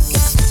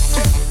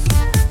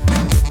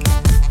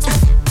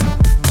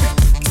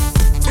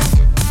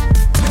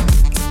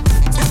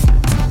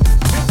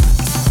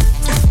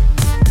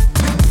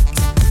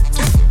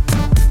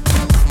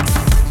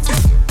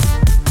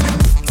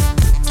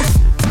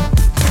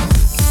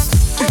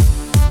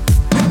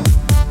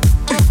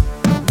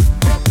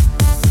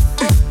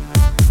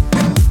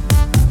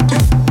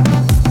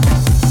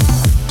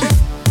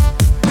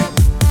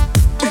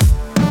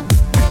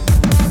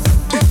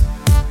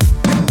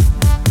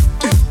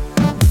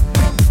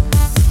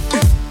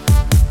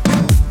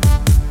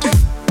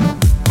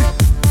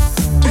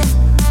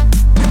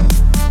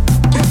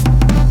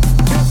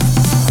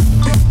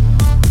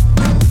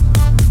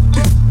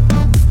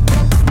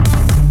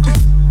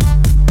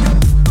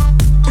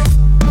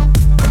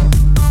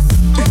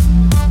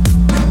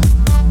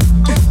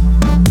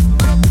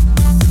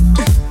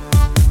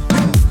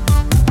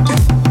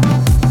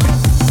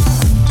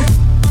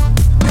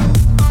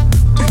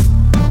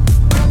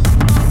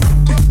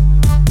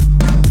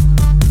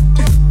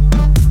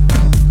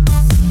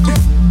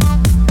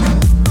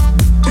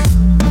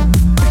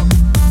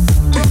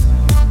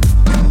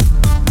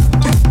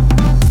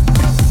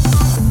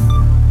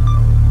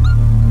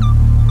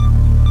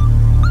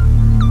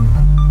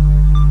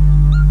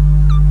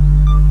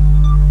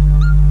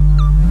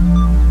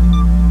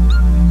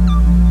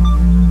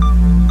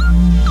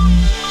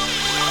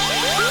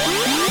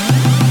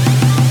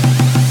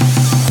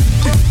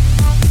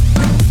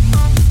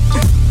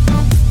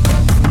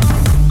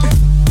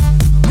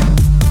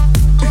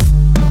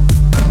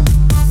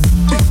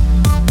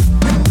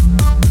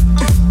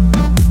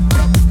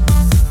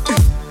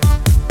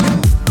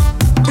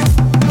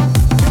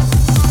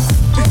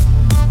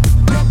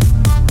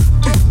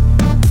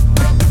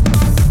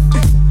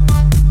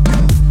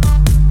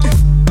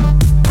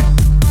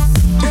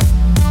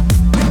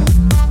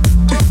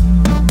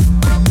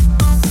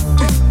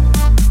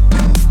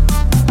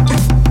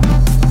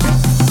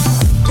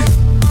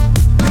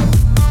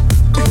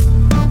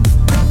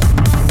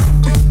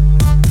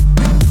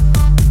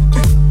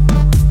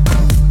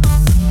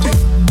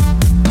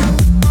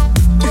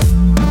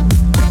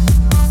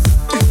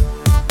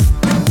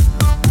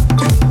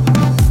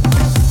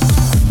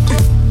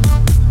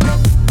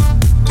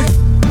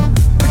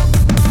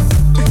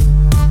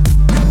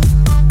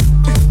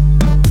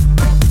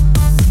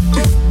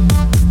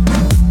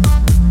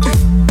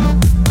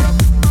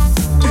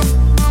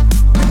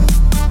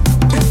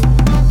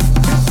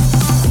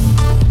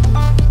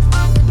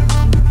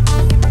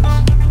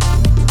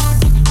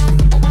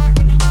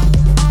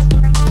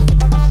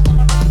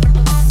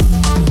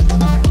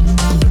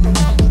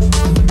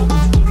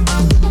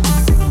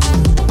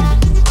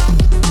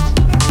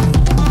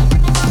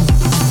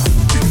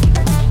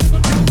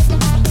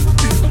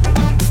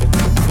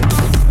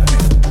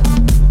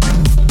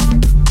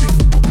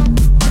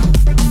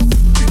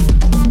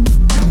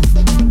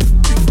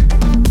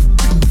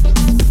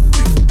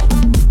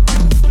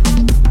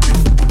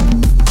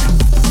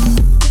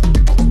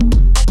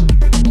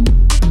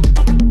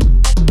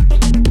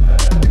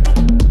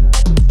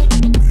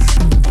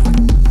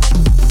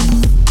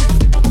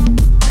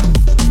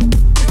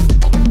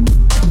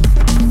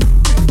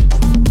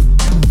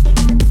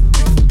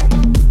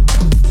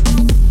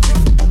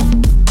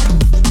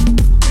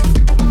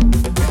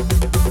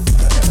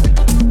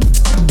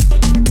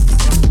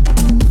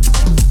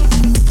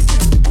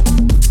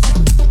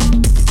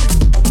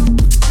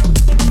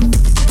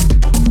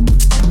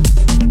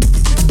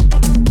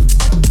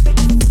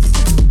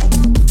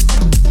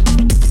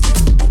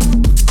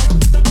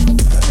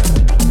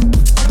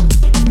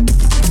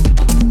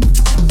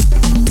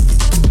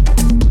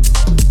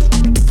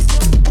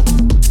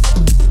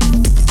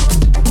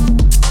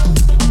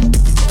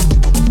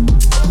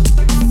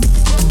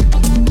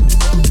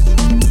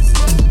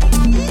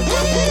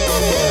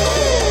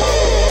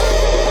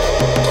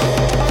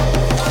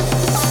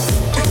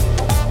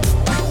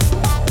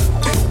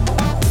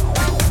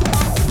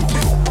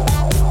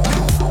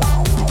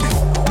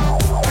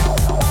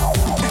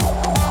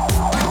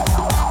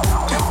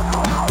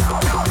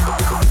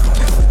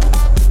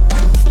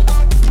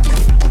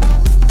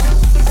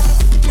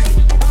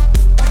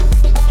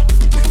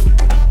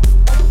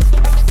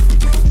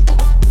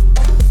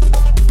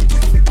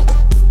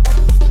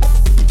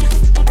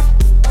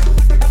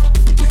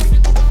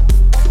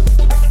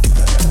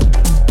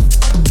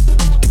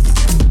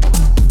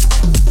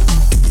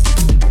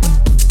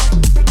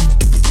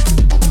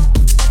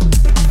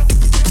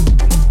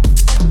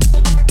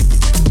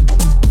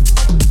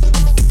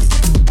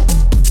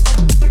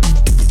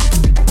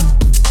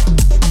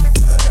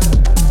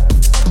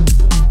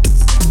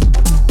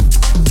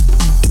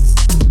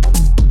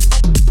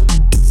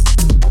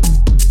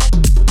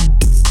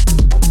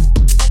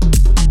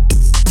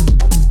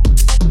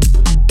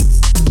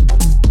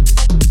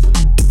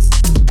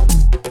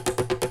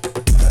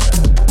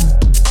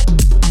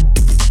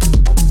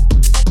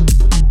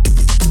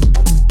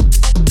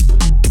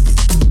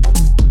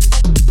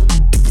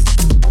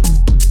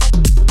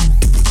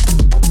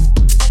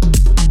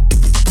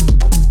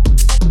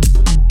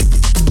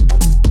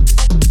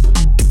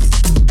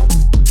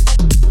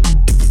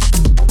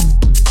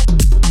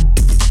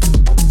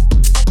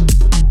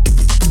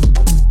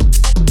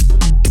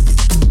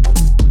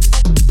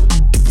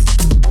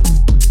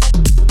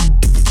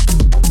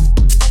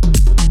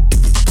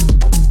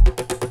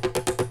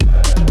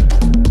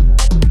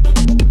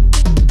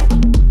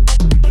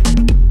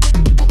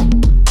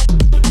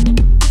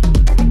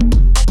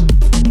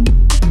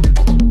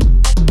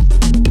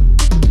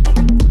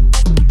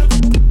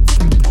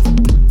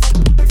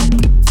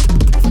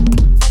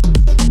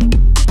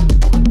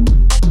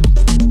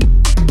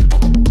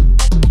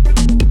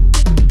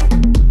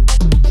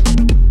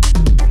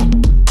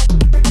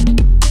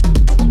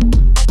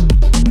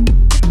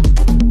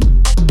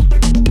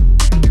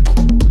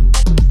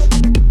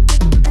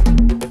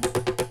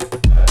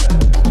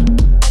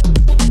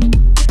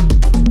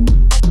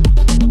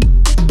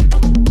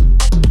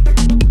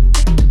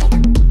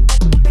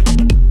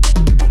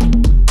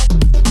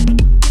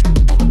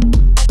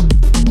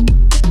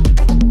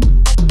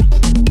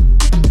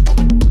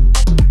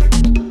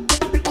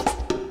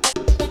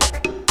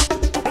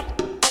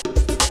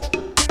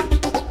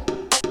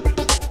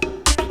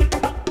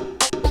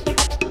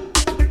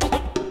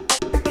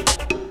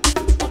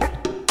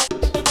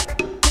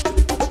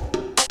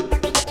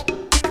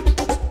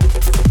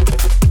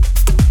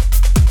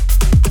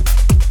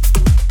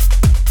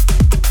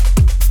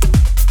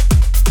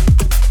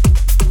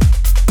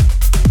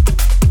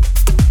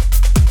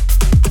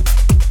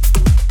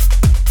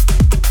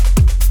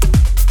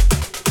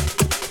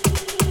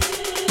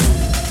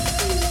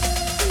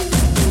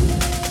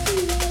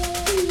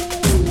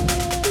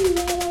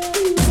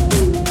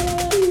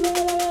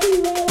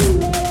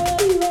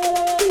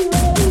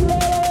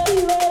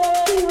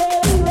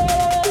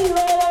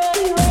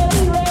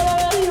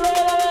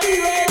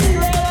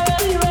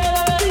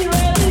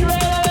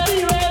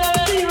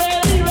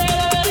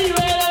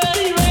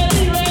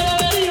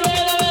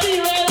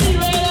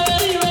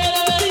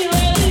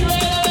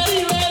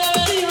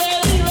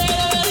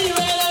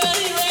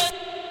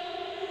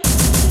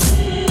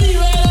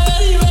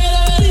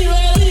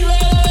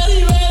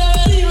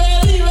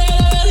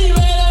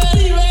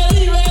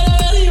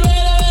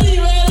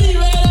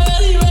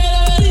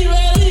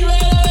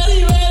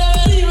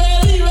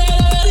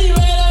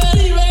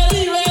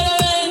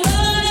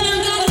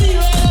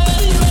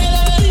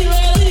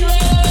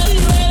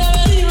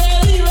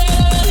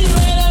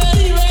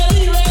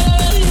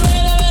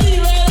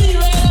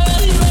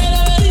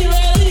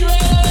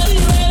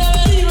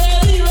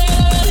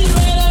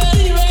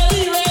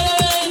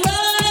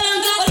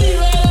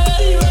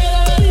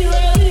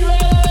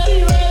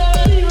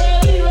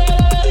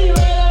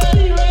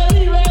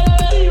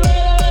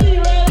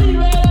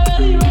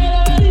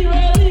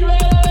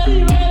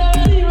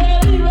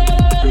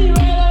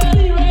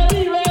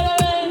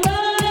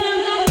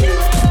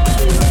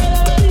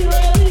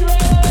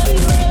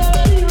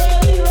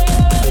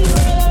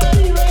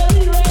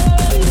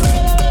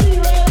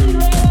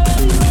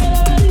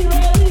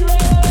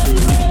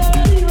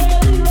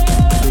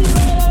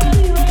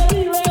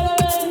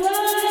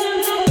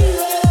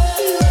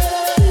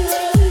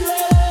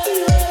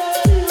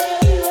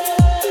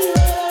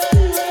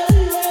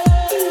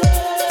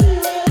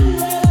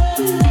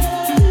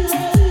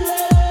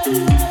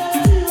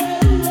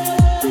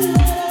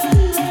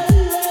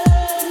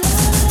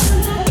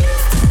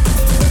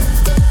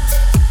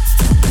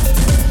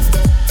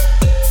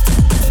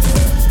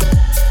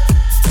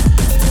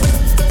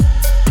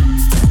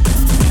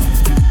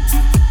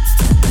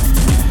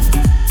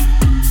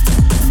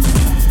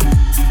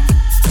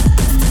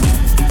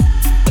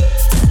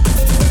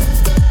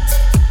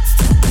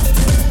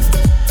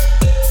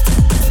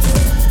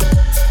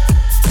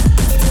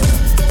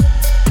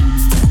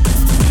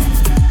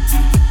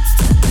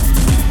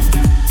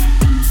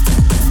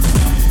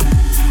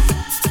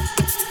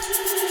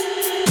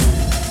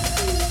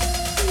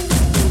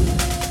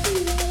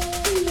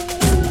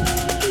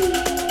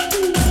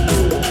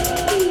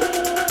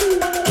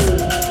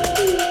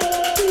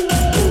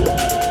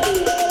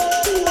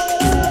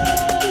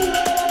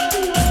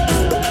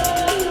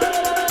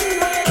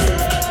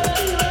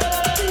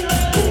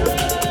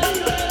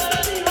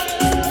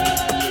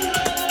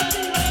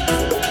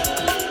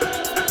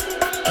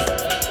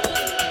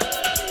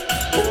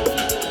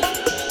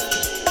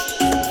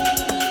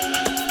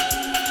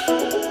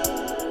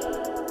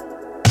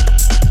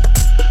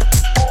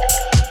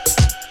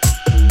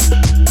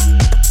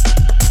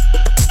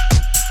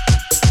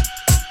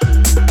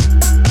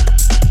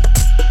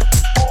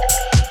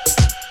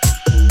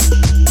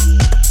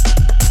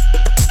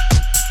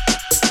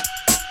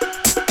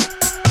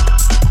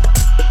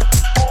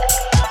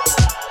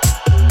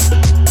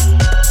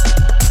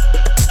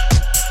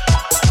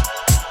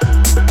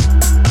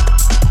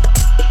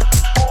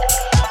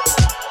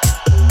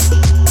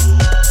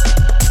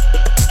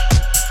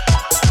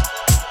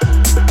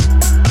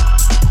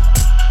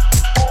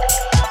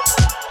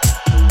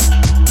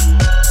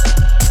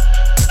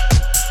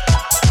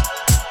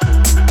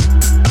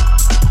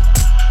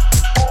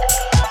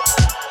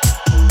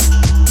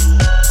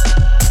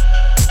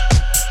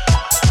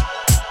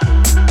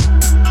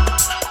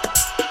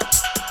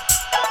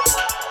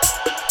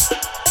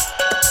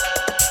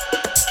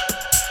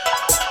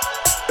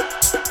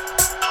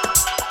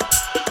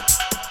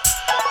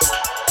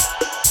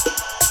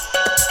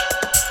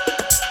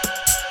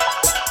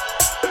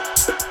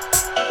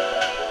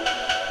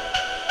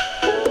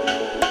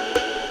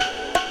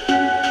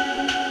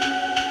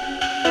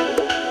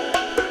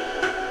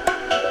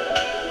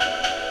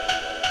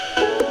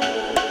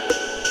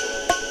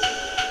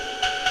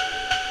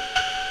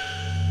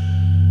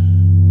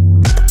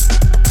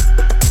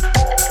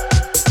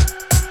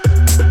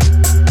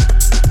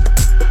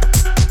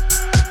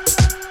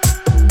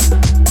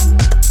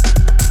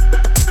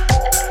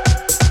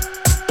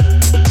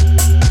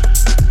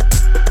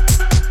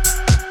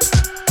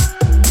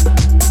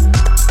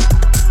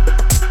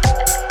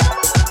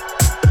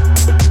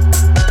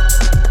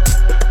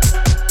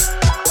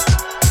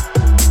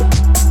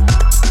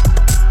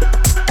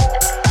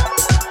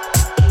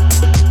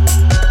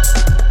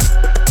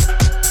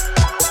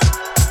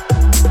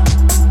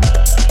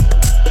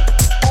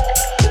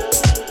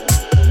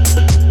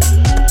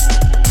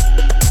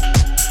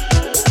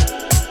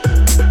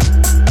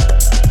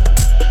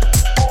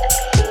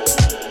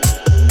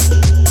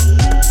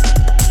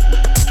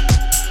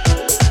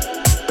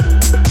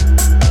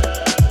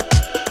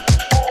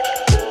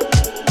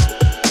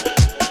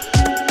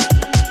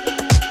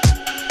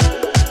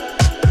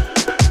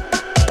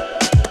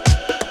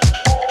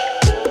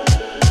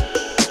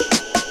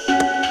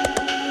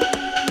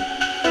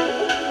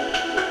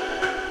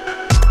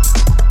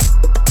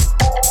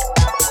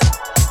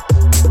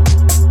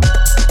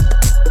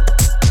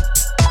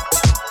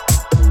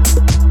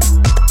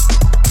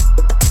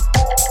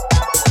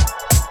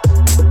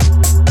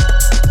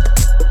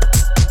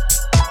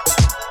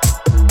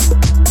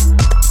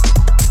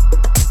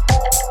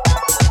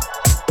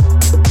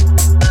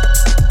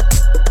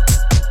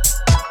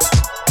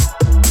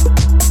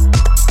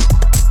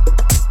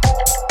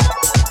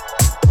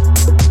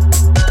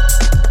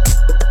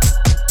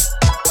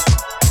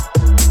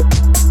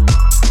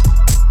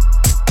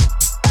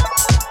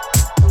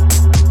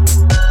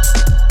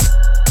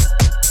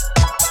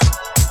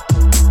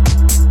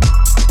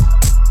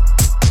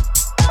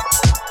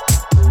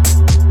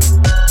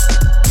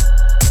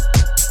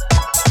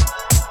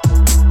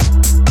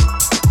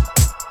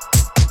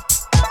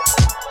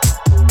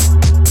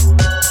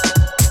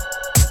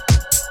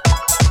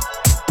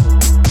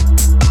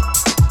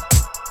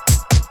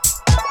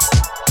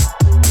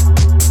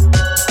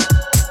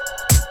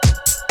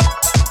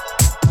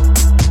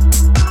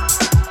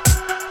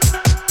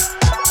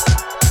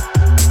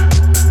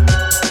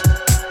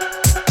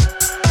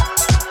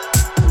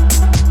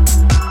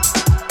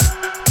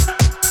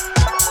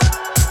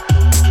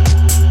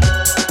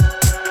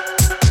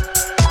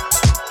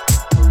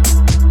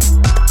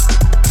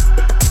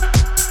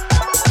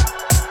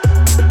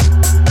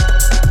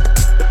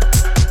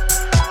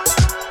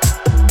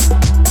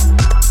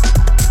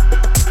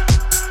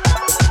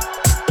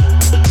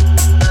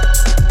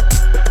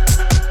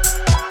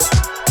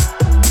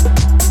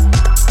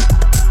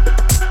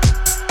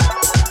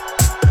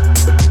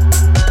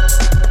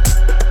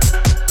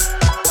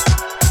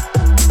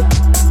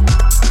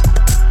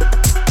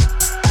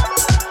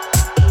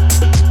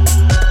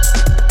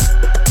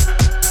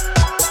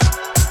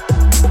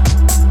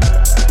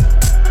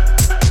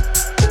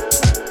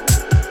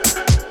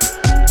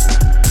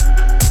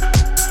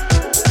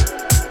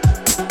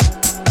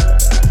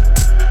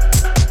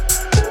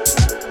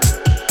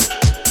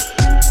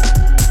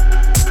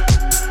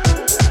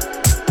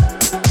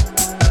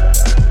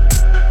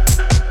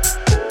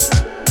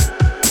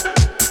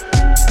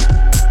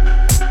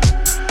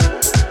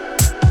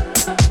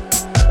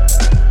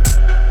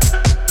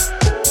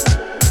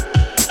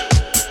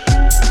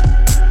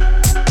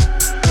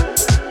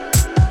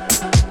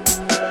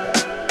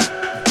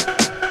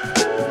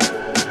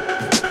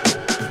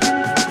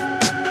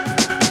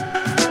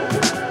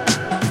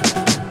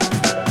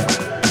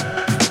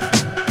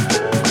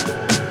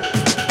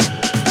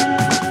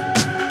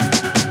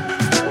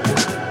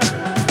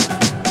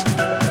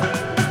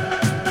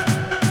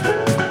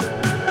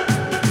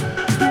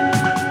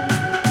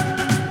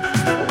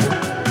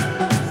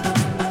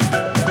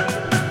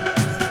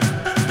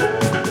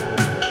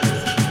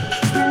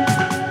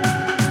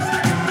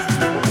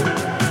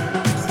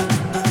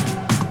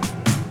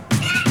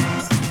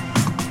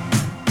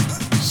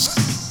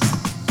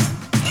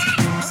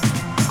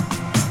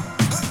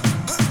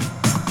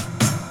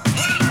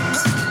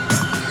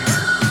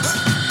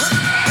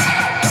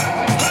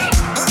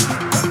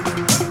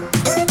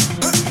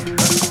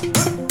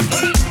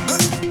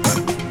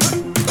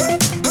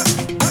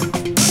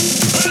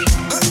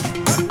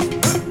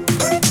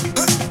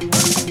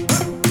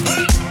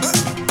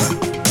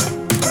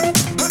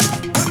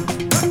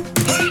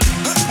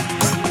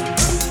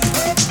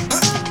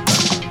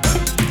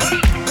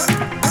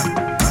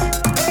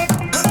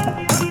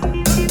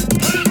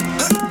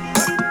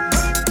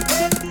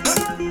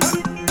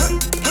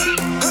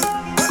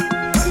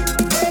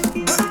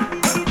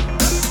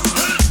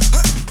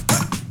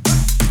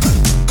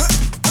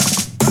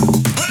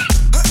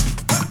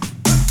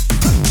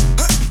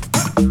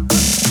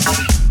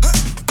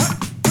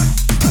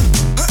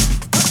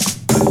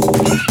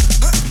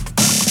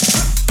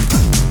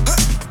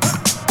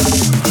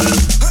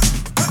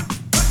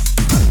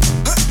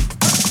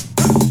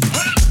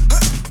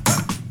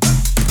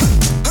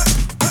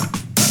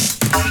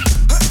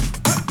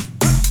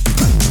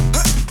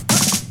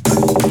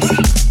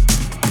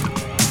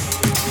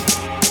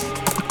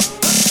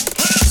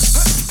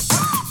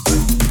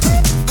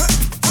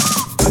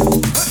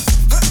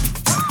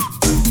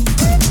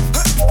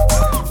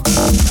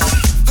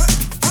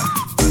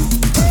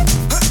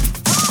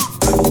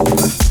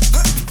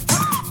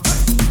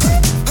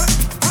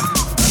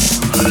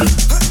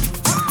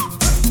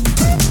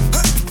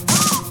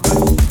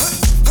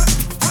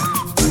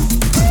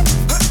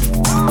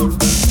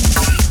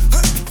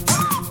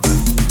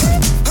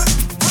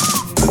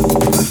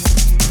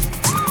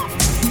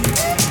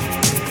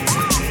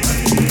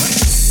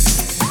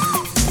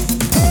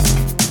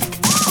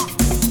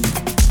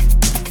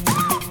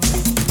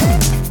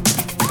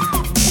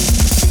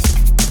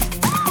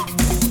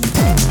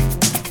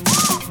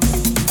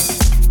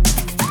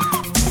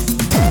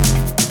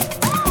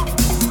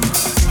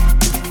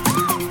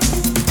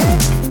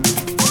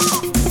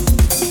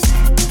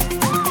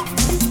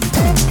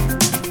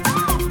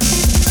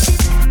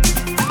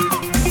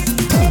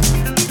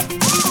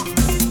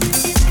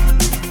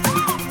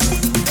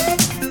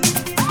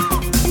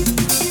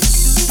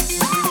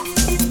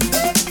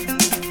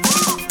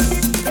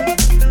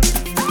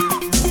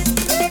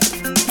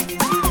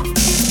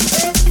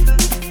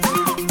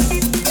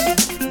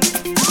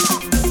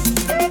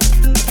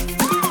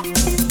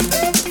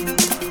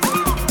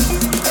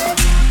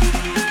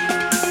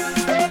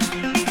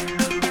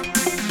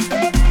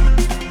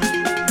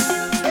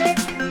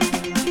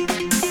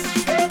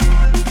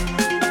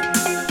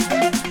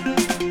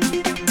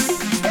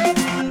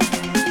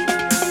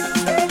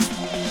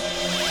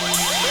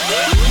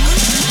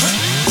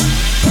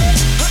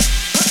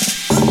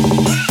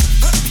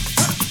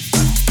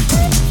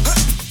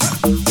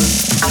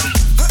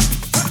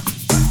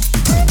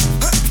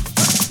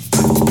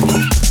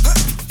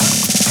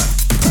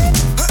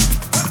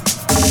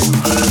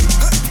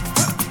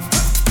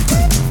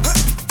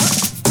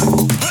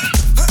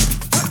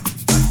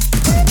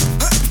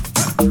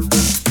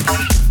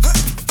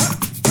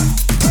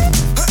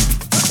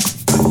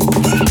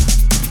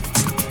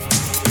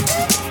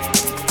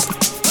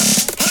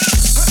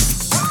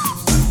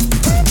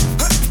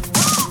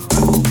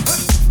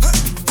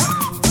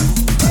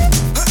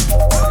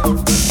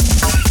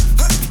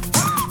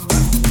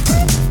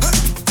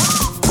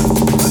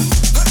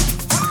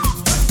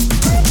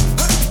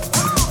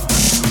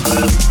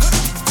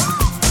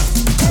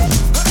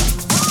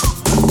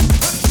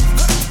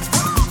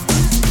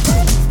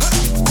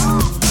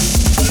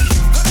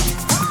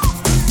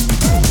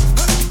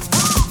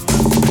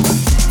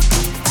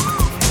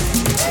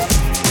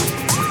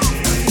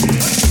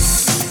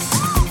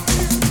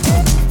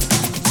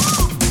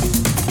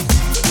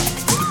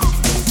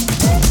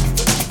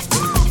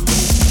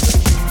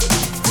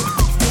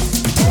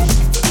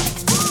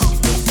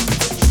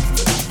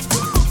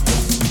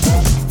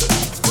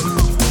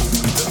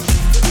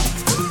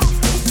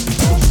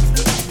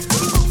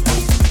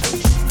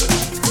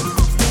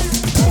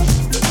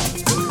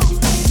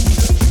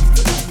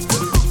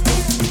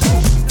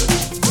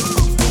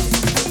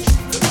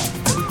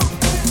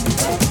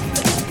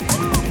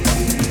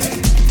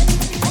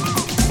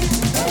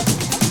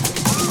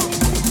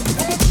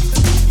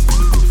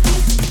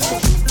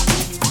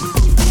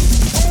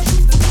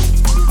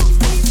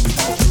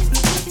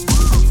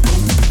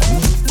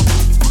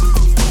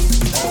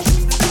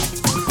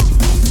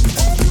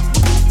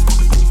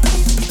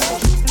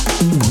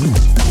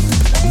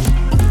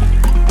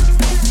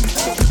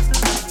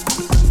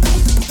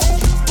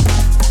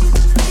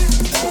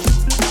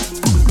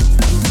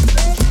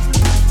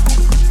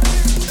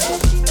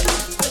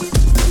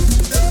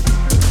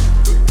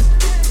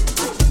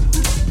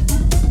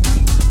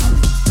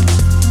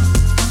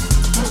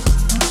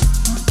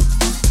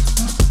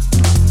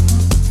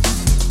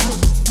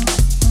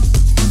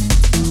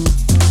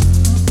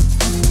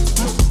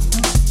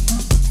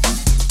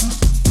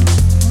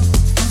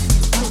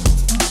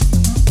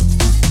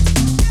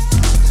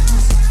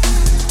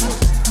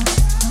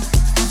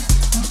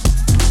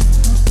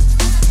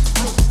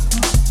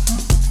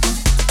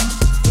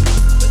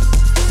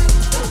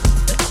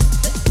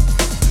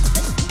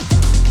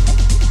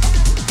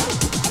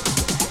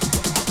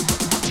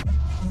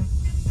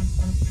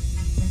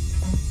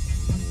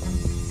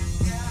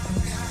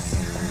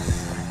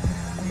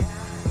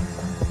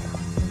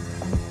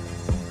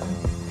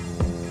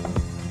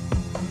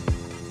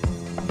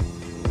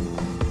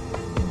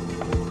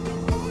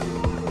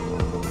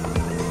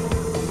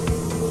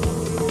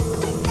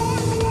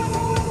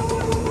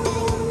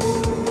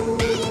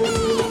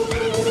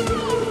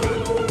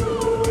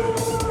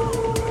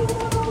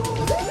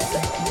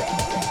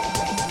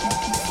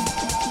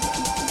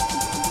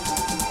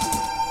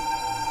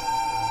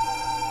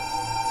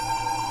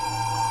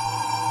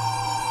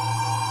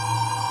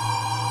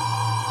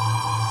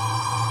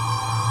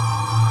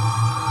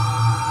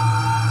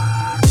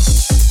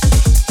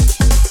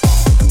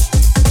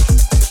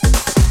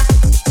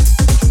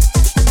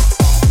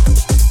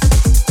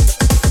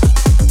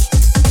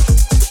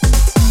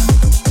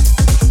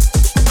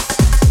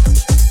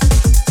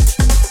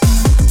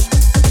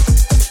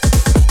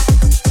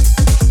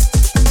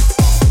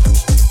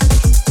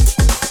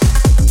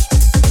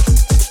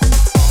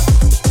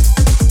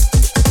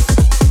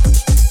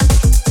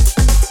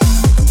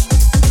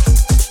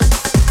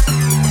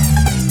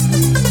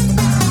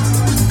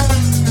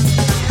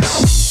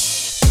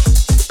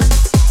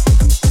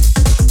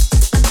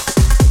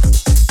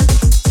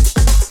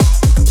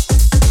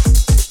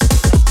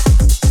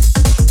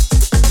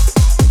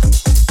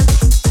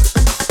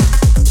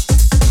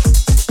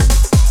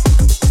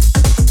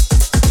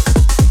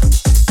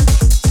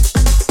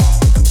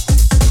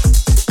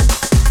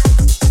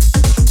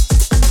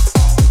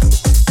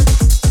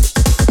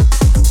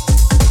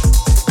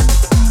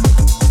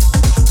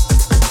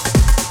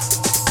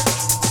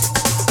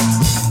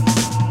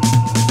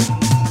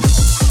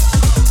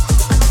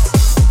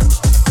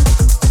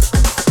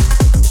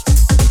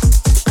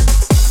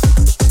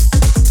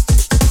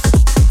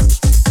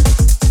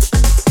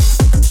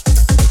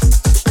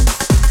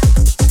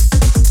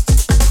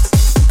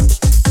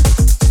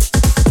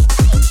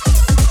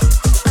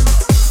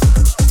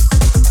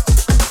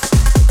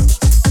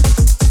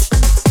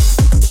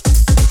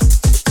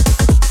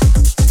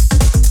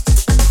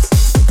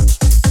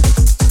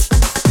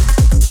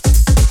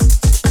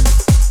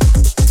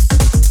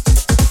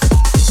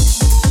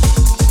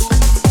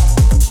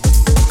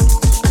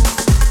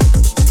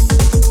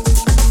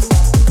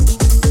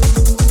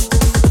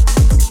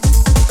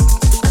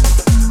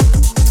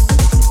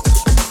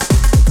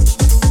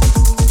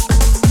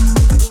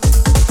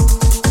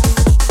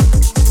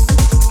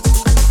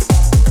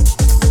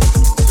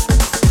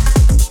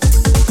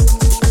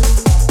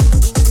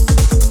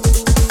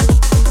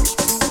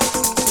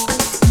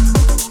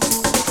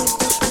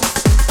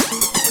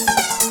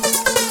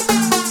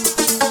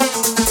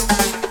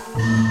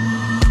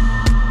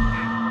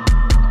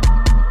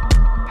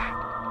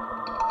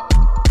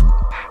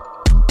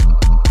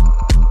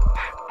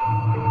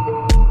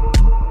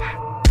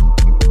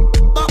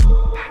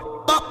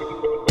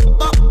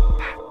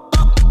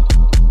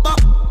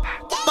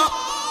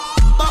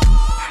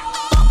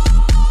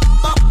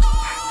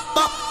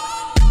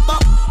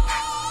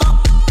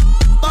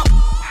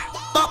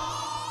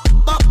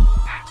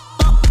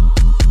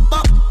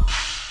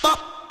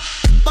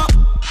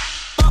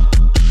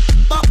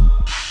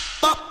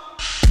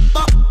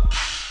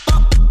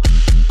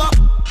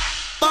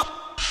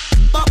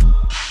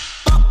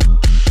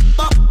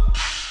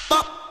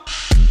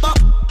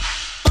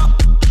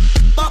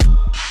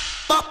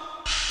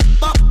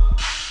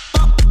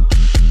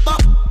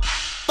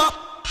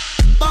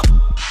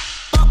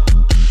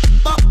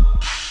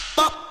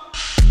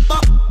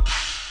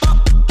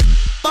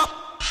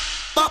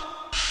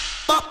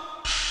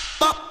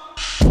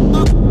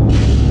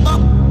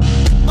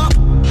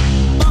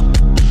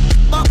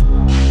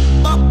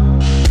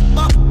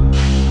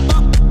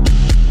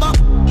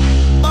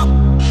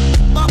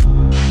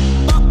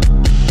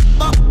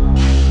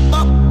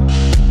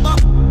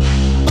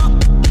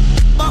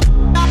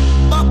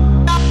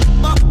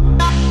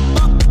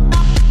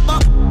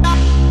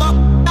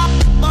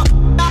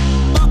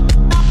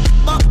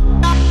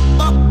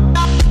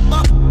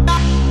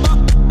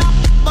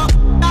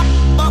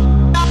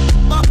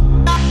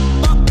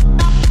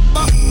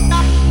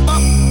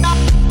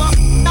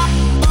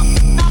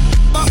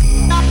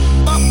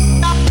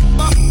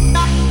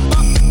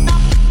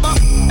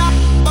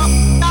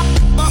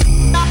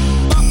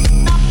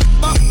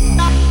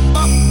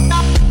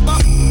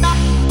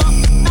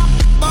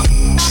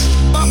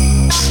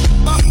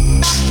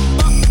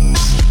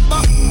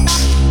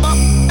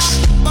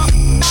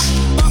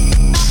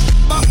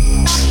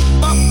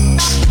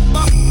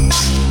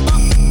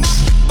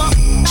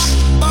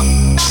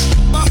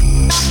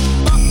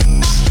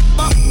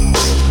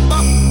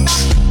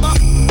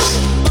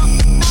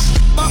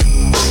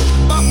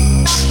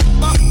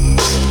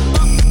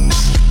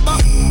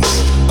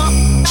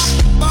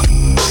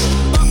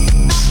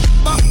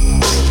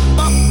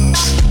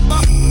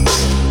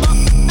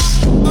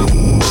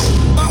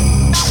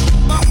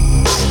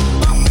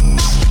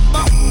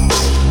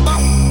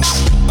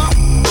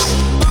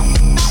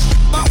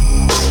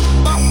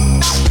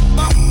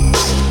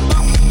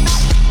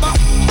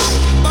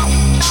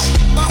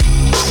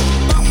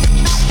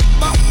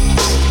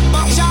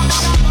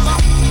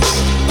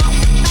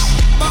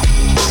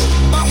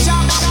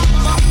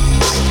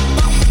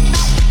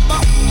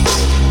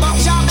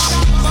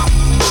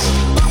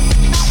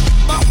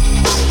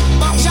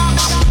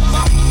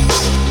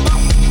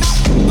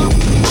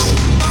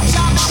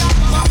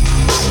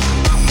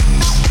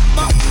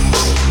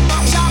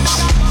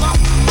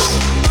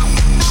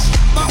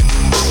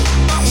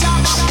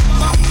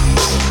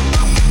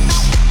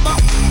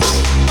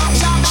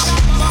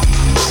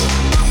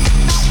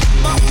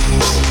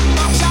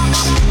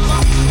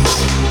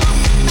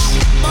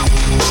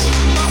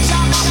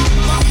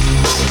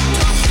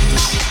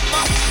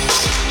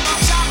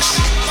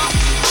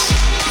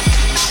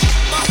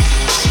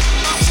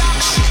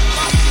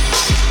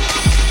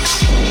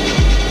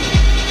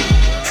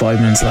 5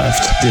 minutes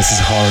left. This is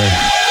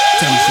Horror.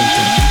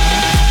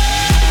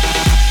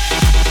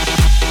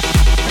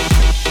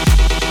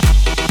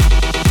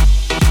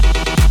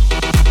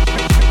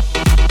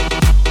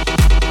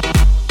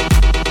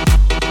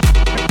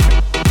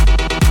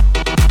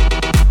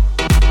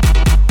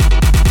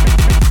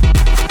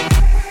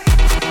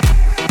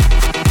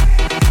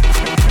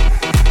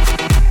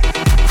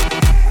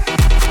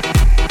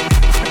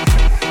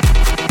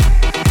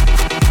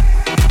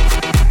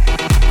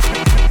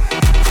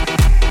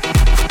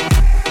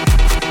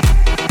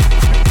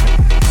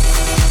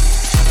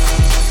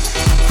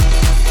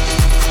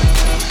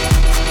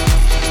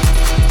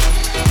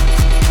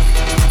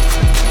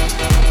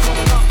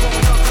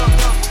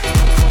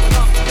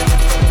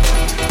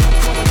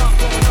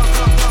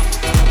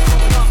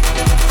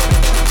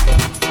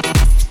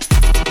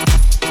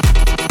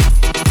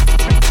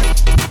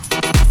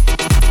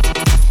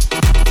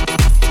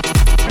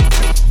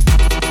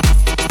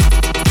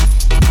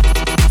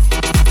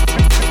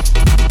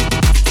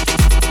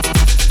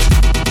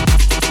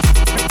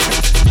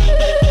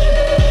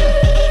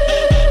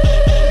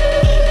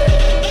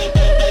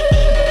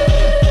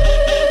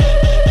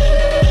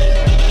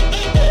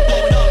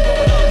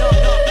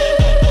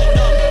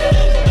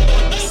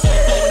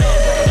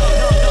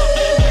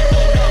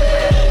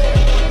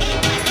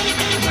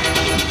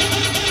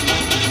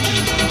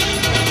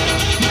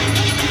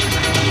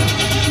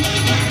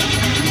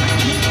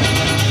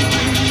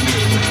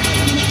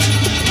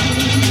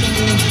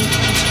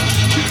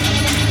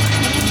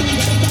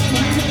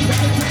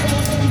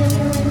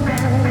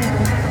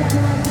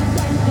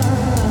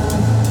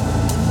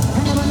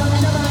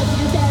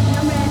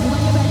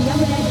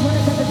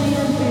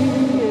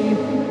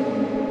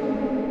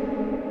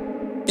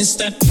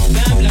 Instead,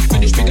 bad black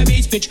British bigger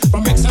beats, bitch.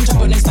 From Rex on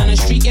top of next down the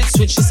street, get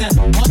switched. She said,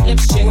 hot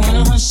lips, chick,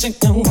 wanna hush it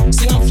down.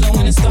 Sing on flow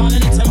when it's down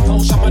in the tempo.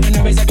 Sharper than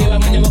the razor everywhere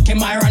when you're walking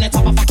my run it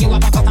up. I fuck you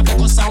up, I cut up the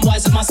go sound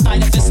wise with my style.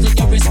 If it's slit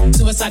your wrist,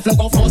 suicide flow,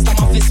 go force down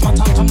my fist. My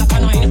tongue come like a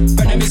 9.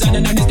 Burn them is and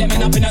them is them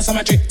up in a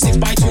cemetery.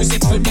 6x2,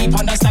 6 foot deep,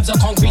 under slabs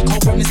of concrete.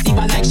 Cold from the steep,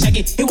 I like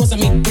Shaggy. It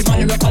wasn't me, it's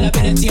my lyrical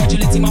ability,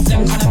 agility. My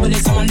phlegm kind of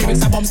bullets and my lyrics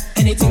are bombs.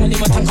 Anything will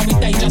leave my tongue come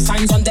with danger.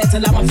 Signs on death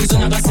till I'm a fuse,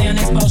 I gotta say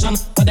an explosion.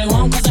 But they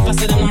won't, cause if I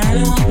say them, I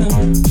really want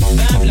them.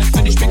 Bad black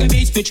British bigger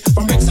beats, bitch.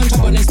 From Rex on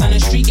top of next down the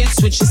street, get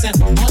switched. She said,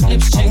 hot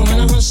lips, chick,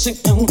 wanna hush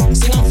it down.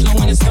 Sing on flow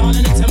when it's down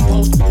in the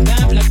tempo.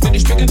 Bad black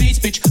British bigger beats,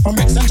 bitch. From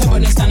Rex on top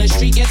of next down the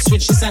street, get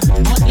switched. She said,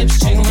 hot lips,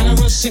 chick, wanna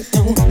hush it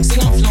down.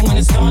 Sing on flow when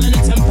it's down in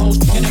the tempo.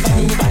 You never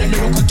knew about the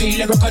lyrical D,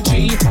 lyrical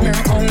G.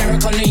 Miracle,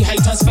 lyrically,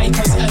 haters,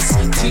 fakers,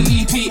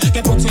 S-T-E-P.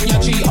 Get put in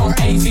your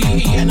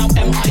G-R-A-V-E and up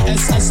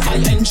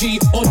M-I-S-S-I-N-G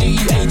or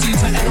D-E-A-T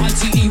to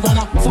N-I-T-E.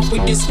 Wanna fuck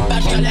with this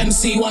bad girl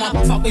MC. Wanna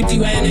fuck with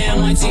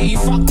D-U-N-A-M-I-T-E.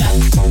 Fuck that.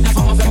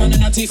 Never have them on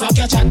the teeth, fuck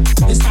your chat.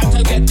 It's time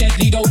to get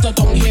deadly, those that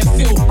don't hear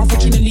feel.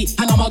 Unfortunately,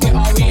 and I'ma get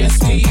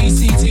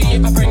R-E-S-P-E-C-T. You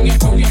can bring your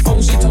crew, your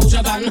foes, your toes,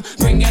 your gun.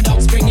 Bring your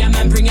dogs, bring your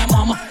man, bring your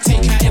mom.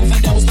 Take care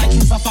infidels like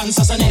you for fun.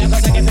 So near,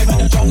 cause I get paid when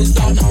the job is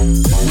done.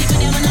 We could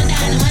never know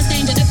dynamite's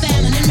danger, the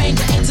feminine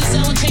ranger. It's a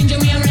soul changer,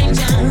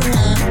 rearranger.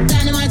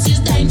 Dynamite is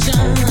danger.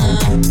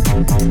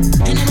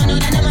 And never know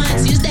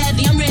dynamite is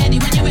deadly. I'm ready,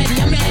 when you're ready,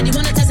 I'm ready.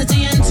 Wanna test the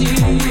TNT.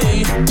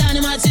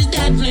 Dynamite is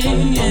deadly.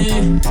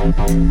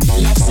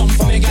 Love some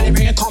for me, gotta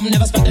bring it come.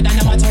 Never spent the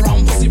dynamite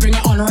around. Pussy, bring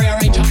it on,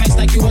 rearrange your face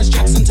like you was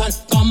Jackson.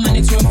 Come and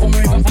it's room for me,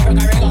 even for a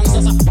carry guns.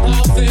 That's a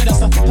power of it,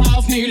 that's a power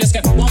of me. Let's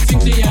get one thing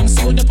clear. I'm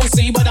see with the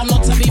pussy, but I'm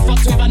not to be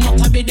fucked with and not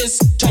to be this.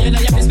 Try you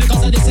like your fist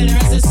because of this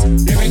lyrics.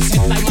 Lyrics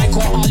hit like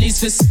Michael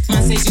Ali's fist.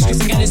 Man say she's scripts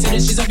and girl say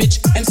that she's a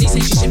bitch. MC say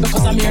she shit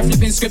because I'm here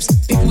flipping scripts.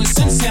 People with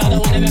sincere, I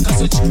don't wanna make a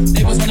switch.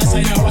 Labels wanna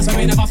sign her, what's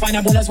we never find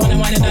her. Bullets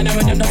wanna wind it down there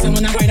and them doesn't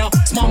wanna grind out.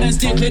 Small men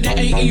still clear, they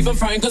ain't even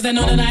frying cause they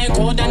know that I ain't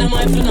cold, then I'm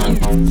for none.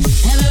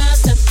 Everywhere I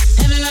step,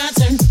 everywhere I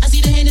turn, I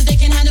see the haters they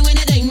can handle when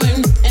it ain't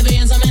burn. Every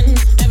hands I'm in,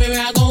 everywhere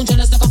I go,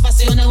 jealous look off, I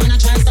see on when I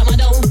try and stop my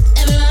dough.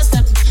 Everywhere I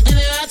step,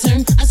 everywhere I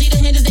turn, I see the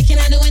haters they can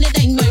handle when it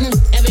ain't burn.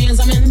 Every hands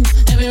I'm in,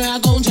 everywhere I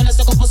go, jealous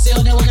look off, I see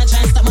on when I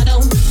try and stop my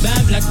dough.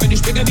 Bad black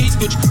British bigger beats,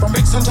 bitch. From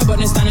Rex on top of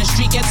this down the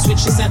street, get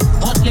switched. She said,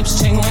 hot lips,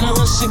 ching, when I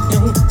hush it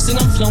down. Sing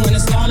on flow when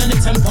it's down in the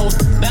tempo.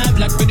 Bad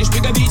black British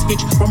bigger beats,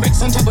 bitch. From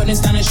Rex on top of this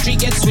down the street,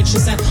 get switched. She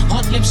said,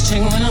 hot lips,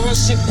 ching, when I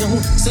hush it down.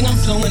 Sing on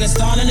flow when it's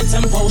down in the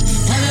tempo.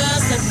 Everywhere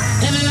I step,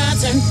 everywhere I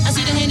turn, I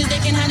see the haters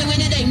they can handle when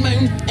it ain't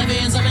burn. Every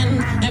hands I'm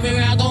in,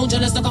 everywhere I go,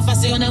 jealous look off, I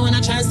see on when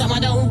I try and stop my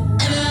dough.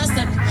 Everywhere I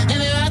step,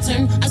 everywhere I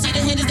turn, I see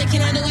the haters they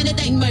can handle when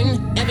it ain't burn.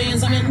 Every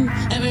hands I'm in,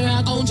 everywhere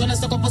I go, jealous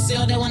look off, I see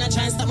on when I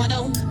try and stop my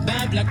dough.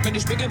 Bad black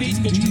British bigger beats,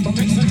 bitch. From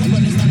Rex on top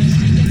of this down the street.